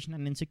desperation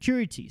and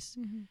insecurities.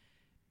 Mm-hmm.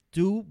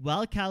 Do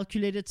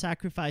well-calculated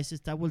sacrifices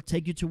that will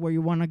take you to where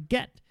you want to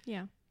get.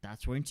 Yeah.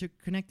 That's where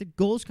interconnected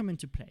goals come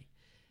into play.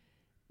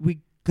 We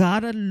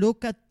gotta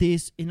look at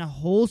this in a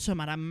wholesome,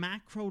 at a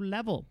macro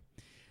level.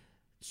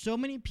 So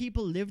many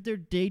people live their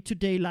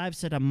day-to-day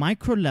lives at a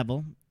micro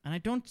level, and I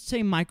don't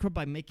say micro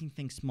by making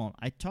things small.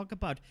 I talk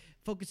about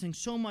focusing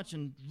so much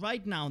on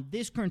right now,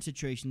 this current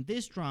situation,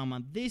 this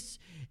drama, this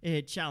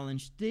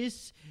challenge,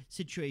 this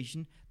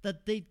situation,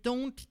 that they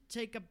don't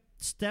take a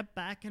step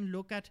back and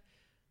look at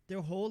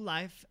their whole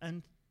life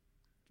and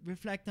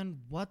reflect on,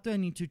 what do I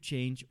need to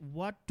change?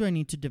 What do I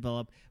need to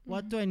develop?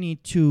 What do I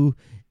need to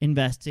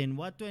invest in?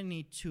 What do I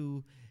need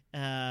to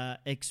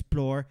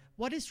explore?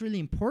 What is really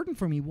important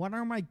for me? What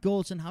are my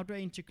goals, and how do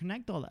I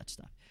interconnect all that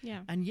stuff?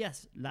 Yeah. And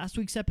yes, last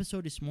week's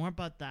episode is more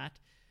about that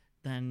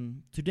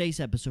than today's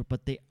episode,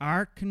 but they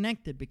are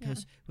connected,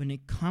 because when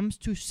it comes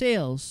to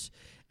sales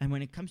and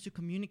when it comes to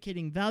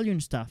communicating value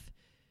and stuff,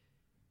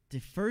 the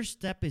first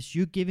step is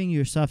you giving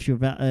yourself your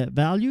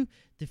value.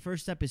 The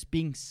first step is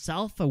being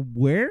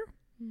self-aware.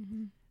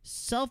 Mm-hmm.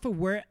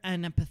 Self-aware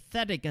and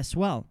empathetic as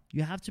well.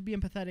 You have to be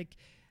empathetic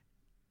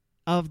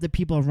of the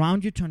people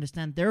around you to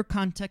understand their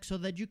context, so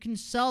that you can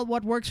sell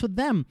what works for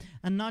them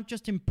and not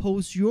just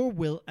impose your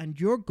will and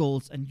your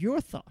goals and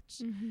your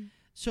thoughts. Mm-hmm.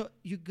 So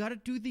you got to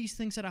do these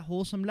things at a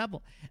wholesome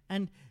level.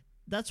 And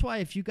that's why,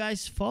 if you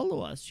guys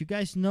follow us, you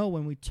guys know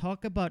when we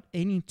talk about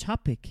any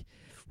topic,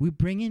 we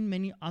bring in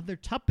many other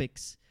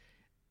topics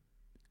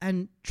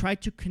and try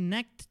to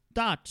connect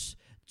dots,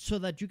 so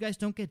that you guys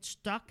don't get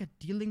stuck at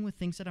dealing with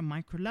things at a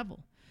micro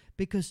level.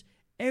 Because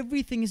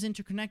everything is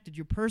interconnected.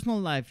 Your personal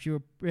life,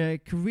 your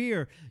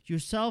career, your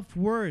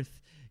self-worth,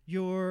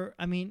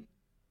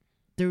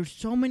 there's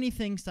so many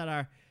things that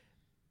are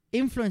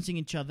influencing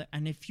each other.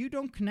 And if you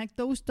don't connect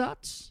those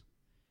dots,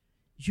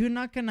 you're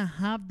not going to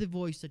have the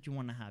voice that you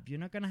want to have. You're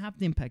not going to have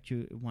the impact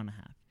you want to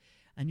have.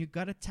 And you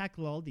got to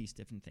tackle all these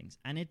different things.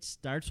 And it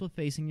starts with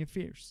facing your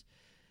fears.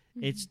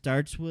 Mm-hmm. It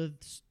starts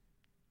with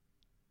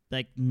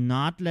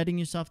not letting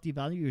yourself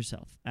devalue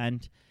yourself.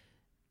 And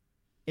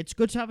it's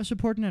good to have a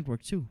support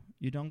network too.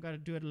 You don't got to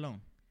do it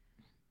alone.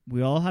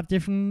 We all have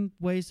different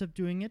ways of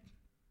doing it.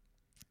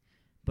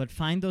 But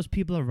find those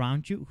people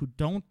around you who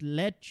don't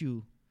let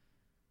you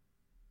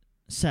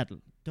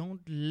settle. Don't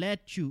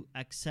let you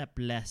accept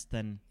less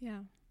than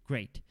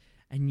great.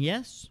 And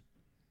yes,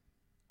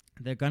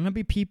 there are going to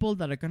be people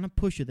that are going to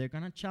push you. They're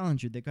going to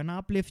challenge you. They're going to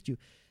uplift you.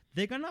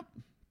 They're going to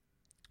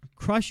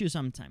crush you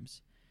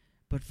sometimes.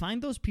 But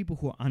find those people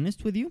who are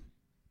honest with you,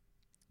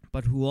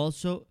 but who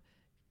also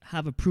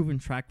have a proven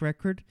track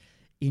record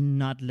in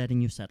not letting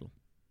you settle.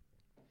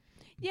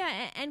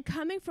 Yeah, and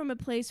coming from a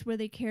place where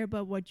they care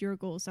about what your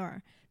goals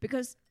are.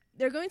 Because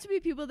there are going to be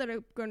people that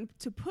are going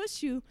to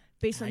push you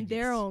based on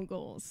their own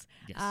goals.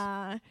 Yes.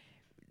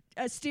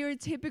 A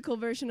stereotypical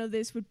version of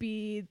this would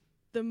be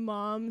the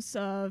moms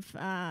of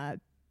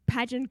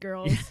pageant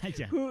girls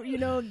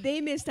who, they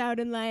missed out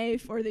in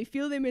life, or they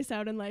feel they missed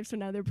out in life, so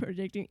now they're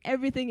projecting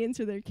everything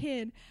into their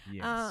kid.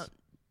 Yes.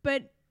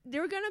 But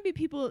there are going to be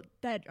people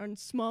that on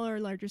smaller or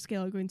larger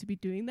scale are going to be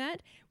doing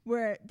that,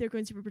 where they're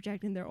going to be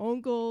projecting their own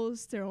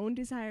goals, their own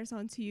desires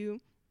onto you.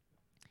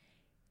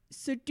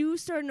 So do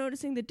start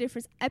noticing the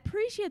difference.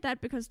 Appreciate that,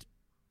 because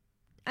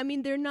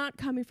they're not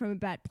coming from a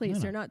bad place.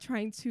 No. They're not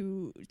trying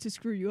to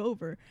screw you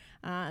over.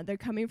 They're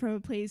coming from a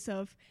place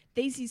of,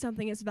 they see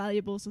something as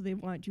valuable, so they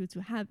want you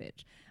to have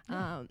it.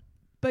 Yeah.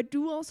 But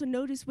do also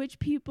notice which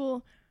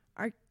people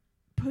are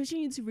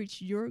pushing you to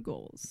reach your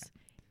goals,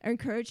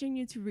 encouraging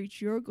you to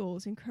reach your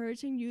goals,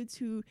 encouraging you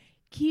to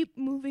keep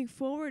moving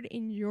forward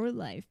in your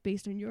life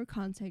based on your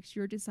context,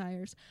 your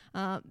desires,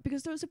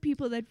 because those are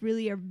people that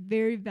really are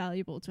very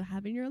valuable to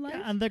have in your life.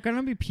 Yeah, and there are going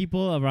to be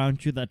people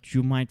around you that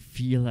you might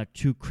feel are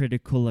too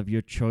critical of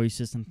your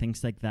choices and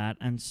things like that.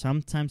 And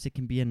sometimes it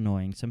can be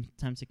annoying.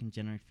 Sometimes it can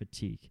generate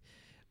fatigue.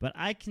 But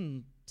I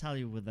can tell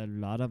you with a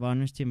lot of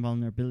honesty and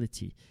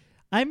vulnerability,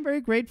 I'm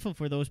very grateful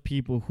for those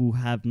people who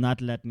have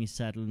not let me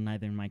settle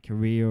neither in my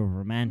career or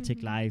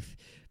romantic life,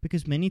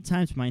 because many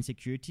times my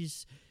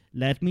insecurities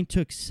led me to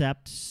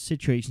accept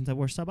situations that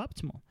were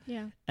suboptimal.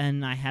 Yeah.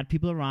 And I had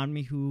people around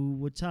me who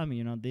would tell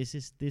me, this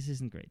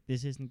isn't great.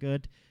 This isn't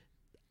good.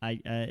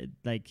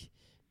 Like,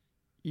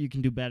 you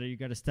can do better. You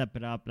got to step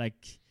it up.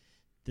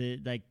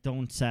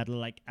 Don't settle.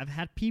 Like, I've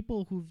had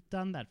people who've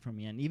done that for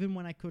me. And even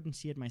when I couldn't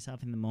see it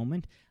myself in the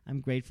moment, I'm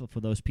grateful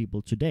for those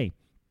people today.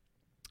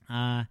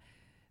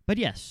 But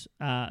yes,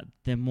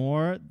 the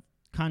more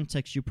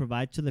context you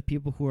provide to the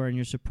people who are in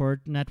your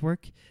support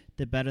network,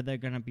 the better they're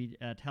going to be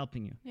at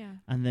helping you. Yeah.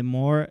 And the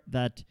more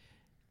that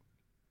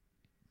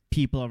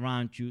people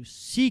around you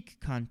seek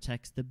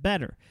context, the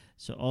better.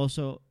 So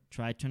also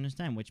try to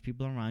understand which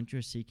people around you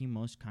are seeking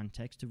most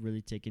context to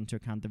really take into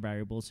account the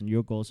variables and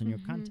your goals and your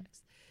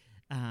context.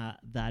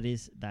 That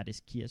is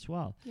key as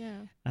well.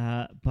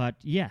 Yeah. But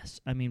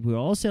yes, I mean, we're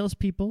all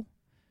salespeople.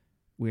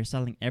 We're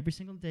selling every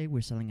single day.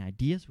 We're selling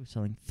ideas. We're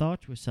selling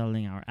thoughts. We're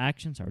selling our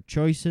actions, our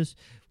choices.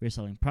 We're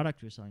selling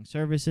products. We're selling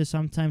services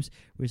sometimes.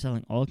 We're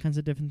selling all kinds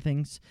of different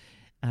things.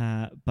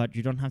 But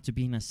you don't have to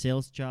be in a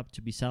sales job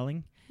to be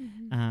selling.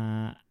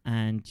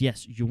 And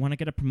yes, you want to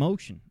get a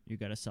promotion, you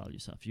got to sell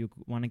yourself. You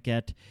want to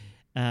get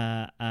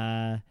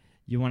hired,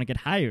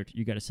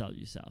 you got to sell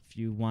yourself.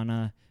 You want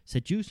to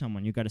seduce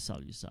someone, you got to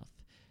sell yourself.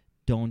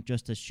 Don't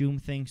just assume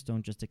things.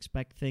 Don't just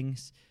expect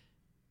things.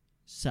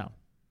 Sell,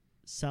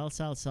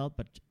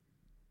 but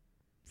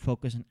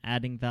focus on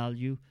adding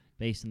value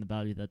based on the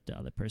value that the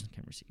other person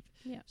can receive.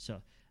 Yeah.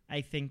 So I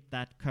think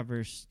that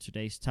covers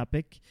today's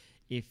topic.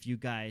 If you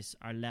guys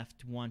are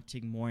left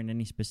wanting more in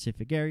any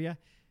specific area,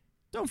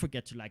 don't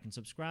forget to like and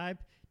subscribe.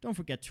 Don't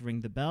forget to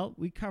ring the bell.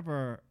 We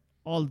cover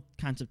all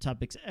kinds of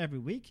topics every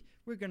week.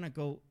 We're going to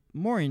go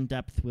more in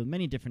depth with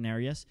many different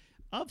areas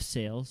of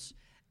sales.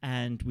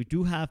 And we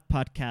do have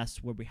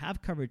podcasts where we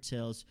have covered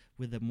sales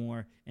with a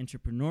more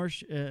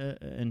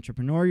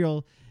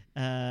entrepreneurial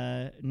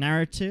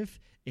narrative.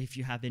 If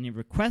you have any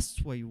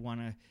requests where you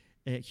want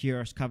to hear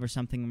us cover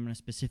something in a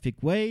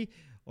specific way,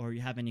 or you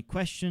have any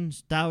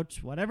questions,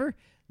 doubts, whatever,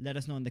 let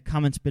us know in the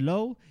comments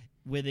below.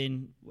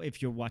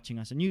 If you're watching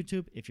us on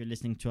YouTube, if you're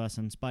listening to us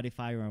on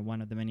Spotify or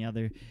one of the many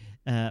other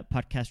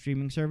podcast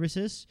streaming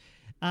services,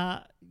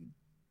 on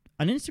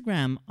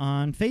Instagram,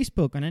 on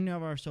Facebook, on any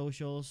of our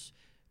socials,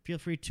 feel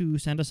free to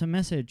send us a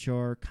message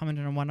or comment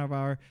on one of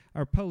our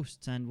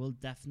posts, and we'll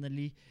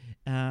definitely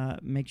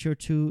make sure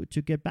to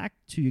get back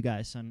to you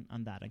guys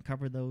on that and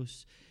cover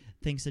those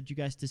things that you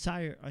guys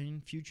desire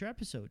in future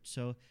episodes.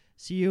 So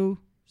see you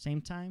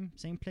same time,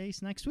 same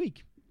place next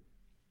week.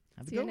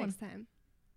 Have a good one. See you next time.